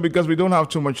discussion because we don't have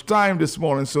too much time this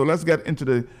morning. So let's get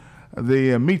into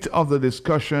the meat of the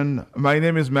discussion. My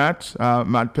name is Matt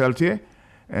Peltier,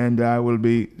 and I will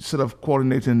be sort of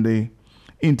coordinating the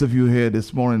interview here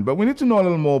this morning. But we need to know a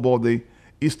little more about the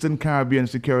Eastern Caribbean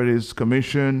Securities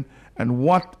Commission and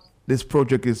what this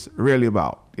project is really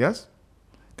about. Yes?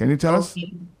 Can you tell us?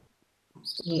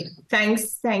 Yeah.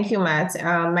 Thank you, Matt.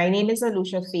 My name is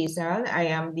Alusha Faisal. I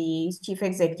am the Chief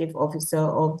Executive Officer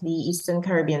of the Eastern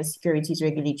Caribbean Securities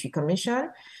Regulatory Commission.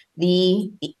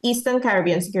 The Eastern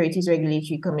Caribbean Securities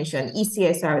Regulatory Commission,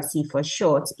 ECSRC for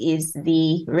short, is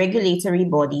the regulatory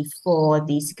body for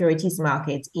the securities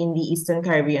market in the Eastern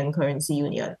Caribbean Currency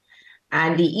Union.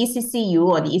 And the ECCU,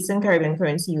 or the Eastern Caribbean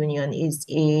Currency Union, is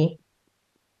a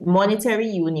monetary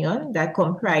union that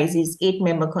comprises 8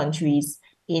 member countries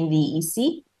in the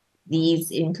EC.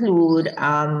 These include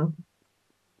Anguilla,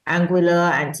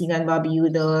 Antigua and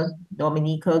Barbuda,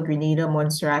 Dominica, Grenada,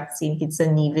 Montserrat, St. Kitts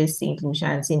and Nevis, St. Lucia,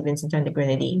 and St. Vincent and the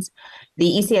Grenadines. The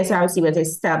ECSRC was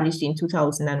established in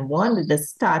 2001 with the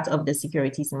start of the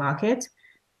securities market,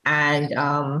 and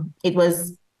it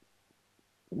was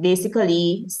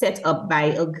basically set up by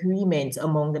agreement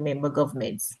among the member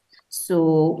governments.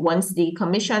 So once the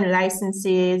commission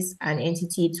licenses an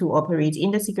entity to operate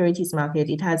in the securities market,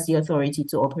 it has the authority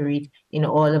to operate in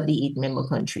all of the 8 member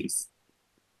countries.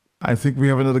 I think we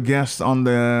have another guest on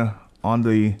the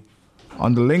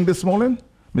link this morning,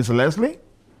 Ms. Leslie.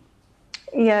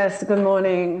 Yes. Good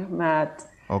morning, Matt.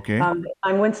 Okay.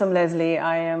 I'm Winsome Leslie.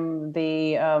 I am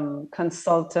the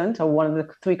consultant, or one of the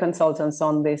 3 consultants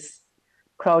on this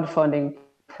crowdfunding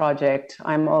project.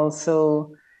 I'm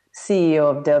also CEO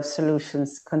of Dev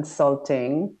Solutions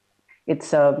Consulting.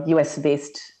 It's a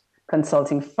US-based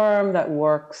consulting firm that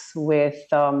works with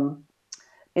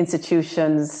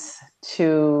institutions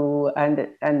and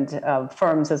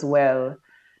firms as well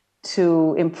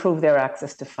to improve their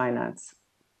access to finance.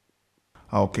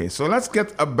 Okay, so let's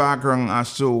get a background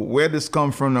as to where this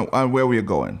comes from and where we're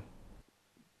going.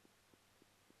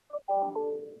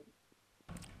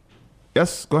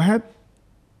 Yes, go ahead.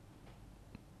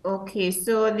 Okay,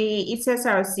 so the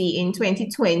ESSRC in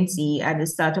 2020, at the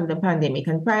start of the pandemic,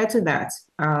 and prior to that,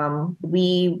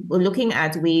 we were looking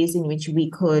at ways in which we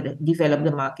could develop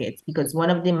the market, because one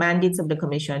of the mandates of the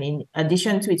Commission, in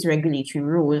addition to its regulatory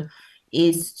role,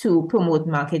 is to promote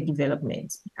market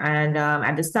development. And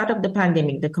at the start of the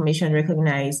pandemic, the Commission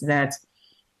recognized that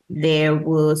there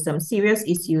were some serious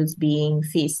issues being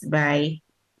faced by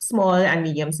small and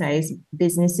medium-sized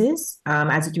businesses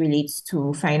as it relates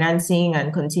to financing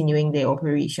and continuing their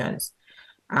operations.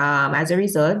 As a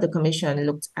result, the Commission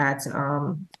looked at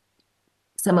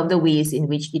some of the ways in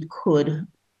which it could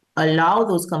allow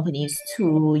those companies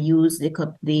to use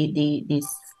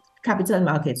this capital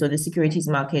markets or the securities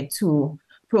market to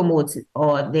promote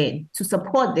or to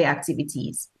support their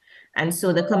activities. And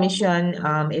so the Commission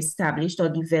established or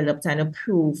developed and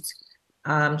approved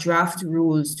draft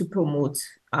rules to promote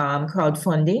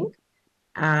crowdfunding.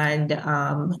 And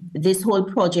this whole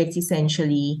project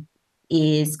essentially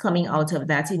is coming out of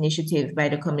that initiative by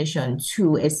the Commission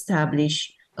to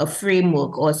establish a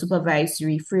framework or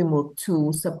supervisory framework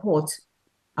to support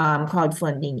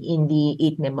crowdfunding in the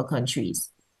 8 member countries.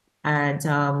 And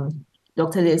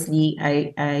Dr. Leslie,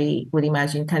 I would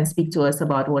imagine, can speak to us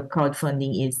about what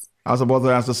crowdfunding is. I was about to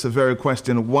ask the very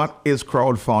question, what is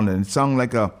crowdfunding? It sounds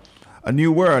like a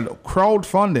new word,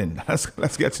 crowdfunding.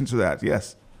 Let's get into that,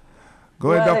 yes.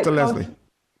 Go ahead, Dr. Leslie.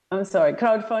 I'm sorry,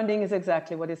 crowdfunding is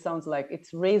exactly what it sounds like.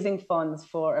 It's raising funds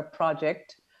for a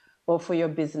project or for your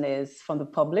business from the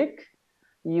public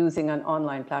using an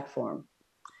online platform.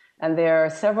 And there are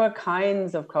several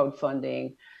kinds of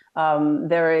crowdfunding.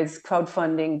 There is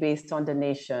crowdfunding based on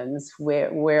donations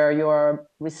where you're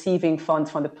receiving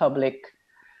funds from the public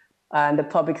and the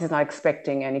public is not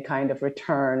expecting any kind of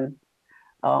return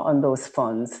on those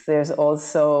funds. There's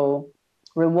also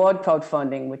reward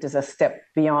crowdfunding, which is a step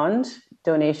beyond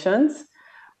donations,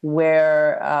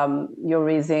 where you're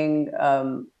raising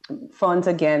funds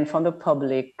again from the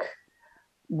public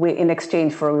in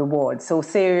exchange for a reward. So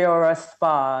say you're a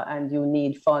spa and you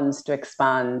need funds to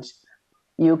expand,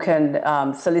 you can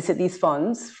solicit these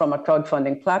funds from a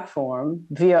crowdfunding platform,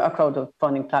 via a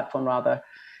crowdfunding platform rather,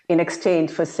 in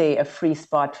exchange for, say, a free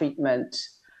spa treatment.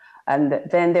 And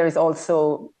then there is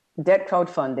also debt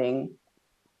crowdfunding,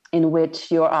 in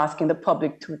which you're asking the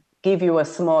public to give you a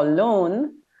small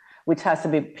loan, which has to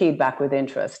be paid back with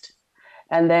interest.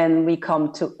 And then we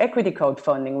come to equity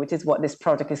crowdfunding, which is what this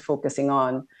project is focusing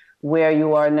on, where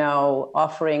you are now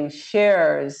offering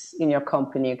shares in your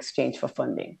company in exchange for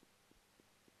funding.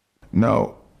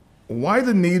 Now, why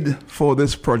the need for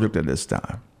this project at this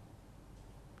time?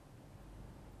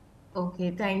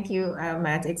 Okay, thank you,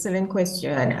 Matt. Excellent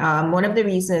question. One of the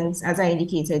reasons, as I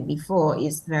indicated before,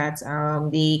 is that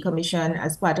the Commission,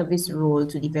 as part of its role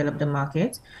to develop the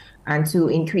market and to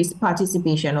increase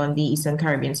participation on the Eastern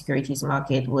Caribbean securities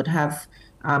market, would have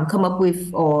come up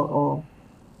with or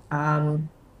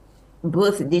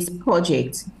both this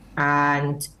project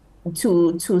and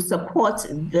to support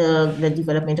the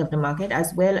development of the market,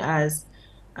 as well as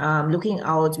looking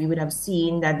out, we would have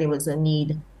seen that there was a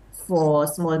need for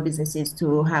small businesses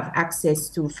to have access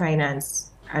to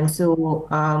finance. And so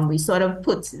we sort of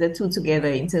put the two together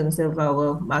in terms of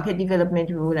our market development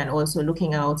rule and also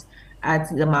looking out at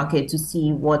the market to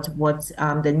see what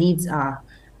the needs are.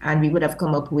 And we would have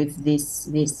come up with this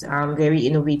very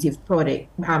innovative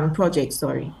project.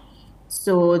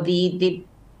 So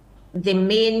the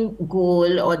main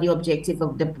goal or the objective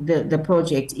of the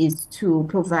project is to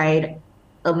provide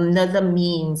another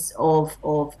means of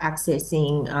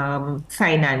accessing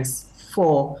finance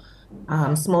for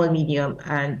small and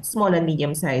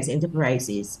medium-sized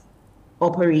enterprises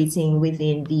operating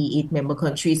within the 8 member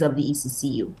countries of the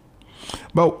ECCU.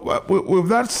 But with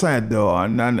that said, though,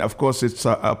 and of course it's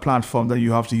a platform that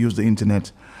you have to use the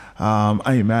internet,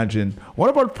 I imagine. What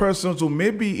about persons who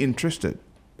may be interested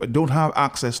but don't have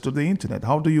access to the internet?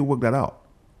 How do you work that out?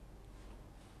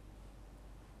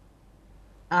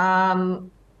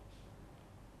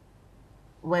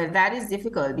 Well, that is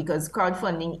difficult because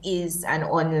crowdfunding is an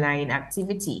online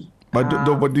activity. But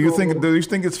do you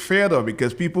think it's fair though?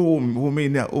 Because people who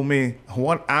may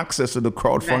want access to the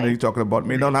crowdfunding you're talking about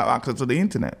may not have access to the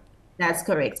internet. That's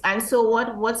correct. And so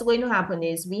what's going to happen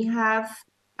is we have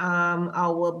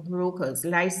our brokers,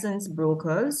 licensed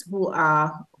brokers, who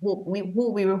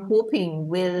we were hoping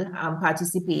will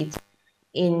participate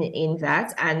in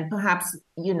that, and perhaps,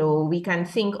 you know, we can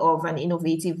think of an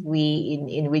innovative way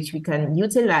in which we can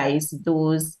utilize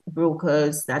those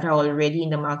brokers that are already in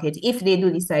the market, if they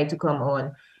do decide to come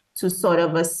on, to sort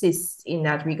of assist in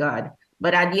that regard.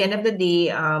 But at the end of the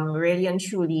day, really and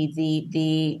truly,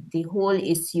 the whole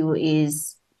issue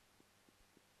is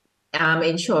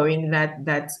ensuring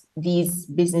that these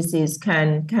businesses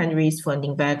can raise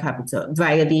funding via capital,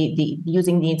 via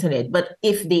using the internet. But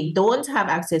if they don't have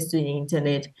access to the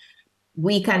internet,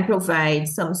 we can provide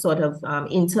some sort of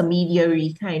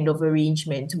intermediary kind of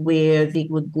arrangement where they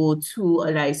would go to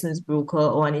a licensed broker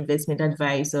or an investment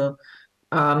advisor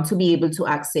to be able to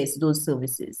access those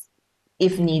services,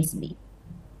 if needs be.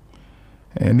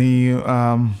 Any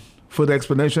further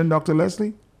explanation, Dr.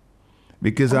 Leslie?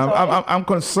 Because I'm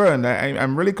concerned.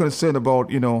 I'm really concerned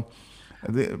about, you know,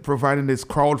 providing this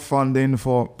crowdfunding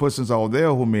for persons out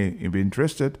there who may be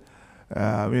interested,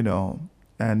 you know,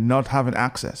 and not having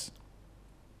access.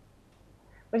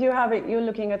 But you're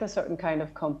looking at a certain kind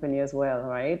of company as well,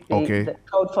 right? The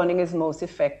crowdfunding is most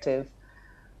effective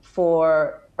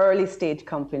for early stage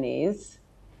companies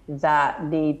that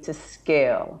need to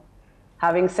scale.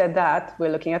 Having said that,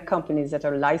 we're looking at companies that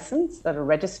are licensed, that are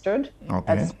registered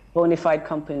as bona fide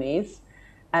companies,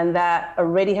 and that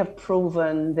already have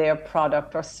proven their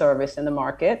product or service in the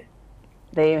market.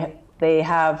 They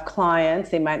have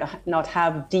clients. They might not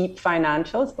have deep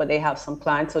financials, but they have some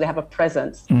clients, so they have a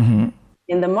presence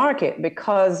in the market.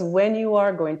 Because when you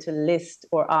are going to list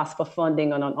or ask for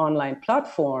funding on an online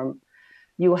platform,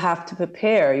 you have to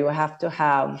prepare. You have to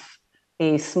have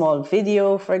a small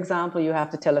video, for example. You have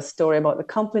to tell a story about the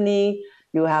company.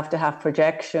 You have to have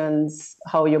projections,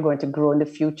 how you're going to grow in the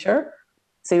future.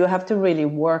 So you have to really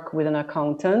work with an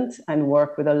accountant and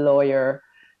work with a lawyer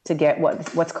to get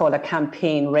what's called a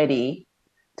campaign ready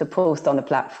to post on the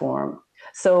platform.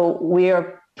 So we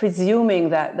are presuming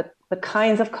that the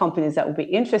kinds of companies that would be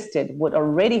interested would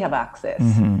already have access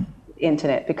to the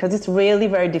internet, because it's really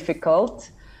very difficult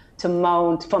to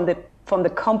mount from the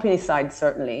company side,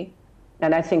 certainly.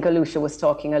 And I think Alusha was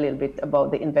talking a little bit about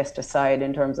the investor side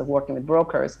in terms of working with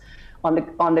brokers. On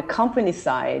the company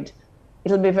side,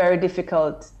 it'll be very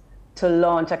difficult to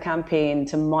launch a campaign,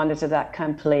 to monitor that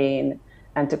campaign,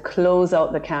 and to close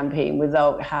out the campaign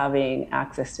without having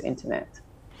access to internet.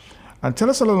 And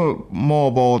tell us a little more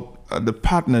about the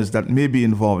partners that may be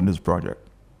involved in this project.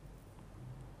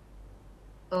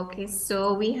 Okay,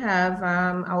 so we have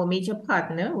our major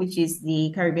partner, which is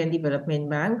the Caribbean Development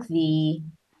Bank,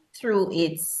 through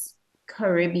its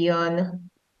Caribbean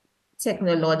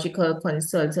Technological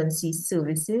Consultancy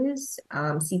Services,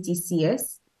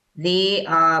 CTCS. They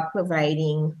are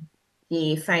providing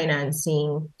the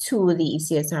financing to the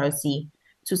ECSRC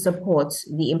to support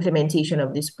the implementation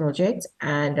of this project.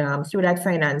 And through that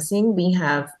financing, we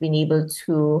have been able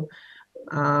to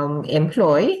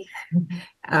employ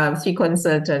 3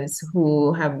 consultants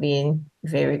who have been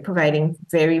providing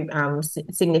very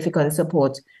significant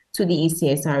support to the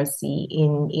ECSRC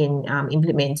in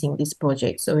implementing this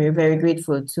project. So we're very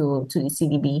grateful to the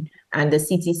CDB and the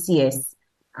CTCS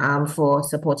for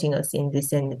supporting us in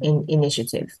this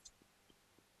initiative.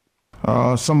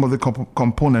 Some of the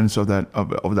components of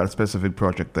that specific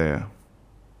project there.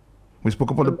 We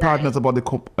spoke about the partners, about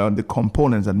the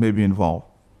components that may be involved.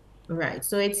 Right.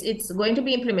 So it's going to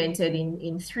be implemented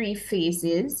in 3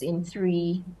 phases, in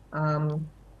 3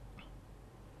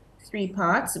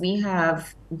 parts. We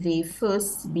have the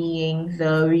first being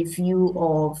the review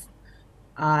of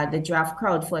the draft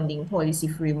crowdfunding policy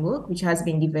framework, which has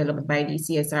been developed by the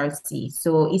CSRC.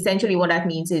 So essentially what that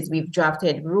means is we've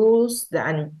drafted rules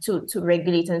to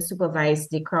regulate and supervise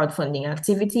the crowdfunding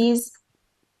activities.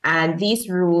 And these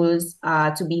rules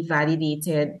are to be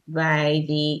validated by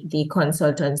the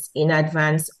consultants in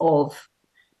advance of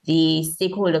the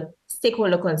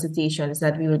stakeholder consultations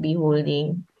that we will be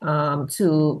holding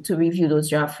to review those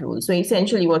draft rules. So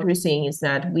essentially what we're saying is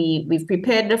that we've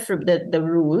prepared the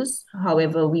rules.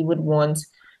 However, we would want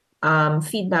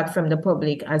feedback from the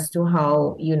public as to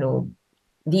how, you know,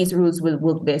 these rules will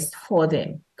work best for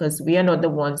them, because we are not the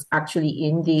ones actually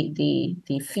in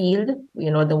the field. We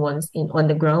are not the ones on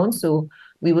the ground. So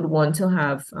we would want to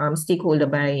have stakeholder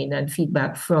buy-in and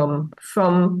feedback from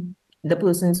the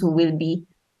persons who will be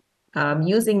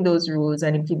using those rules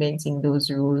and implementing those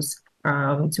rules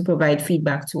to provide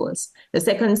feedback to us. The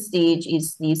second stage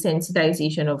is the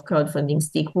sensitization of crowdfunding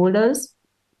stakeholders.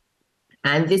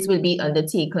 And this will be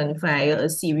undertaken via a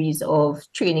series of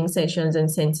training sessions and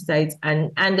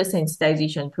the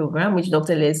sensitization program, which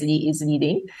Dr. Leslie is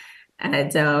leading.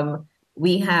 And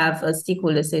we have a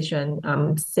stakeholder session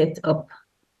set up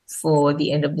for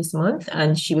the end of this month,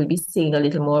 and she will be saying a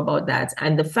little more about that.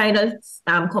 And the final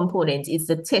component is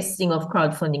the testing of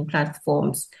crowdfunding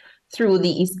platforms through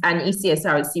an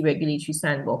ECSRC regulatory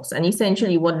sandbox. And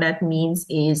essentially what that means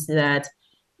is that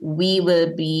we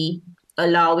will be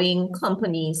allowing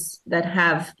companies that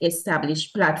have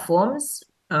established platforms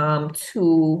or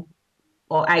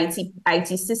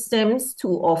IT systems to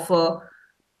offer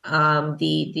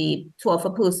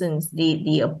persons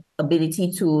the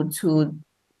ability to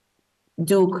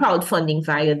do crowdfunding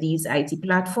via these IT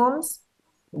platforms.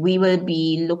 We will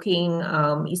be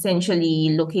essentially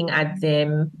looking at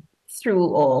them through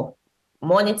or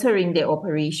monitoring their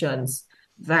operations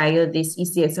via this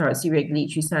ECSRC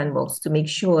regulatory sandbox to make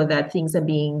sure that things are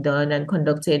being done and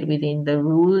conducted within the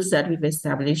rules that we've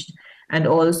established. And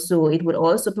also, it would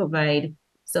also provide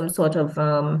some sort of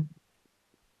a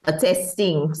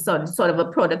testing, sort of a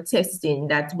product testing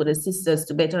that would assist us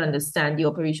to better understand the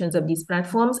operations of these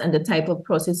platforms and the type of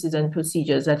processes and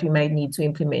procedures that we might need to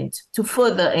implement to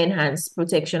further enhance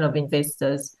protection of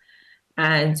investors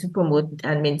and to promote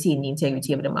and maintain the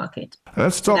integrity of the market.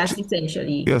 Let's talk. That's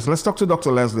essentially. Yes, let's talk to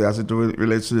Dr. Leslie as it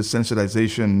relates to the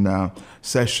sensitization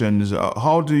sessions.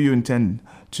 How do you intend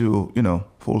to,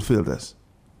 fulfill this?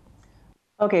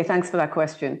 Okay, thanks for that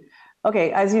question.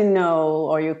 Okay, as you know,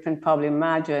 or you can probably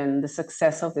imagine, the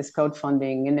success of this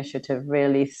crowdfunding initiative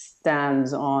really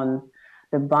stands on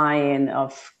the buy-in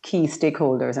of key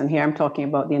stakeholders. And here I'm talking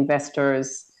about the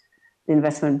investors, the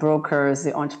investment brokers,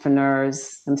 the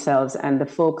entrepreneurs themselves, and the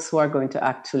folks who are going to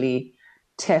actually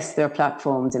test their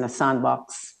platforms in a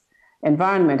sandbox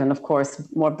environment. And of course,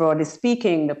 more broadly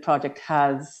speaking, the project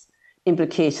has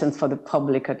implications for the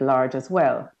public at large as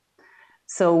well.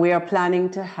 So we are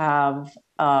planning to have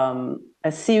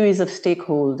a series of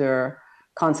stakeholder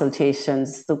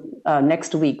consultations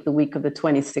next week, the week of the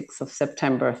 26th of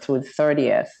September through the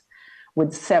 30th,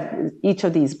 with each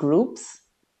of these groups.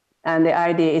 And the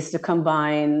idea is to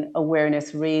combine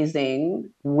awareness raising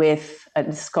with a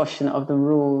discussion of the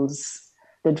rules,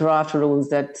 the draft rules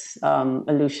that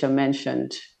Alicia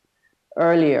mentioned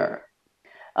earlier.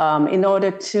 In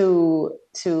order to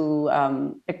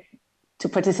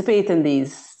participate in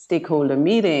these stakeholder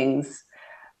meetings,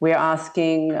 we're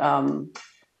asking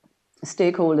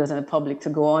stakeholders and the public to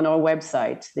go on our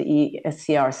website, the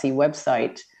ESCRC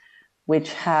website,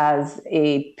 which has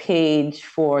a page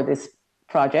for this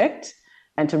project,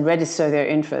 and to register their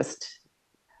interest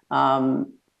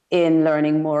in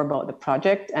learning more about the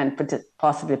project and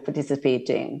possibly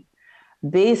participating.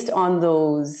 Based on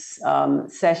those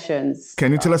sessions.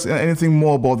 Can you tell us anything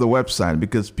more about the website?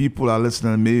 Because people are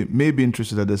listening and may be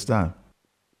interested at this time.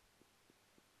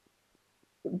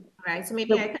 Right, so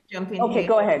maybe I can jump in. Okay, here.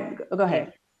 go ahead.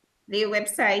 The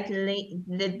website link,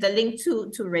 the link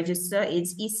to register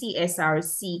is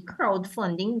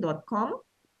ecsrccrowdfunding.com.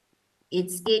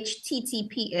 It's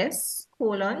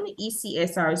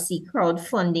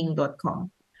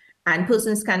https://ecsrccrowdfunding.com. And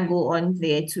persons can go on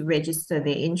there to register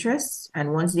their interests.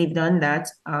 And once they've done that,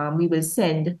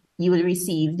 they will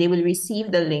receive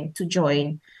the link to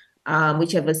join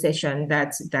whichever session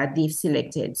that they've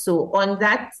selected. So on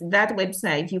that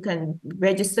website, you can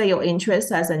register your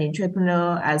interest as an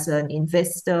entrepreneur, as an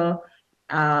investor,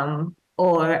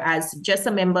 or as just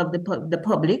a member of the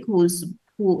public who is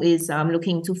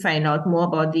looking to find out more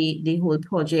about the whole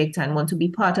project and want to be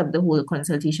part of the whole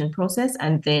consultation process.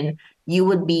 And then you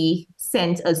would be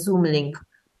sent a Zoom link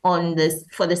on this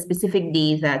for the specific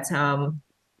day that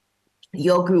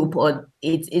your group or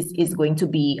it is going to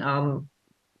be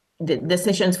the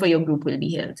sessions for your group will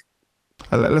be held.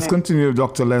 Let's continue,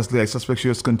 Dr. Leslie. I suspect she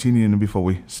was continuing before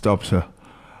we stopped her.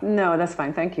 No, that's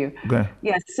fine. Thank you. Okay.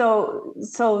 Yes. So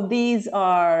these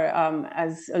are,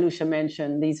 as Alicia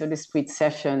mentioned, these are discrete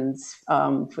sessions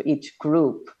for each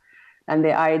group. And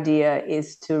the idea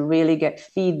is to really get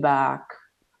feedback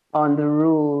on the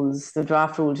rules, the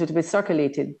draft rules, which will be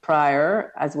circulated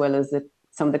prior, as well as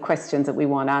some of the questions that we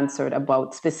want answered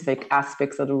about specific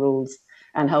aspects of the rules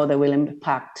and how they will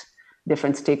impact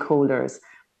different stakeholders.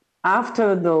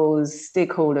 After those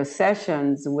stakeholder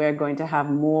sessions, we're going to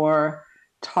have more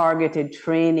targeted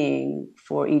training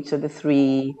for each of the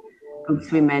three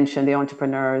groups we mentioned, the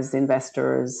entrepreneurs, the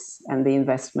investors, and the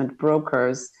investment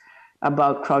brokers,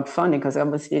 about crowdfunding, because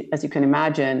obviously, as you can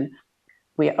imagine,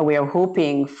 we are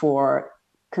hoping for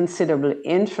considerable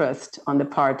interest on the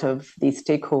part of these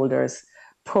stakeholders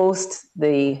post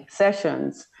the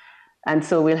sessions. And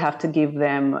so we'll have to give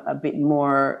them a bit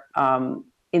more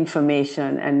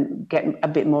information and get a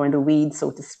bit more in the weeds, so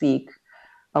to speak,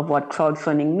 of what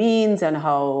crowdfunding means and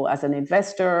how, as an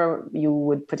investor, you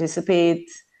would participate,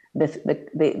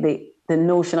 the the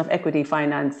notion of equity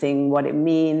financing, what it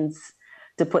means,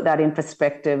 to put that in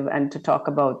perspective and to talk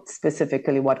about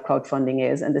specifically what crowdfunding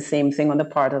is. And the same thing on the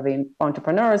part of the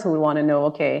entrepreneurs who want to know,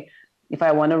 okay, if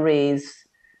I want to raise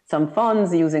some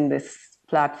funds using this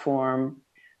platform,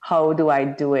 how do I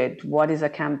do it? What is a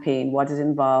campaign? What is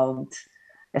involved,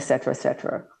 et cetera, et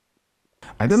cetera.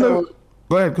 I don't know.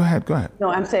 Go ahead. No,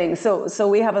 I'm saying, so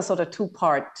we have a sort of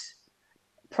two-part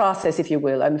process, if you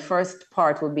will. And the first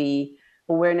part will be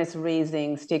awareness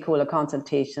raising, stakeholder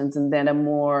consultations, and then a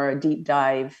more deep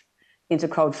dive into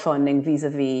crowdfunding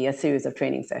vis-a-vis a series of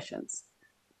training sessions.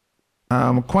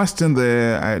 Question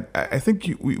there. I think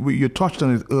you touched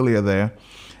on it earlier there.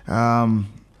 Are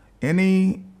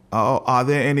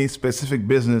there any specific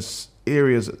business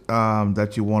areas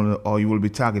that you want to, or you will be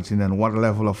targeting, and what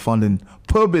level of funding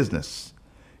per business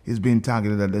is being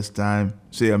targeted at this time?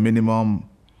 Say a minimum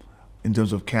in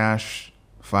terms of cash,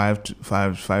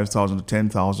 5,000 to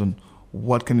 10,000.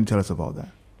 What can you tell us about that?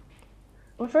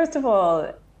 Well, first of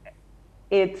all,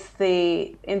 it's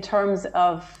in terms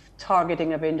of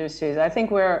targeting of industries. I think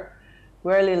we're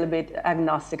a little bit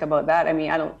agnostic about that. I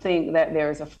mean, I don't think that there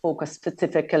is a focus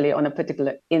specifically on a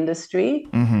particular industry.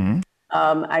 Mm-hmm.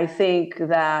 I think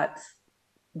that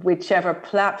whichever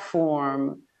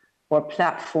platform or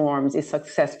platforms is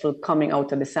successful coming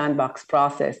out of the sandbox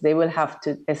process, they will have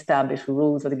to establish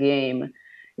rules of the game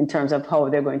in terms of how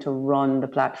they're going to run the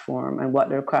platform and what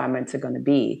the requirements are going to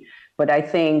be. But I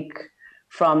think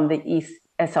from the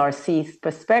SRC's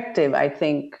perspective, I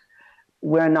think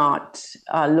we're not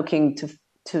looking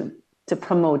to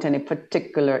promote any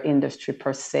particular industry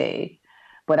per se.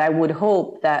 But I would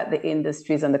hope that the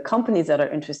industries and the companies that are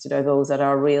interested are those that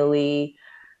are really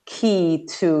key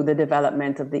to the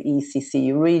development of the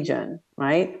ECC region,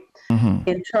 right? Mm-hmm.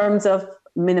 In terms of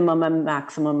minimum and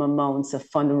maximum amounts of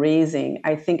fundraising,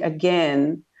 I think,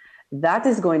 again, that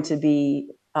is going to be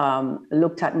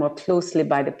looked at more closely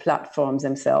by the platforms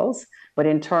themselves. But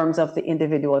in terms of the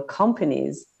individual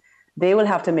companies, they will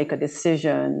have to make a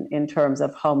decision in terms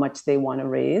of how much they want to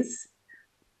raise.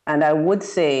 And I would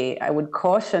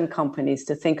caution companies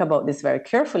to think about this very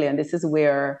carefully. And this is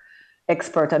where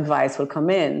expert advice will come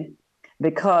in,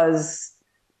 because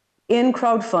in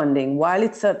crowdfunding, while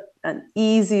it's an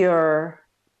easier,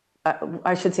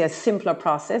 I should say a simpler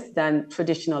process than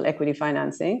traditional equity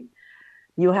financing,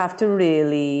 you have to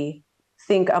really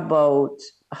think about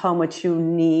how much you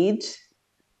need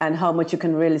and how much you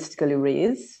can realistically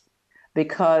raise.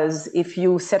 Because if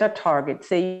you set a target,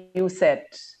 say you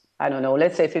set, I don't know,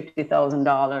 let's say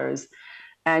 $50,000,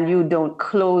 and you don't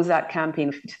close that campaign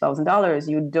with $50,000,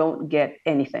 you don't get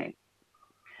anything.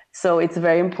 So it's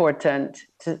very important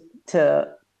to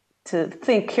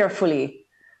think carefully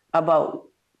about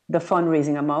the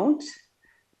fundraising amount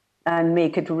and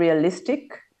make it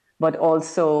realistic, but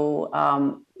also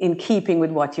in keeping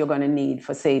with what you're going to need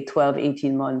for, say, 12,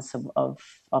 18 months of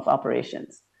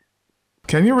operations.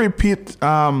 Can you repeat?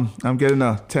 I'm getting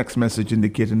a text message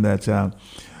indicating that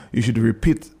you should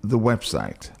repeat the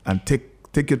website and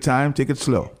take your time, take it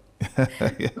slow.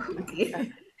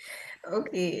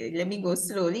 Okay, let me go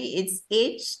slowly. It's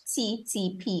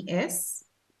https://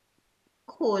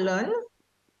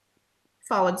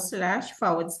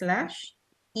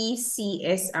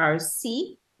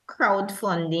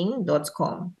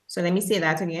 ecsrccrowdfunding.com. So let me say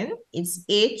that again. It's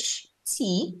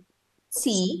https://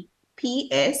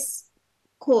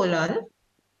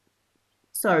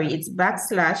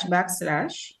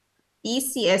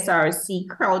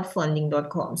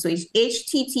 ecsrccrowdfunding.com. So it's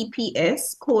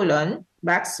https://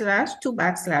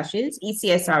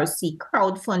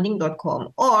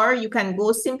 ecsrccrowdfunding.com, or you can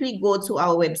simply go to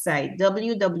our website,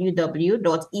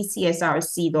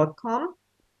 www.ecsrc.com,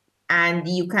 and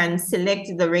you can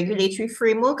select the regulatory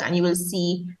framework, and you will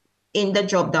see in the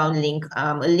drop-down link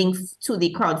a link to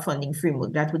the crowdfunding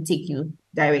framework that would take you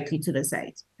directly to the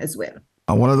site as well.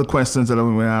 One of the questions that I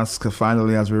want to ask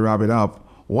finally as we wrap it up,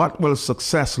 what will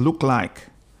success look like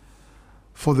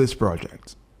for this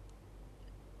project?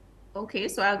 Okay,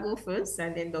 so I'll go first,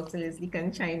 and then Dr. Leslie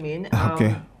can chime in.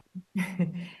 Okay.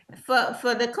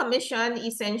 For the commission,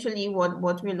 essentially what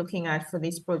we're looking at for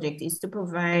this project is to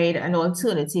provide an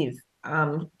alternative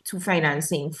to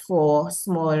financing for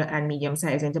small and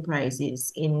medium-sized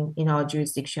enterprises in our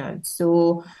jurisdiction.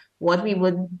 So what we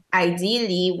would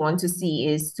ideally want to see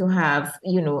is to have,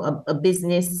 a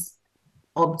business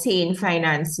obtain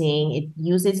financing. It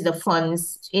uses the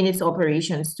funds in its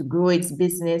operations to grow its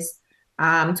business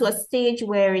to a stage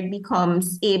where it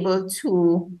becomes able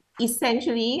to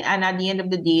essentially, and at the end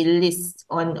of the day, list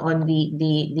on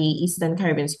the Eastern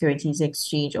Caribbean Securities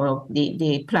Exchange, or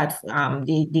the platform,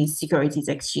 the Securities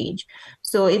Exchange.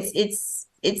 So it's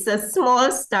it's a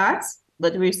small start,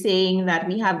 but we're saying that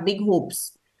we have big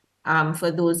hopes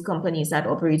for those companies that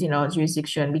operate in our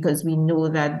jurisdiction, because we know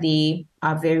that they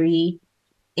are very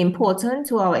important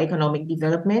to our economic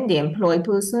development. They employ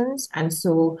persons. And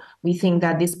so we think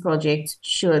that this project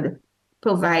should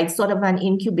provide sort of an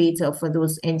incubator for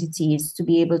those entities to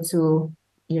be able to,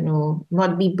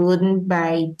 not be burdened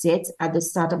by debt at the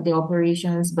start of their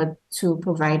operations, but to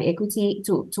provide equity,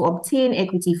 to obtain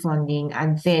equity funding,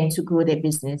 and then to grow their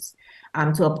business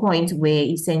to a point where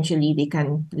essentially they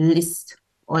can list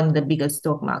on the bigger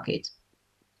stock market.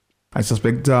 I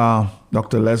suspect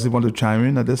Dr. Leslie want to chime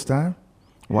in at this time.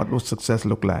 What would success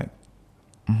look like?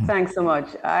 Mm-hmm. Thanks so much.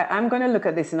 I'm going to look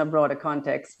at this in a broader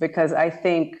context, because I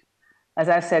think, as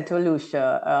I've said to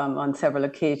Alusha on several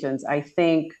occasions, I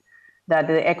think that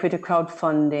the equity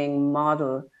crowdfunding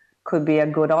model could be a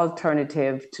good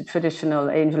alternative to traditional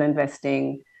angel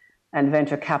investing and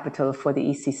venture capital for the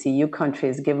ECCU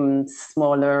countries, given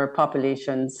smaller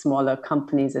populations, smaller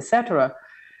companies, etc.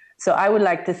 So I would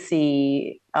like to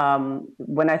see,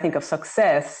 when I think of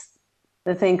success,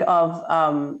 to think of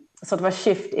sort of a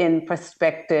shift in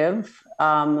perspective,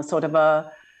 sort of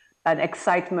an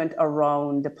excitement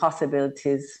around the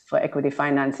possibilities for equity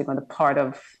financing on the part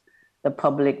of the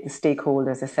public, the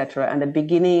stakeholders, etc., and the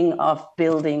beginning of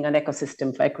building an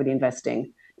ecosystem for equity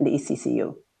investing in the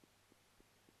ECCU.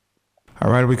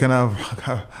 All right, we can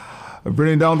have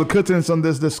bringing down the curtains on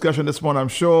this discussion this morning. I'm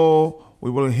sure we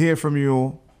will hear from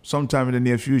you sometime in the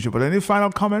near future. But any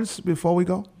final comments before we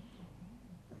go?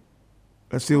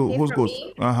 Let's see who's good.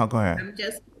 Go ahead. I would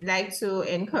just like to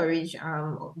encourage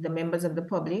the members of the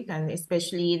public, and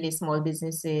especially the small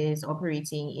businesses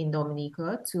operating in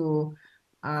Dominica, to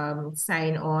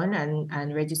sign on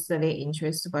and register their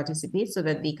interest to participate, so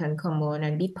that they can come on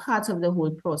and be part of the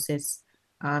whole process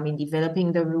in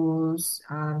developing the rules,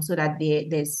 so that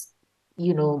there's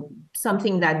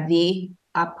something that they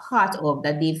are part of,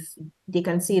 that they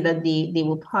can say that they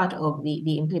were part of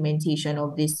the implementation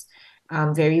of this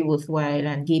very worthwhile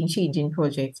and game-changing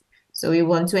project. So we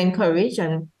want to encourage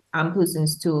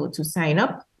persons to sign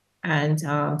up and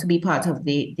to be part of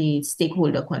the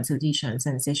stakeholder consultations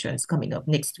and sessions coming up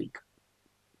next week.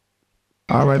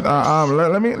 All right.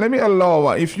 Let me allow,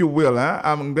 if you will,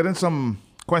 I'm getting some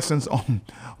questions on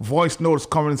voice notes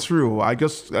coming through. I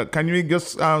just can you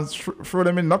just throw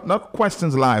them in? Not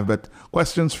questions live, but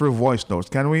questions through voice notes.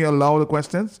 Can we allow the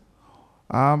questions?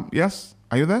 Yes.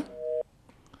 Are you there?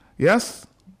 Yes.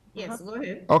 Yes. Go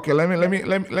ahead. Okay.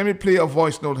 Let me play a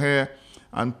voice note here.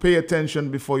 And pay attention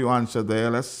before you answer there.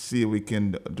 Let's see if we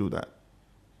can do that.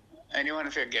 Any one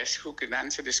of your guests who could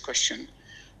answer this question?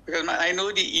 Because I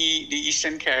know the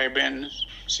Eastern Caribbean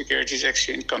Securities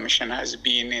Exchange Commission has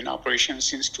been in operation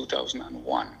since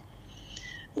 2001.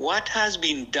 What has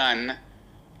been done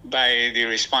by the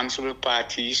responsible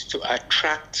parties to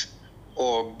attract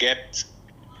or get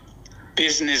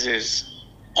businesses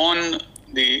on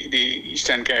the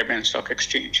Eastern Caribbean Stock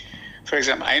Exchange? For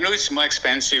example, I know it's more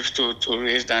expensive to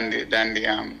raise than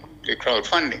the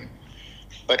crowdfunding,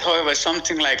 but however,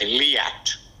 something like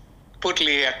LEAT, put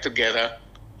LEAT together,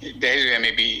 there's where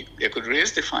maybe they could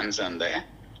raise the funds on there,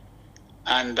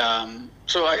 and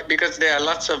because there are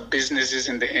lots of businesses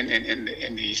in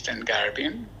the Eastern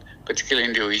Caribbean, particularly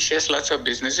in the OECS, lots of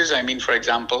businesses. I mean, for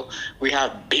example, we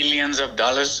have billions of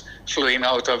dollars flowing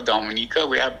out of Dominica.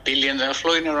 We have billions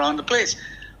flowing around the place.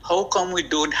 How come we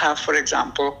don't have, for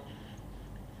example,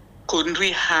 couldn't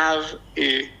we have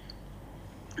a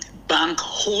bank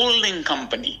holding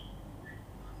company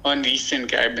on the Eastern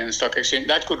Caribbean Stock Exchange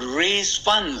that could raise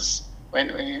funds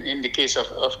when in the case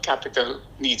of capital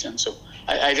needs and so?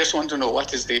 I just want to know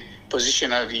what is the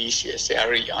position of the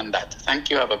ECSCRE on that. Thank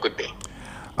you. Have a good day.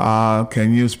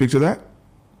 Can you speak to that?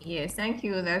 Yes, thank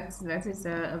you. That is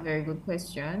a very good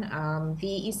question. The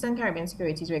Eastern Caribbean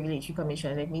Securities Regulatory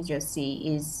Commission, let me just say,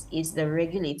 is the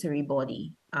regulatory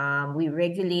body. We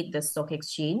regulate the stock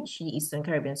exchange, the Eastern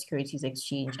Caribbean Securities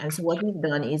Exchange. And so what we've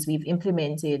done is we've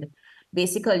implemented,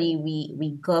 basically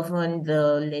we govern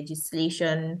the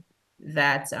legislation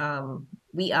that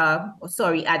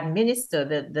administer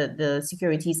the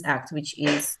Securities Act, which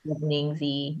is governing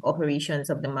the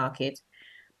operations of the market.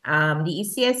 The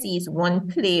ECSE is one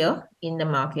player in the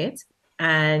market,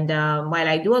 and while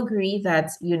I do agree that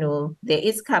there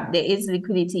is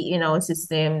liquidity in our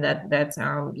system, that there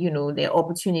are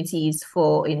opportunities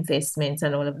for investments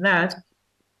and all of that.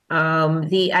 At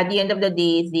the end of the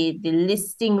day, the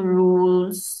listing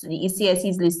rules, the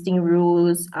ECSE's listing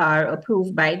rules are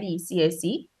approved by the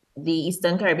ECSE. The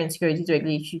Eastern Caribbean Securities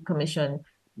Regulatory Commission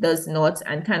does not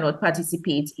and cannot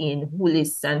participate in who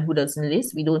lists and who doesn't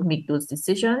list. We don't make those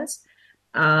decisions.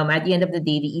 At the end of the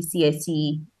day, the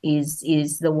ECSC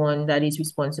is the one that is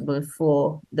responsible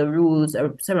for the rules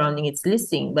surrounding its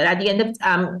listing. But at the end of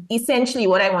essentially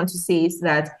what I want to say is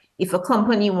that if a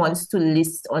company wants to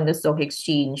list on the stock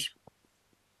exchange,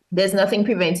 there's nothing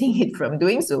preventing it from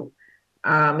doing so.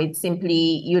 It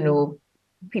simply,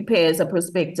 prepares a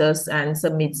prospectus and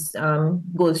submits,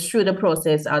 goes through the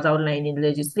process as outlined in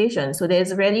legislation. So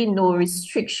there's really no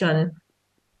restriction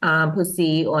per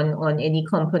se on any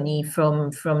company from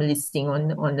listing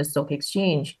on the stock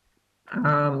exchange.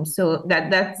 So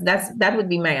that would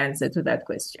be my answer to that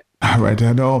question. All right,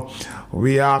 I know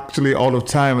we are actually out of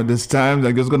time at this time.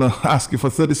 I'm just going to ask you for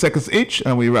 30 seconds each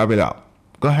and we wrap it up.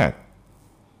 Go ahead.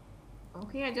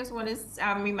 Okay, I just want to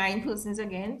remind persons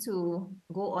again to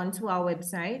go onto our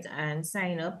website and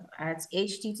sign up at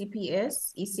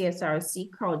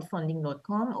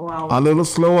https://ecsrccrowdfunding.com or our... A little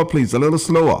slower, please. A little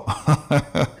slower.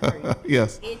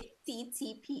 Yes.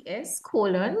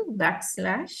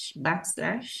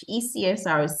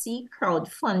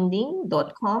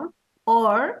 https://ecsrccrowdfunding.com,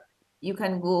 or you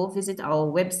can go visit our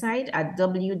website at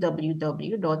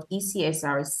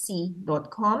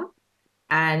www.ecsrc.com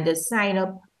and sign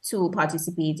up to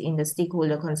participate in the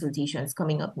stakeholder consultations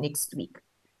coming up next week.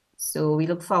 So we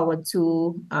look forward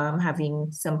to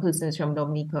having some persons from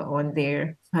Dominica on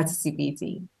there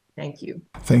participating. Thank you.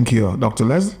 Thank you. Dr.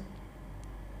 Les?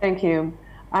 Thank you.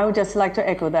 I would just like to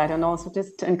echo that and also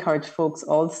just to encourage folks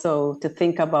also to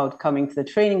think about coming to the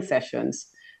training sessions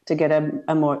to get a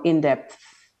more in-depth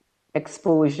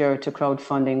exposure to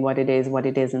crowdfunding, what it is, what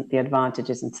it isn't, the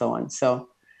advantages and so on. So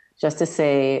just to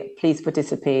say, please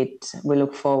participate. We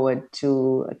look forward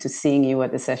to seeing you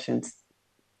at the sessions.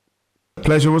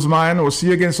 Pleasure was mine. We'll see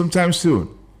you again sometime soon.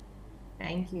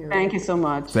 Thank you. Thank you so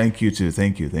much. Thank you too.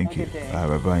 Thank you. Thank you. All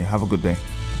right, bye. Have a good day.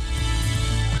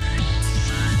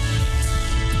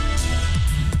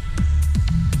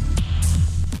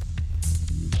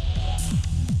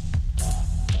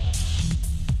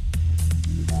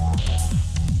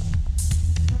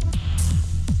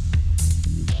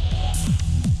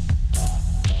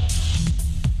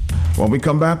 When we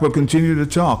come back, we'll continue to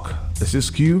talk. This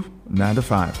is Q 9 to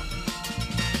 5.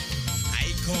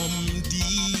 I come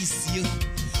this year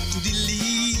to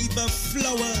deliver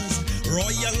flowers,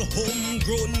 royal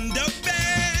homegrown, the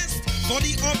best for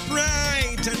the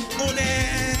upright and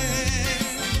honest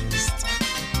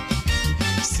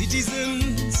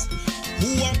citizens who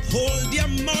uphold their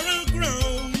moral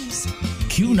grounds.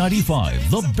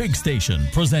 Q95, the big station,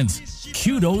 presents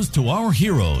Kudos to Our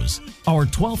Heroes. Our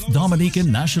 12th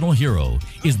Dominican national hero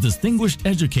is distinguished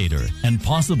educator and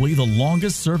possibly the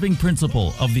longest serving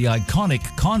principal of the iconic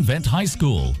Convent High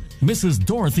School, Mrs.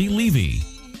 Dorothy Levy.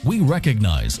 We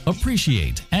recognize,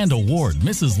 appreciate, and award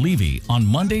Mrs. Levy on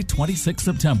Monday, 26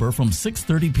 September from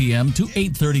 6:30 p.m. to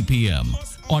 8:30 p.m.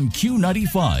 on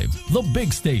Q95, the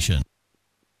big station.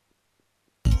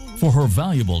 For her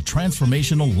valuable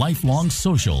transformational lifelong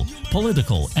social,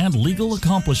 political, and legal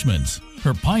accomplishments,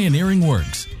 her pioneering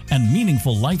works, and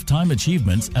meaningful lifetime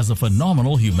achievements as a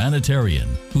phenomenal humanitarian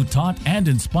who taught and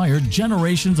inspired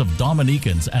generations of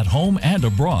Dominicans at home and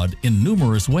abroad in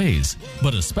numerous ways,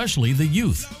 but especially the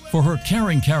youth, for her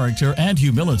caring character and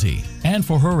humility, and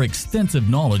for her extensive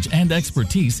knowledge and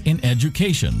expertise in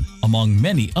education, among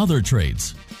many other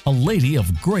traits. A lady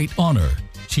of great honor.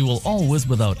 She will always,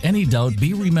 without any doubt,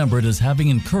 be remembered as having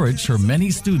encouraged her many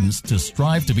students to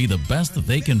strive to be the best that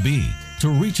they can be, to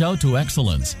reach out to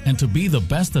excellence, and to be the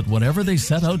best at whatever they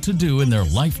set out to do in their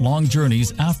lifelong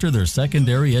journeys after their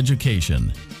secondary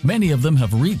education. Many of them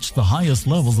have reached the highest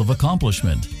levels of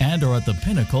accomplishment and are at the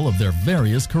pinnacle of their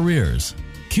various careers.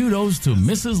 Kudos to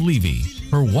Mrs. Levy,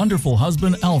 her wonderful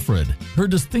husband Alfred, her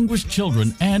distinguished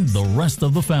children, and the rest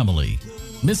of the family.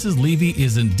 Mrs. Levy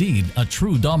is indeed a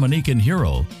true Dominican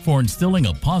hero for instilling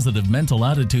a positive mental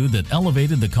attitude that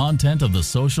elevated the content of the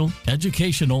social,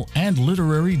 educational, and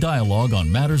literary dialogue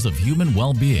on matters of human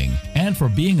well-being, and for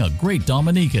being a great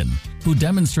Dominican who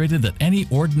demonstrated that any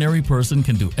ordinary person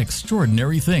can do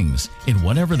extraordinary things in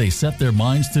whatever they set their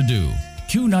minds to do.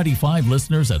 Q95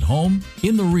 listeners at home,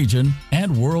 in the region,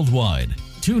 and worldwide.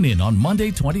 Tune in on Monday,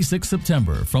 26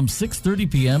 September from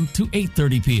 6:30 p.m. to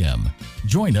 8:30 p.m.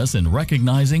 Join us in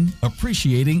recognizing,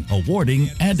 appreciating, awarding,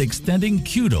 and extending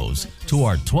kudos to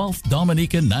our 12th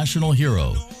Dominican national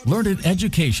hero, learned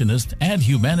educationist and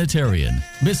humanitarian,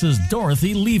 Mrs.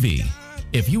 Dorothy Levy.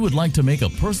 If you would like to make a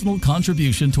personal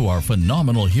contribution to our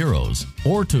phenomenal heroes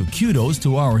or to Kudos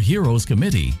to Our Heroes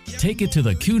Committee, take it to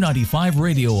the Q95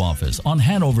 radio office on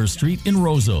Hanover Street in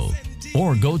Roseau,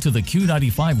 or go to the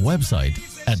Q95 website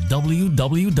at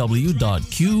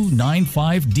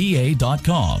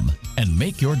www.q95da.com and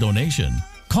make your donation.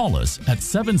 Call us at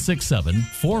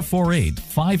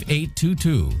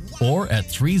 767-448-5822 or at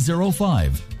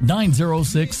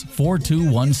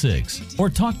 305-906-4216 or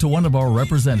talk to one of our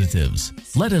representatives.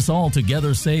 Let us all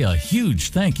together say a huge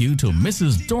thank you to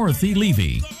Mrs. Dorothy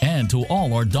Levy and to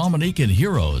all our Dominican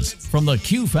heroes from the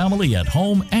Q family at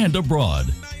home and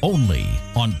abroad. Only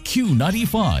on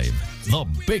Q95, the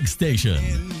big station.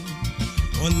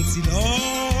 Once it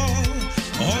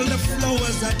all the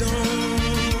flowers are done.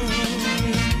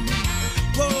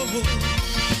 Whoa, whoa,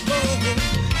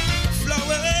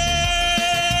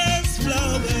 flowers,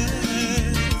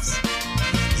 flowers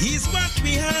is what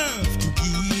we have to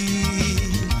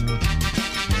give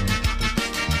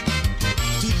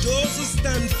to those who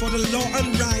stand for the law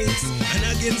and rights and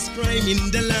against crime in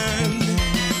the land.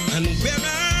 And whereas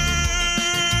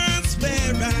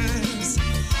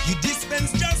you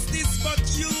dispense justice, but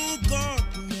you got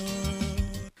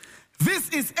This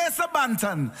is Asa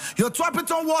Banton, your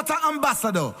Twapiton Water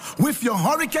Ambassador, with your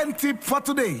hurricane tip for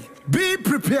today. Be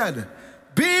prepared.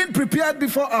 Being prepared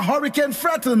before a hurricane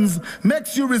threatens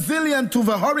makes you resilient to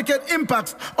the hurricane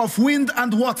impacts of wind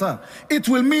and water. It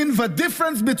will mean the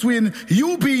difference between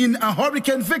you being a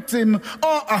hurricane victim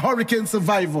or a hurricane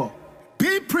survivor.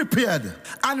 Be prepared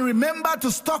and remember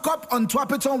to stock up on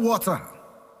Twapiton Water.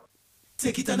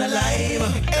 Take it on alive.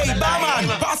 Hey, barman,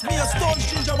 pass me a stone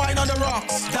ginger wine on the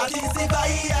rocks. That is the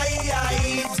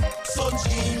vibe. Stone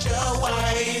ginger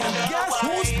wine. Guess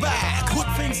who's back? Good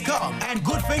things come and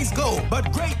good things go,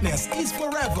 but greatness is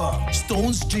forever.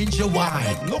 Stone's ginger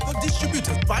wine. Local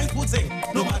distributors, Pine Woods Inc.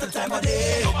 No matter time of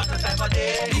day. No matter time of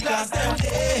day. Because them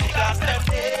day. Because them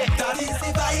day. That is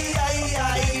the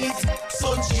vibe.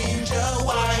 Stone ginger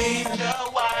wine.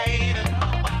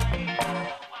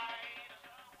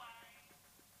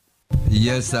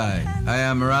 Yes, I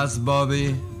am Ras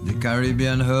Bobby, the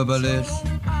Caribbean herbalist,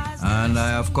 and I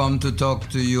have come to talk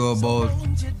to you about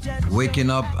Waking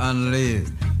Up and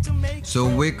Live. So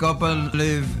Wake Up and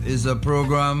Live is a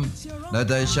program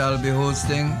that I shall be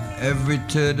hosting every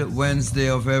third Wednesday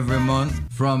of every month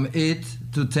from 8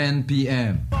 to 10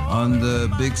 p.m. on the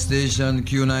big station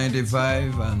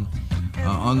Q95, and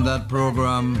on that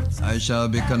program I shall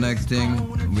be connecting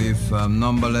with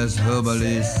numberless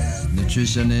herbalists,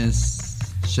 nutritionists,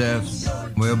 chefs,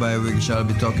 whereby we shall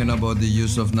be talking about the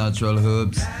use of natural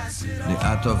herbs, the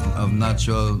art of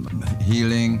natural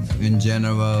healing in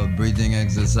general, breathing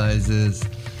exercises,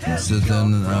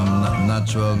 certain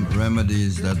natural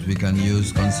remedies that we can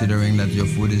use, considering that your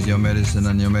food is your medicine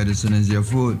and your medicine is your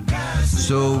food.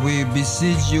 So we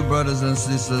beseech you, brothers and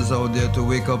sisters out there, to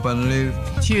wake up and live.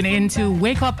 Tune in to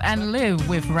Wake Up and Live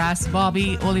with Ras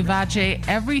Bobby Olivache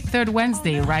every third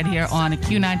Wednesday right here on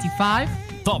Q95,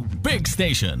 the big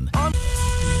station.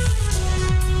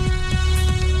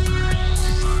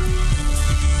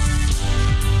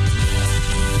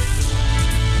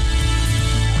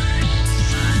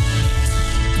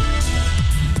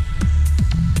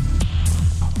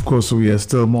 Of course, we are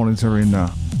still monitoring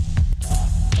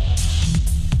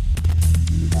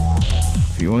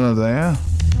Fiona there.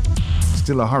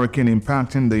 Still a hurricane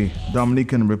impacting the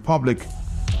Dominican Republic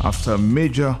after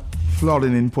major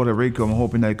flooding in Puerto Rico. I'm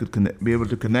hoping I could be able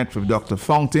to connect with Dr.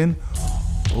 Fountain,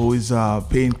 who is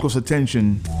paying close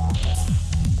attention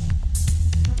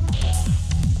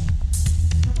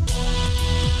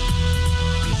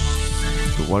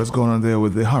to what is going on there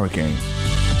with the hurricane.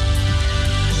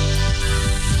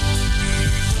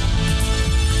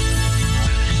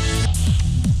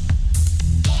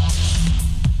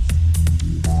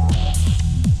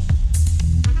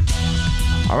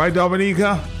 All right,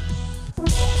 Dominica.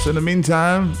 So in the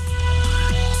meantime,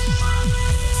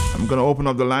 I'm going to open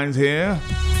up the lines here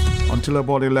until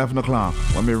about 11 o'clock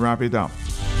when we wrap it up.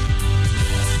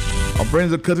 I'll bring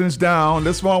the curtains down.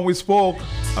 This one we spoke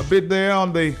a bit there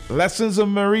on the Lessons of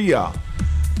Maria,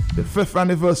 the 5th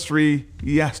anniversary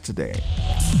yesterday.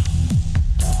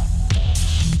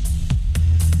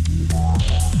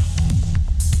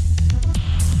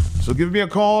 So give me a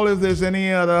call if there's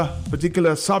any other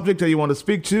particular subject that you want to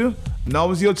speak to.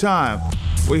 Now is your time.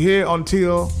 We're here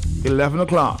until 11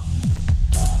 o'clock.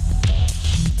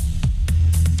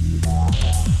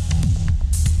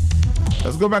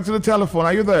 Let's go back to the telephone.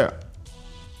 Are you there?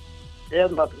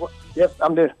 Yes, yes,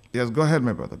 I'm there. Yes, go ahead,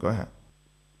 my brother. Go ahead.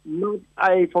 No,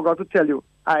 I forgot to tell you.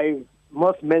 I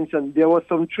must mention there were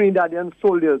some Trinidadian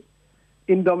soldiers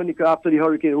in Dominica after the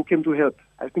hurricane who came to help.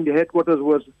 I think the headquarters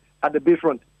was at the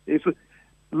bayfront.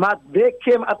 Matt, they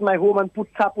came at my home and put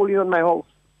tarpaulin on my house.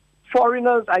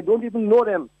 Foreigners, I don't even know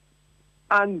them.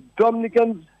 And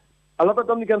Dominicans, a lot of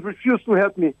Dominicans refused to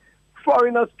help me.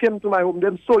 Foreigners came to my home.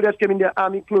 Them soldiers came in their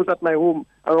army clothes at my home,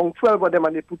 around 12 of them,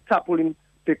 and they put tarpaulin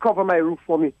They cover my roof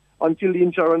for me until the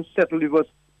insurance settled. It was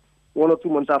 1 or 2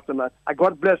 months after that. I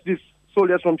God bless these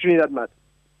soldiers from Trinidad, Matt.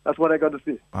 That's what I got to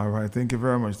say. All right. Thank you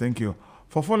very much. Thank you.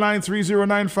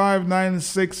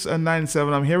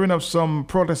 449-3095-9697. I'm hearing of some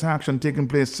protest action taking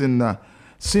place in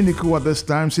Siniku at this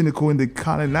time. Siniku in the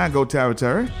Kalinago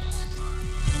territory.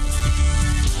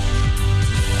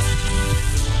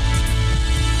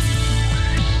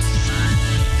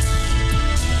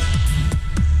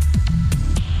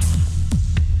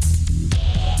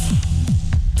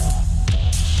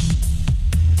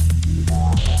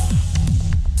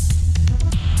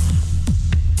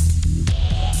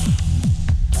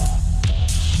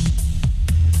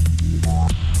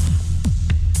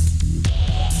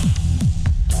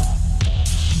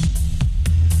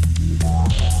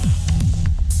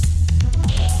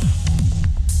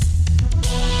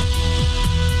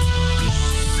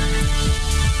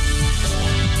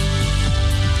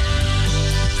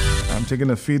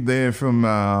 Taking a feed there from,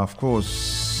 of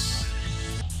course,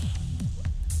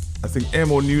 I think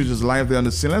MO News is live there on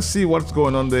the scene. Let's see what's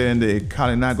going on there in the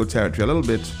Kalinago territory. A little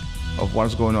bit of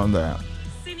what's going on there.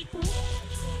 And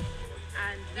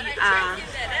we are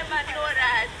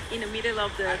in the middle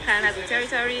of the Kalinago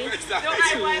territory.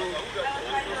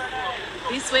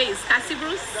 This way is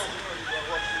Cassibrus.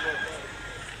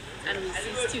 And we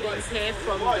see students here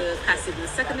from the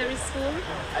Cassibrus Secondary School.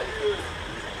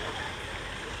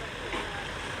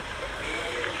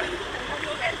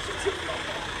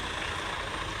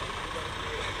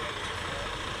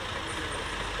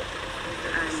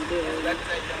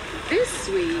 This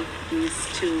way is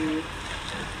to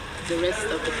the rest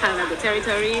of the Kalinago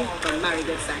territory from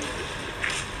Marigot side.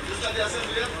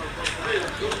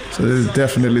 So there's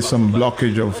definitely some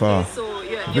blockage of so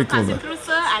you're passing through,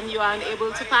 sir, and you are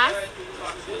unable to pass.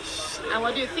 And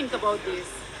what do you think about this?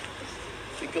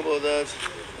 Think about that.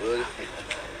 Well,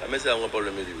 I may say I'm going to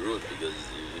problem with the road because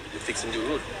you're fixing the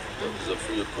road. It's a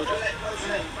free road project.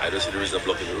 I don't see the reason of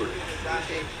blocking the road.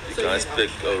 Okay. You can't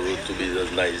expect a road to be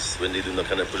as nice when they do not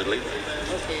kind of put it like that.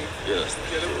 Okay. You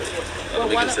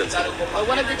understand? So, well,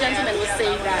 one of the gentlemen was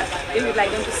saying that they would like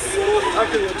them to smooth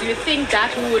out the road. Do you think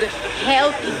that would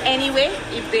help in any way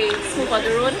if they smooth out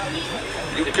the road?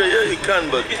 Yeah, you can,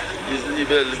 but it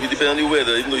depends on the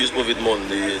weather. Even though you smooth it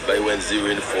Monday, by Wednesday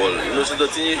rain fall. You know, so the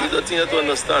thing you have to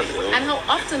understand. You know? And how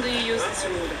often do you use this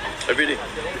road? Every day.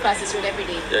 You pass this road every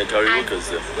day? Yeah, carry workers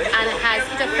there. And has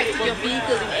it affected your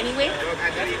vehicles in any way?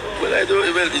 Well, it's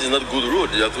not good road.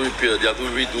 You have to repair, you have to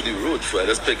redo the road. So I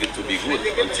expect it to be good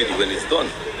until when it's done.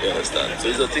 You understand? So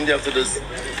it's a thing they have to just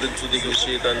to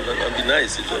negotiate and be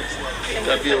nice. It just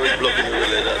can't be always blocking the road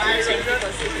like that.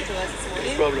 No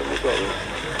problem, no problem.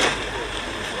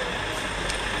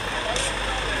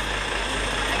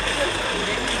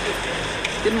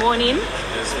 Good morning.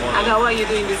 Yes, morning. And how are you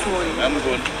doing this morning? I'm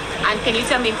good. And can you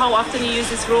tell me how often you use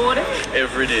this road?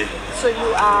 Every day. So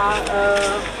you are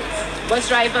a bus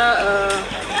driver?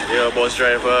 Yeah, a bus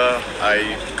driver.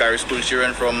 I carry school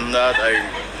children from that. I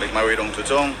make my way down to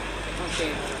town.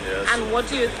 Okay. Yes. And what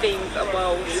do you think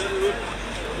about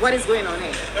what is going on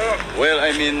here? Well,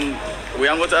 I mean, we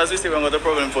haven't got, as we say, we haven't got a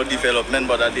problem for development,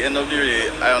 but at the end of the day,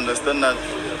 I understand that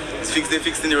they're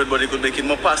fixing the road, but they could make it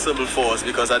more passable for us,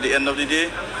 because at the end of the day,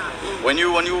 when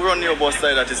you run your bus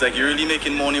like that, it's like you're really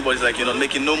making money, but it's like you're not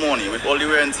making no money. With all the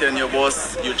wear and tear on your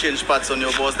bus, you change parts on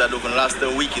your bus that don't last a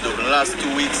week, it don't last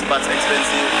 2 weeks, parts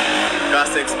expensive,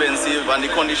 gas expensive, and the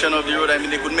condition of the road, I mean,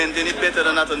 they could maintain it better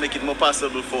than that and make it more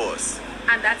passable for us.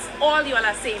 And that's all you all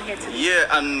are saying here today?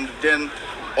 Yeah, and then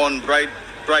on bright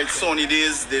sunny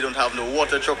days, they don't have no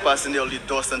water truck passing there, all the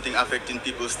dust and thing affecting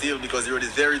people still, because the road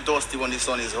is very dusty when the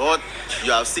sun is hot.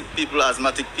 You have sick people,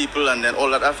 asthmatic people, and then all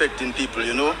that affecting people,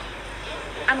 you know.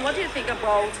 And what do you think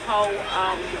about how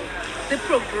the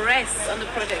progress on the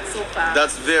project so far?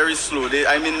 That's very slow.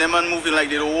 Them man moving like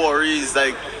they don't worry. It's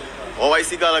like, all I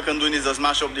see Galakan doing is just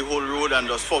mash up the whole road and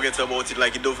just forget about it,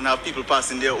 like it doesn't have people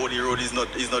passing there, or the road is not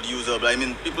usable. I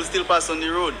mean, people still pass on the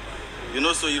road. You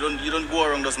know, so you don't go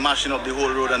around just mashing up the whole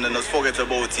road and then just forget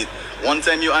about it. One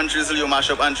time you Antrizal, you mash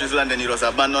up Antrizal, and then you just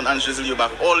abandon Antrizal, you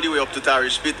back all the way up to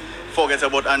Tarish Pit, forget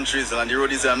about Antrizal, and the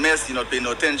road is a mess, you're not paying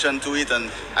no attention to it, and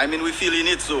I mean, we're feeling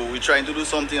it, so we're trying to do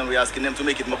something, and we're asking them to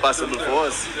make it more possible for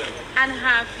us. And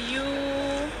have you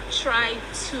tried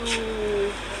to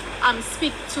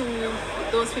speak to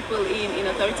those people in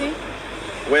authority?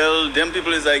 Well, them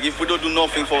people is like, if we don't do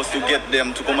nothing for us to get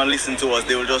them to come and listen to us,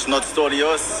 they will just not study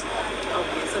us.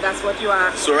 Okay, so that's what you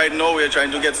are. So right now we're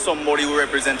trying to get somebody who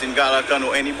representing Galakan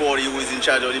or anybody who is in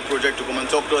charge of the project to come and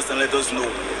talk to us and let us know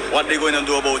what they're going to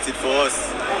do about it for us.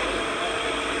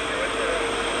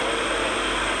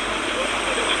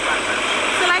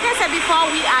 So like I said before, before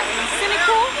we are in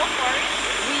Sinico,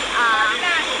 we are...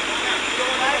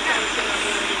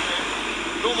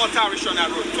 No more tarish on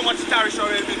that road. Too much tarish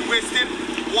already been wasted.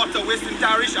 Water wasting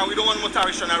tarish, and we don't want more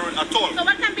tarish on that road at all. So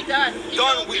what can be done?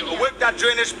 We work that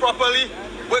drainage properly.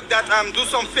 Work that, do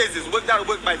some phases. Work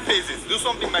by phases. Do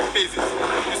something by phases.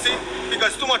 You see?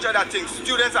 Because too much of that thing.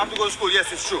 Students have to go to school.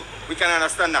 Yes, it's true. We can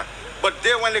understand that. But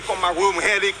they, when they come back home,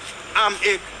 headache, arm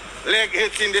ache, leg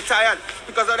aching, they're tired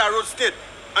because of that road state.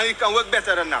 And you can work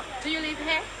better than that. Do you live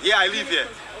here? Yeah, I live here.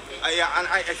 Okay. And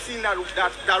I seen that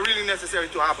really necessary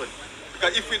to happen.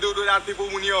 Because if we do that, people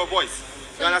will hear our voice.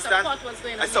 So you understand? Support what's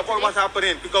going on. I support what's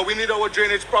happening because we need our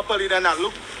drainage properly than that.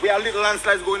 Look, we have little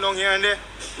landslides going on here and there.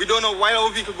 We don't know why our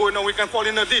vehicle going on. We can fall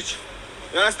in a ditch.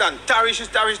 You understand? Tarish.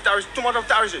 Too much of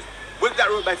tarishes. Work that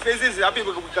road by phases. There are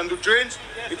people we can do drains,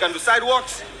 we can do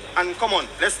sidewalks, and come on,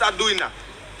 let's start doing that.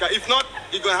 Because if not,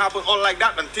 it's going to happen all like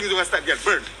that and things are going to start get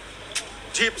burned.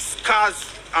 Jeeps, cars,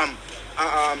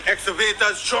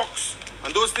 excavators, trucks,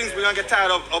 and those things we're going to get tired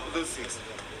of those things.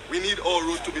 We need our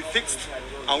road to be fixed,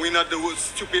 and we're not the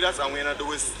worst stupidest and we're not the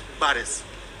worst baddest.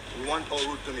 We want our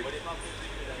road to be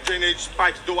drainage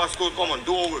pipes, doors, school, come on,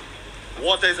 do our work.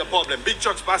 Water is a problem. Big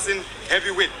trucks passing,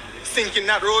 heavy weight, sinking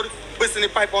that road, bursting the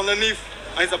pipe underneath,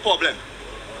 and it's a problem.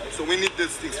 So we need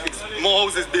these things fixed. More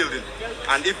houses building.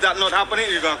 And if that's not happening,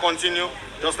 you're going to continue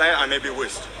just like that and maybe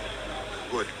worse.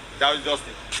 Good. That was just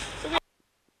it.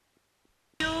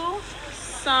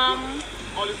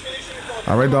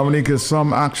 All right, Dominica,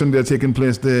 some action there taking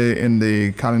place there in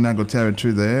the Kalinago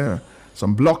territory there.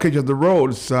 Some blockage of the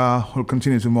roads. We'll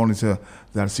continue to monitor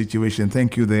that situation.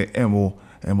 Thank you there, MO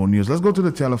News. Let's go to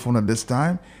the telephone at this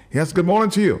time. Yes, good morning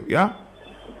to you. Yeah?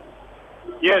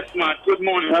 Yes, man. Good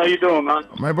morning. How you doing, man?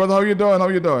 My brother, how you doing? How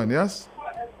you doing? Yes?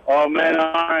 Oh, man,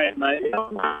 all right, man.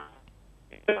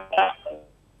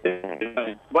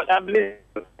 But I believe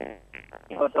I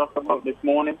talked about this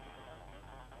morning,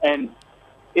 and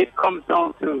it comes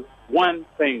down to one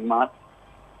thing, Matt,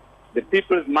 the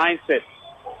people's mindset.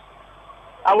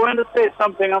 I want to say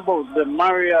something about the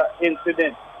Maria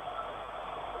incident.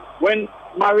 When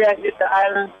Maria hit the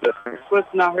island, the first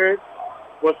person I heard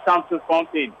was Samson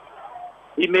Fontaine.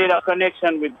 He made a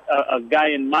connection with a guy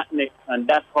in Matnik, and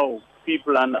that's how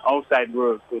people on the outside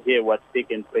world could hear what's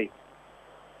taking place.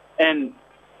 And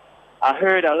I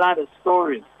heard a lot of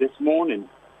stories this morning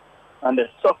and the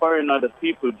suffering of the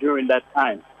people during that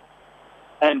time.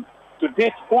 And to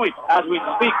this point, as we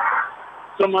speak,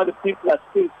 some of the people are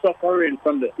still suffering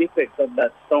from the effects of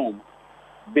that storm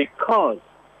because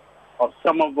of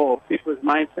some of our people's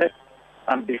mindset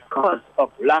and because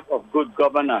of lack of good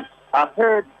governance. I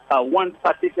heard one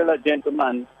particular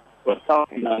gentleman was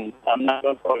talking, and I'm not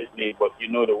going to call his name, but you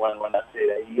know the one when I say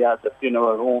that he has a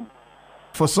funeral home.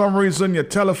 For some reason, your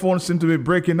telephone seems to be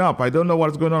breaking up. I don't know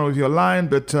what's going on with your line,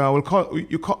 but we'll call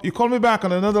you call me back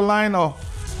on another line, or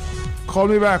call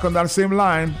me back on that same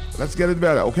line. Let's get it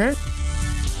better, okay?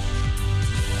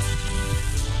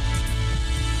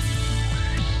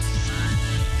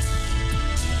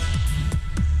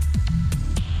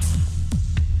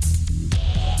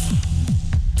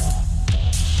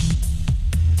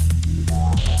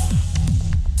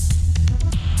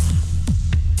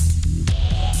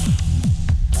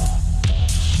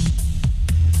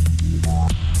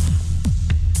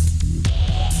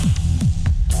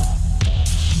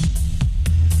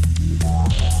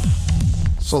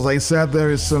 So as I said, there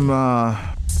is some live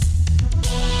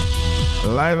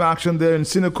action there in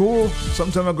Sinacool. Some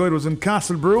time ago it was in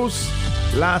Castle Bruce.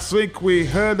 Last week we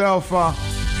heard of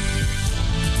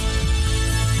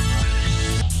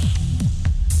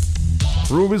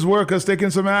Ruby's workers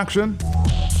taking some action.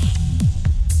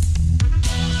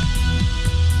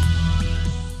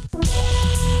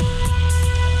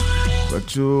 But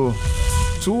 2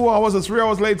 hours or 3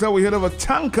 hours later, we heard of a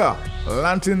tanker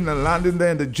landing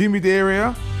there in the Jimmy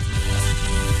area.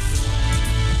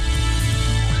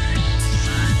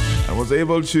 I was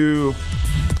able to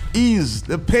ease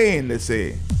the pain, they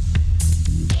say.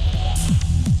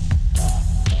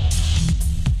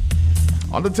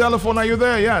 On the telephone, are you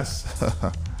there? Yes.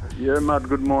 Yeah, Matt,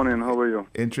 good morning. How are you?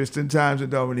 Interesting times with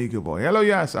Dominica boy. Hello,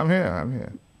 yes, I'm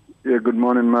here. Yeah, good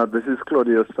morning, Matt. This is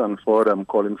Claudius Sanford. I'm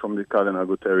calling from the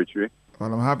Kalinago territory.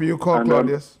 Well, I'm happy you called,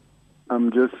 Claudius.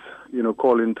 I'm just,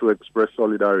 calling to express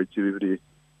solidarity with the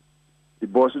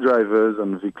bus drivers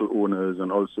and vehicle owners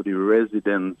and also the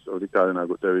residents of the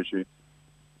Kalinago territory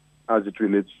as it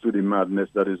relates to the madness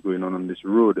that is going on this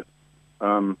road.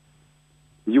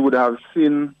 You would have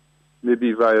seen,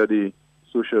 maybe via the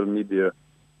social media,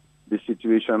 the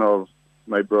situation of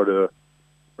my brother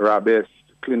Rabest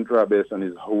Clint Rabes and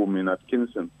his home in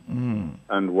Atkinson,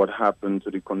 and what happened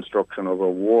to the construction of a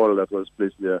wall that was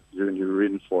placed there during the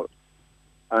rainfall.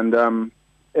 And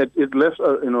it left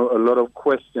a lot of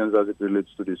questions as it relates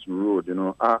to this road.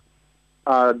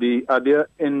 Are there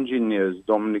engineers,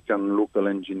 Dominican local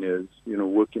engineers,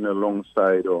 working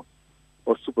alongside or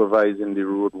supervising the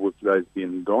road work that is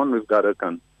being done with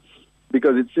Gadakan?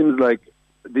 Because it seems like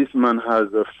this man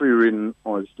has a free rein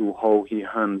as to how he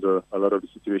handles a lot of the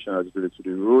situation as it relates to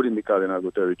the road in the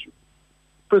Kalinago territory.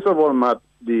 First of all, Matt,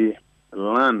 the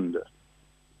land.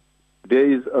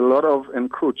 There is a lot of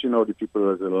encroaching of the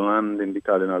people's land in the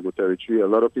Kalinago territory. A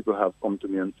lot of people have come to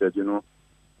me and said,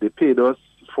 they paid us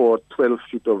for 12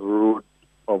 feet of road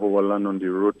of our land on the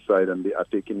roadside, and they are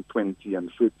taking 20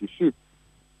 and 30 feet.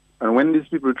 And when these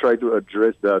people try to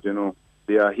address that,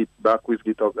 they are hit back with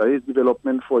the talk. There is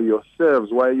development for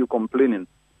yourselves. Why are you complaining?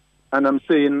 And I'm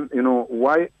saying,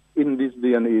 why in this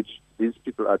day and age these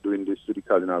people are doing this to the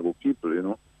Kalinago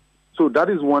people, So that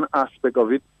is one aspect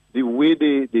of it. The way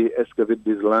they excavate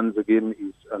these lands again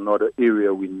is another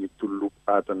area we need to look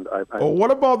at. And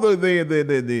what about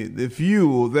the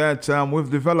view that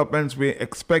with developments we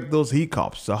expect those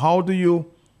hiccups? So how do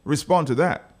you respond to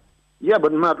that? Yeah,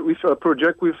 but Matt, with a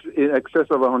project with in excess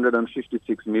of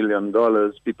 $156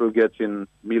 million, people getting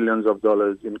millions of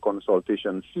dollars in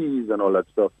consultation fees and all that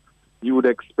stuff, you would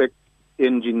expect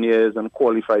engineers and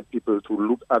qualified people to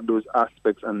look at those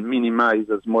aspects and minimize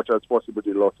as much as possible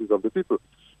the losses of the people.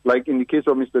 Like in the case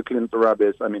of Mr. Clint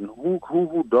Rabes, I mean,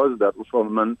 who does that with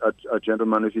a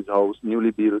gentleman with his house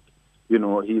newly built?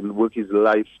 He'll work his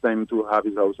lifetime to have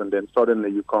his house, and then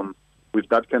suddenly you come with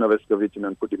that kind of excavating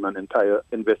and put him an entire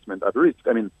investment at risk.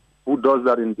 I mean, who does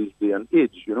that in this day and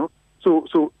age,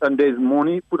 So, and there's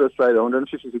money put aside,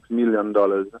 $156 million,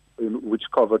 which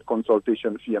covered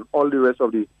consultation fee and all the rest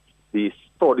of the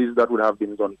studies that would have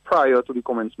been done prior to the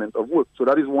commencement of work. So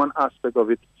that is one aspect of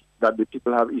it that the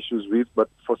people have issues with. But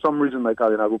for some reason, like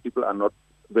Kalinago, people are not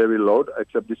very loud,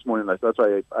 except this morning. That's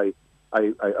why I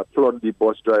applaud the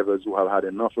bus drivers who have had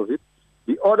enough of it.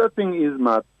 The other thing is,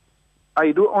 Matt,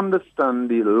 I do understand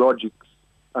the logics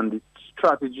and the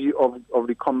strategy of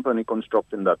the company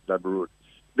constructing that road.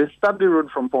 They start the road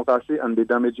from Ponkasi and they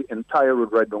damage the entire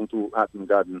road right down to Hatton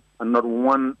Garden, and not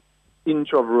 1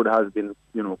 inch of road has been,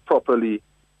 properly,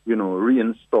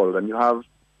 reinstalled. And you have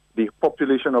the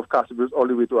population of Castlebrooks all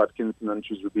the way to Atkinson and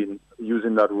Chisholm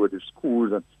using that road in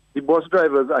schools. And the bus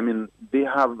drivers, I mean, they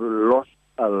have lost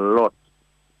a lot.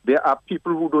 There are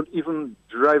people who don't even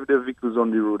drive their vehicles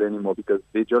on the road anymore because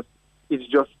it's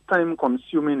just time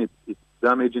consuming, it's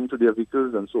damaging to their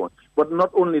vehicles and so on. But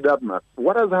not only that, Matt,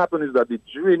 what has happened is that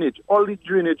all the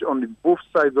drainage on both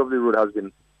sides of the road has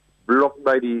been blocked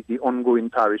by the ongoing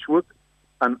parish work,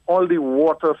 and all the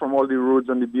water from all the roads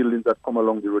and the buildings that come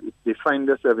along the road, they find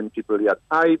themselves in people yard.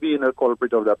 I being a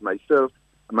culprit of that myself,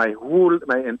 my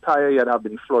entire yard have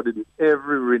been flooded with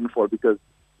every rainfall because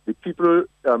the people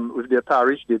with their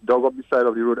parish, they dug up the side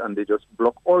of the road and they just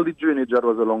block all the drainage that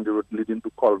was along the road leading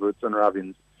to culverts and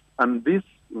ravines. And this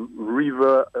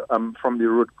river from the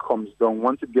road comes down.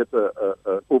 Once it gets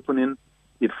a opening,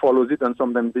 it follows it, and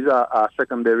sometimes these are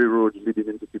secondary roads leading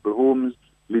into people's homes,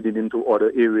 leading into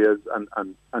other areas.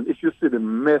 And if you see the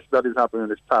mess that is happening in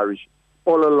this parish,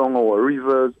 all along our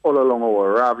rivers, all along our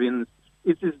ravines,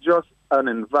 it is just an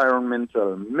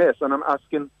environmental mess. And I'm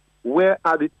asking, where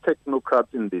are the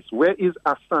technocrats in this? Where is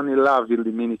Asani Laville,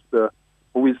 the minister,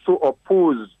 who is so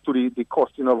opposed to the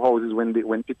costing of houses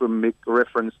when people make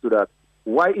reference to that?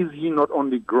 Why is he not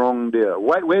on the ground there?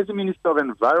 Where's the Minister of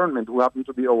Environment, who happens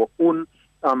to be our own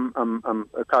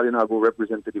Kalinago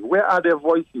representative? Where are their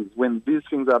voices when these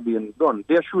things are being done?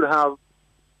 They should have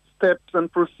steps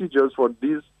and procedures for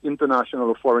these international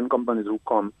or foreign companies who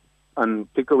come and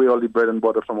take away all the bread and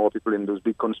butter from our people in those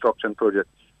big construction projects.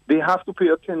 They have to pay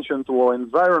attention to our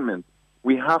environment.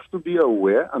 We have to be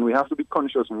aware and we have to be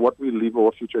conscious of what we leave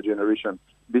our future generation,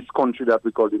 this country that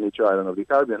we call the nature island of the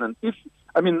Caribbean. And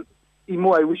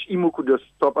I wish Imo could just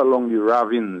stop along the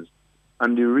ravines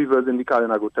and the rivers in the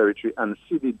Kalinago territory and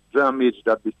see the damage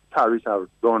that the tariffs have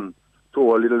done to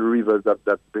our little rivers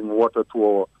that bring water to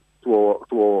our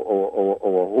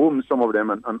homes, some of them,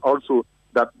 and also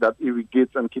that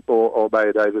irrigates and keep our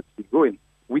biodiversity going.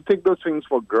 We take those things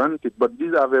for granted, but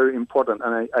these are very important.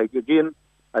 And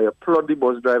I applaud the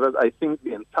bus drivers. I think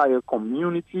the entire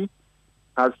community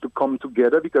has to come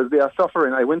together because they are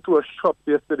suffering. I went to a shop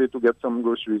yesterday to get some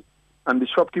groceries, and the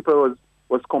shopkeeper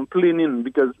was complaining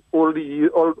because all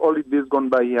the days gone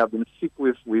by he have been sick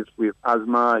with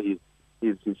asthma.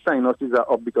 His sinuses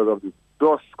are up because of the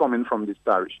dust coming from this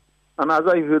parish. And as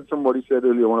I heard somebody said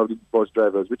earlier, one of the bus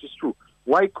drivers, which is true,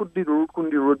 why couldn't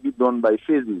the road be done by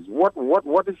phases?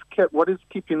 What is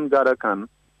keeping Gada Khan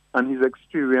and his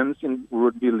experience in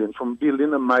road building from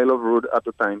building a mile of road at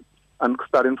a time and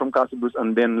starting from Castle Bruce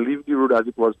and then leave the road as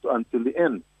it was until the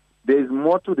end? There is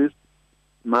more to this,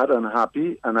 Matt and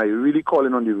Happy, and I really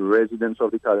calling on the residents of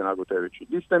the Kalinago territory.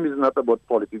 This time is not about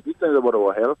politics. This time is about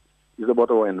our health. It's about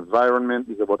our environment.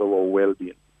 It's about our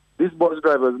well-being. These bus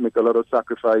drivers make a lot of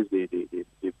sacrifice. They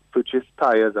purchase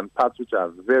tires and parts which are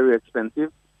very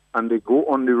expensive, and they go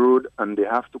on the road and they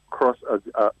have to cross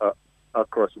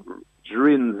across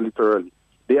drains, literally.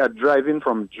 They are driving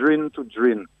from drain to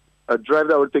drain. A drive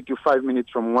that will take you 5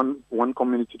 minutes from one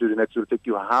community to the next will take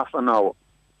you half an hour.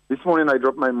 This morning I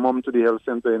dropped my mom to the health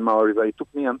center in Maha River. It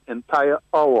took me an entire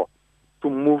hour to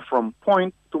move from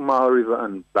Point to Maha River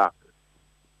and back.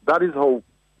 That is how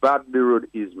bad the road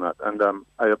is, Matt. And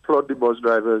I applaud the bus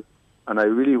drivers, and I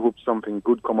really hope something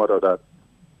good come out of that.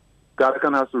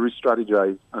 Gadakan has to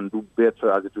re-strategize and do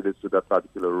better as it relates to that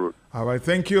particular road. All right,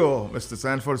 thank you, Mr.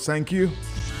 Sanford. Thank you.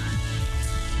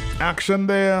 Action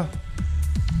there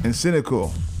in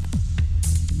Cynical.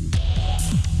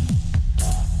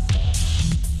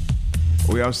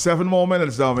 We have 7 more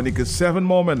minutes, Dominica. 7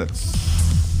 more minutes.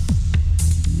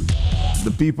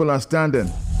 The people are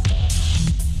standing.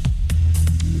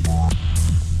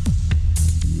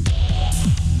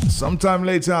 Sometime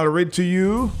later, I'll read to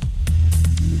you.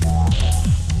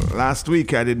 Last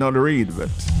week, I did not read, but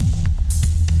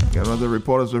one of the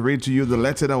reporters will read to you the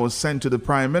letter that was sent to the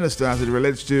Prime Minister as it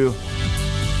relates to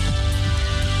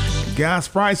gas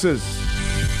prices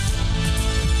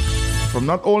from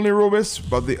not only Rubis,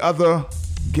 but the other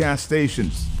gas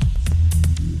stations.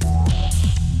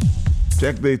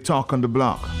 Check the talk on the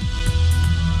block.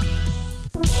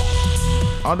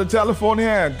 On the telephone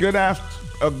here, good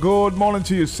morning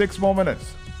to you. 6 more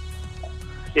minutes.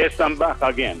 Yes, I'm back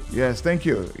again. Yes, thank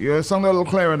you. You're sounding a little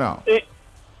clearer now.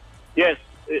 Yes,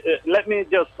 let me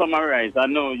just summarize. I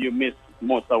know you missed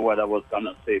most of what I was going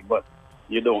to say, but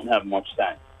you don't have much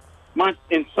time.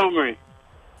 In summary,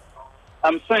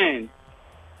 I'm saying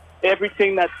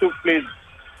everything that took place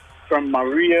from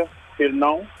Maria till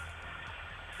now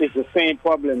is the same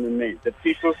problem remains. The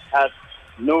people have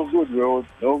no good roads,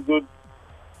 no good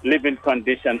living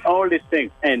condition, all these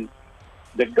things. And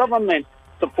the government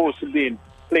supposed to be in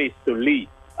place to lead,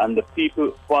 and the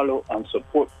people follow and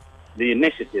support the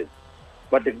initiatives.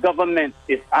 But the government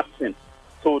is absent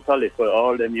totally for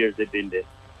all them years they've been there.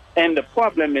 And the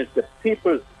problem is the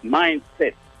people's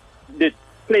mindset. The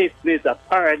place needs a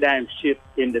paradigm shift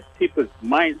in the people's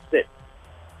mindset.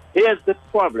 Here's the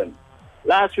problem.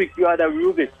 Last week you had a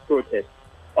Rubis protest,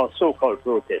 or so-called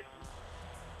protest.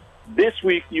 This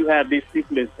week you have these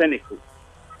people in Senegal.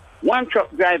 One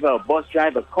truck driver or bus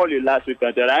driver called you last week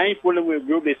and said, I ain't fooling with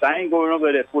Rubis, I ain't going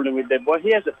over there fooling with them. But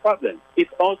here's the problem.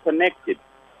 It's all connected.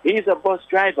 He's a bus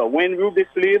driver. When Rubis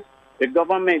leaves, the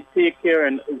government take care,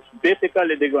 and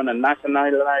basically they're going to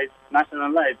nationalize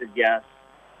the gas,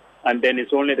 and then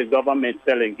it's only the government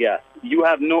selling gas. You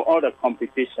have no other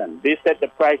competition. They set the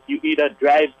price. You either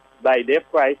drive by their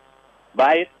price,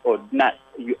 buy it, or not.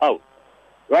 You out,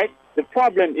 right? The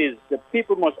problem is the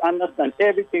people must understand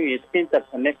everything is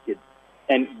interconnected.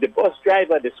 And the bus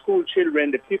driver, the school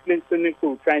children, the people in swimming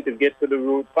pool trying to get to the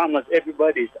road, farmers,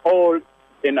 everybody is all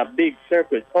in a big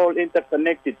circle. It's all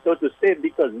interconnected. So to say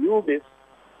because Rubis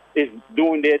is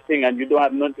doing their thing and you don't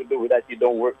have nothing to do with that, you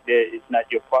don't work there, it's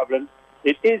not your problem.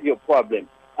 It is your problem.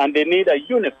 And they need a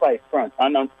unified front.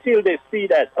 And until they see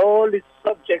that all these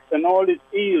subjects and all these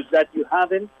issues that you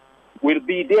haven't will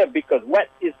be there, because what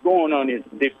is going on is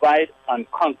divide and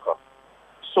conquer,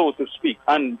 so to speak.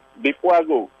 And before I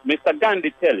go, Mr.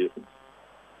 Gandhi tell you,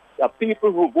 the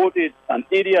people who voted an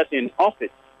idiot in office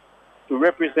to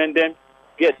represent them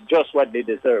get just what they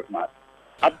deserve, man.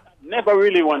 I never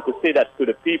really want to say that to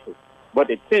the people,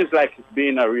 but it seems like it's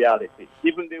being a reality.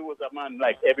 Even there was a man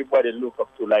like everybody look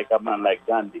up to, like a man like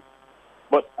Gandhi.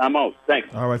 But I'm out. Thanks.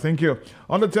 All right, thank you.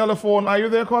 On the telephone, are you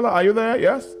there, caller? Are you there?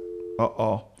 Yes?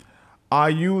 Uh-oh. Are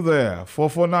you there?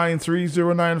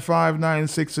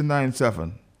 449-3095-96 and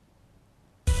 97.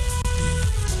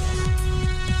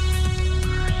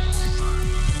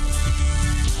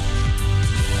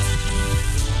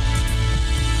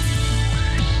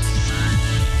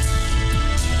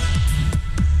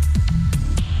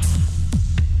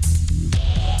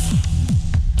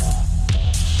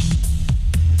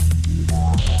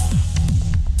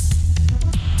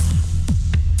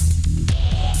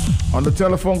 On the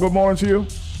telephone, good morning to you.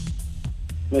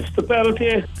 Mr.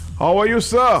 Peltier. How are you,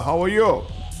 sir? How are you?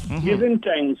 Given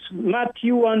times,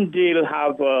 Matthew and Dale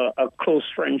have a close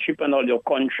friendship and all your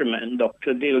countrymen,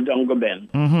 Dr. Dale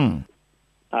Dungaben.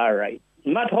 All right.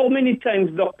 Matt, how many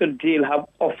times Dr. Dale have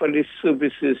offered his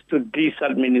services to this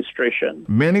administration?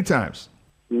 Many times.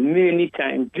 Many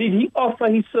times. Did he offer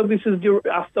his services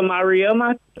after Maria,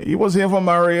 Matt? He was here for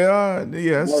Maria,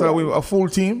 yes, Right. with a full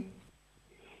team.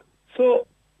 So,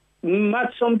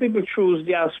 Matt, some people choose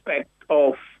the aspect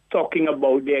of talking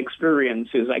about the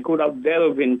experiences. I could have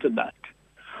delved into that.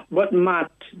 But,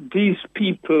 Matt, these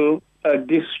people are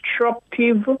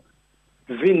destructive,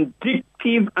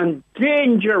 vindictive, and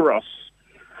dangerous.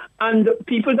 And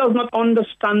people does not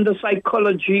understand the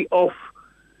psychology of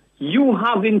you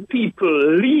having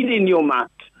people leading your mat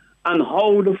and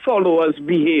how the followers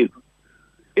behave.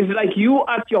 It's like you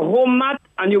at your home mat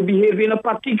and you behave in a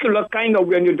particular kind of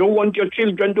way and you don't want your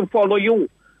children to follow you.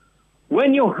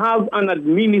 When you have an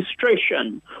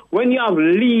administration, when you have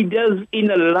leaders in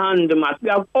a land mat, we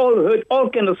have all heard all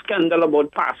kind of scandal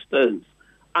about pastors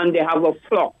and they have a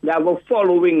flock, they have a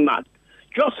following mat.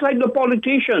 Just like the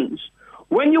politicians.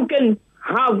 When you can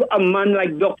have a man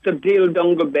like Dr. Dale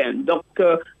Dungaben,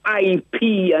 Dr.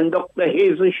 I.P. and Dr.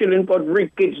 Hazel Shillingford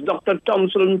Ricketts, Dr.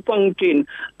 Thompson Fountain,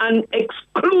 and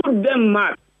exclude them,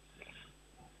 Matt,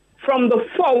 from the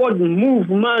forward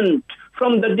movement,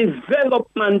 from the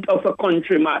development of a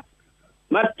country, Matt.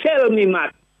 Matt, tell me,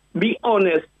 Matt, be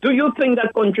honest, do you think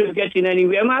that country is getting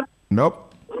anywhere, Matt? Nope.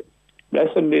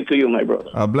 Blessed day to you, my brother.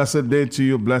 A blessed day to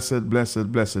you. Blessed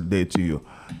day to you.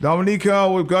 Dominica,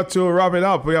 we've got to wrap it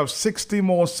up. We have 60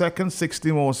 more seconds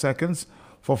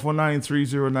for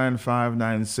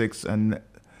 493099596 and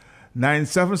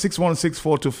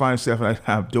 976164257.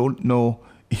 I don't know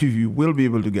if you will be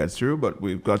able to get through, but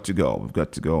we've got to go.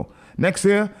 Next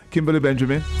here, Kimberly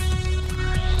Benjamin.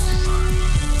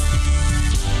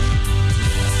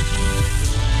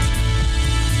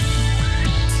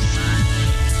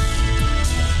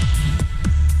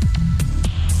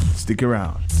 Stick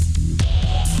around.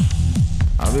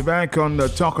 I'll be back on the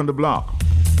Talk on the Block.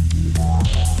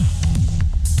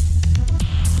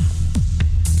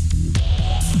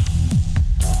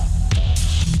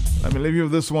 Let me leave you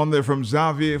with this one there from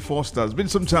Xavier Foster. It's been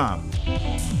some time.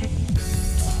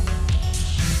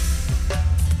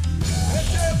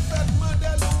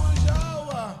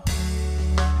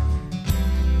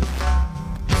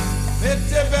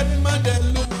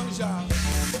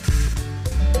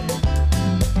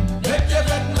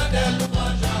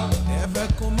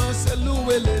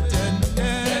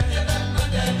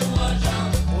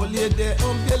 Au lieu de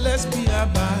on laisse bien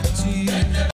bas.